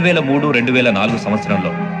 2003-2004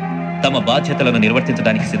 సంవత్సరంలో తమ బాధ్యతలను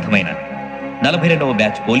నిర్వర్తించడానికి సిద్ధమైన 42వ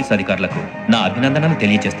బ్యాచ్ పోలీస్ అధికారులకు నా అభినందనలు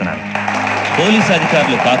తెలియజేస్తున్నాను. పోలీసు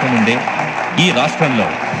అధికారులు కాకముందే ఈ రాష్ట్రంలో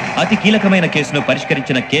అతి కీలకమైన కేసును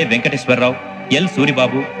పరిష్కరించిన K Venkateswararao, L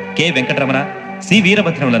Suribabu, K Venkataramana, C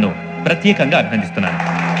వీరభద్రములను ప్రత్యేకంగా అభినందిస్తున్నాను.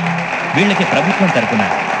 వీళ్ళకి ప్రభుత్వం తరపున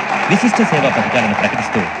విశిష్ట సేవా పథకాలను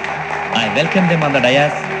ప్రకటిస్తూ I welcome them on the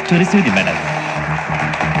dais to receive the medal.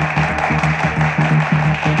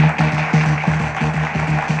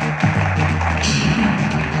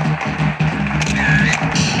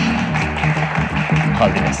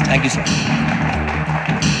 All the best. Thank you sir.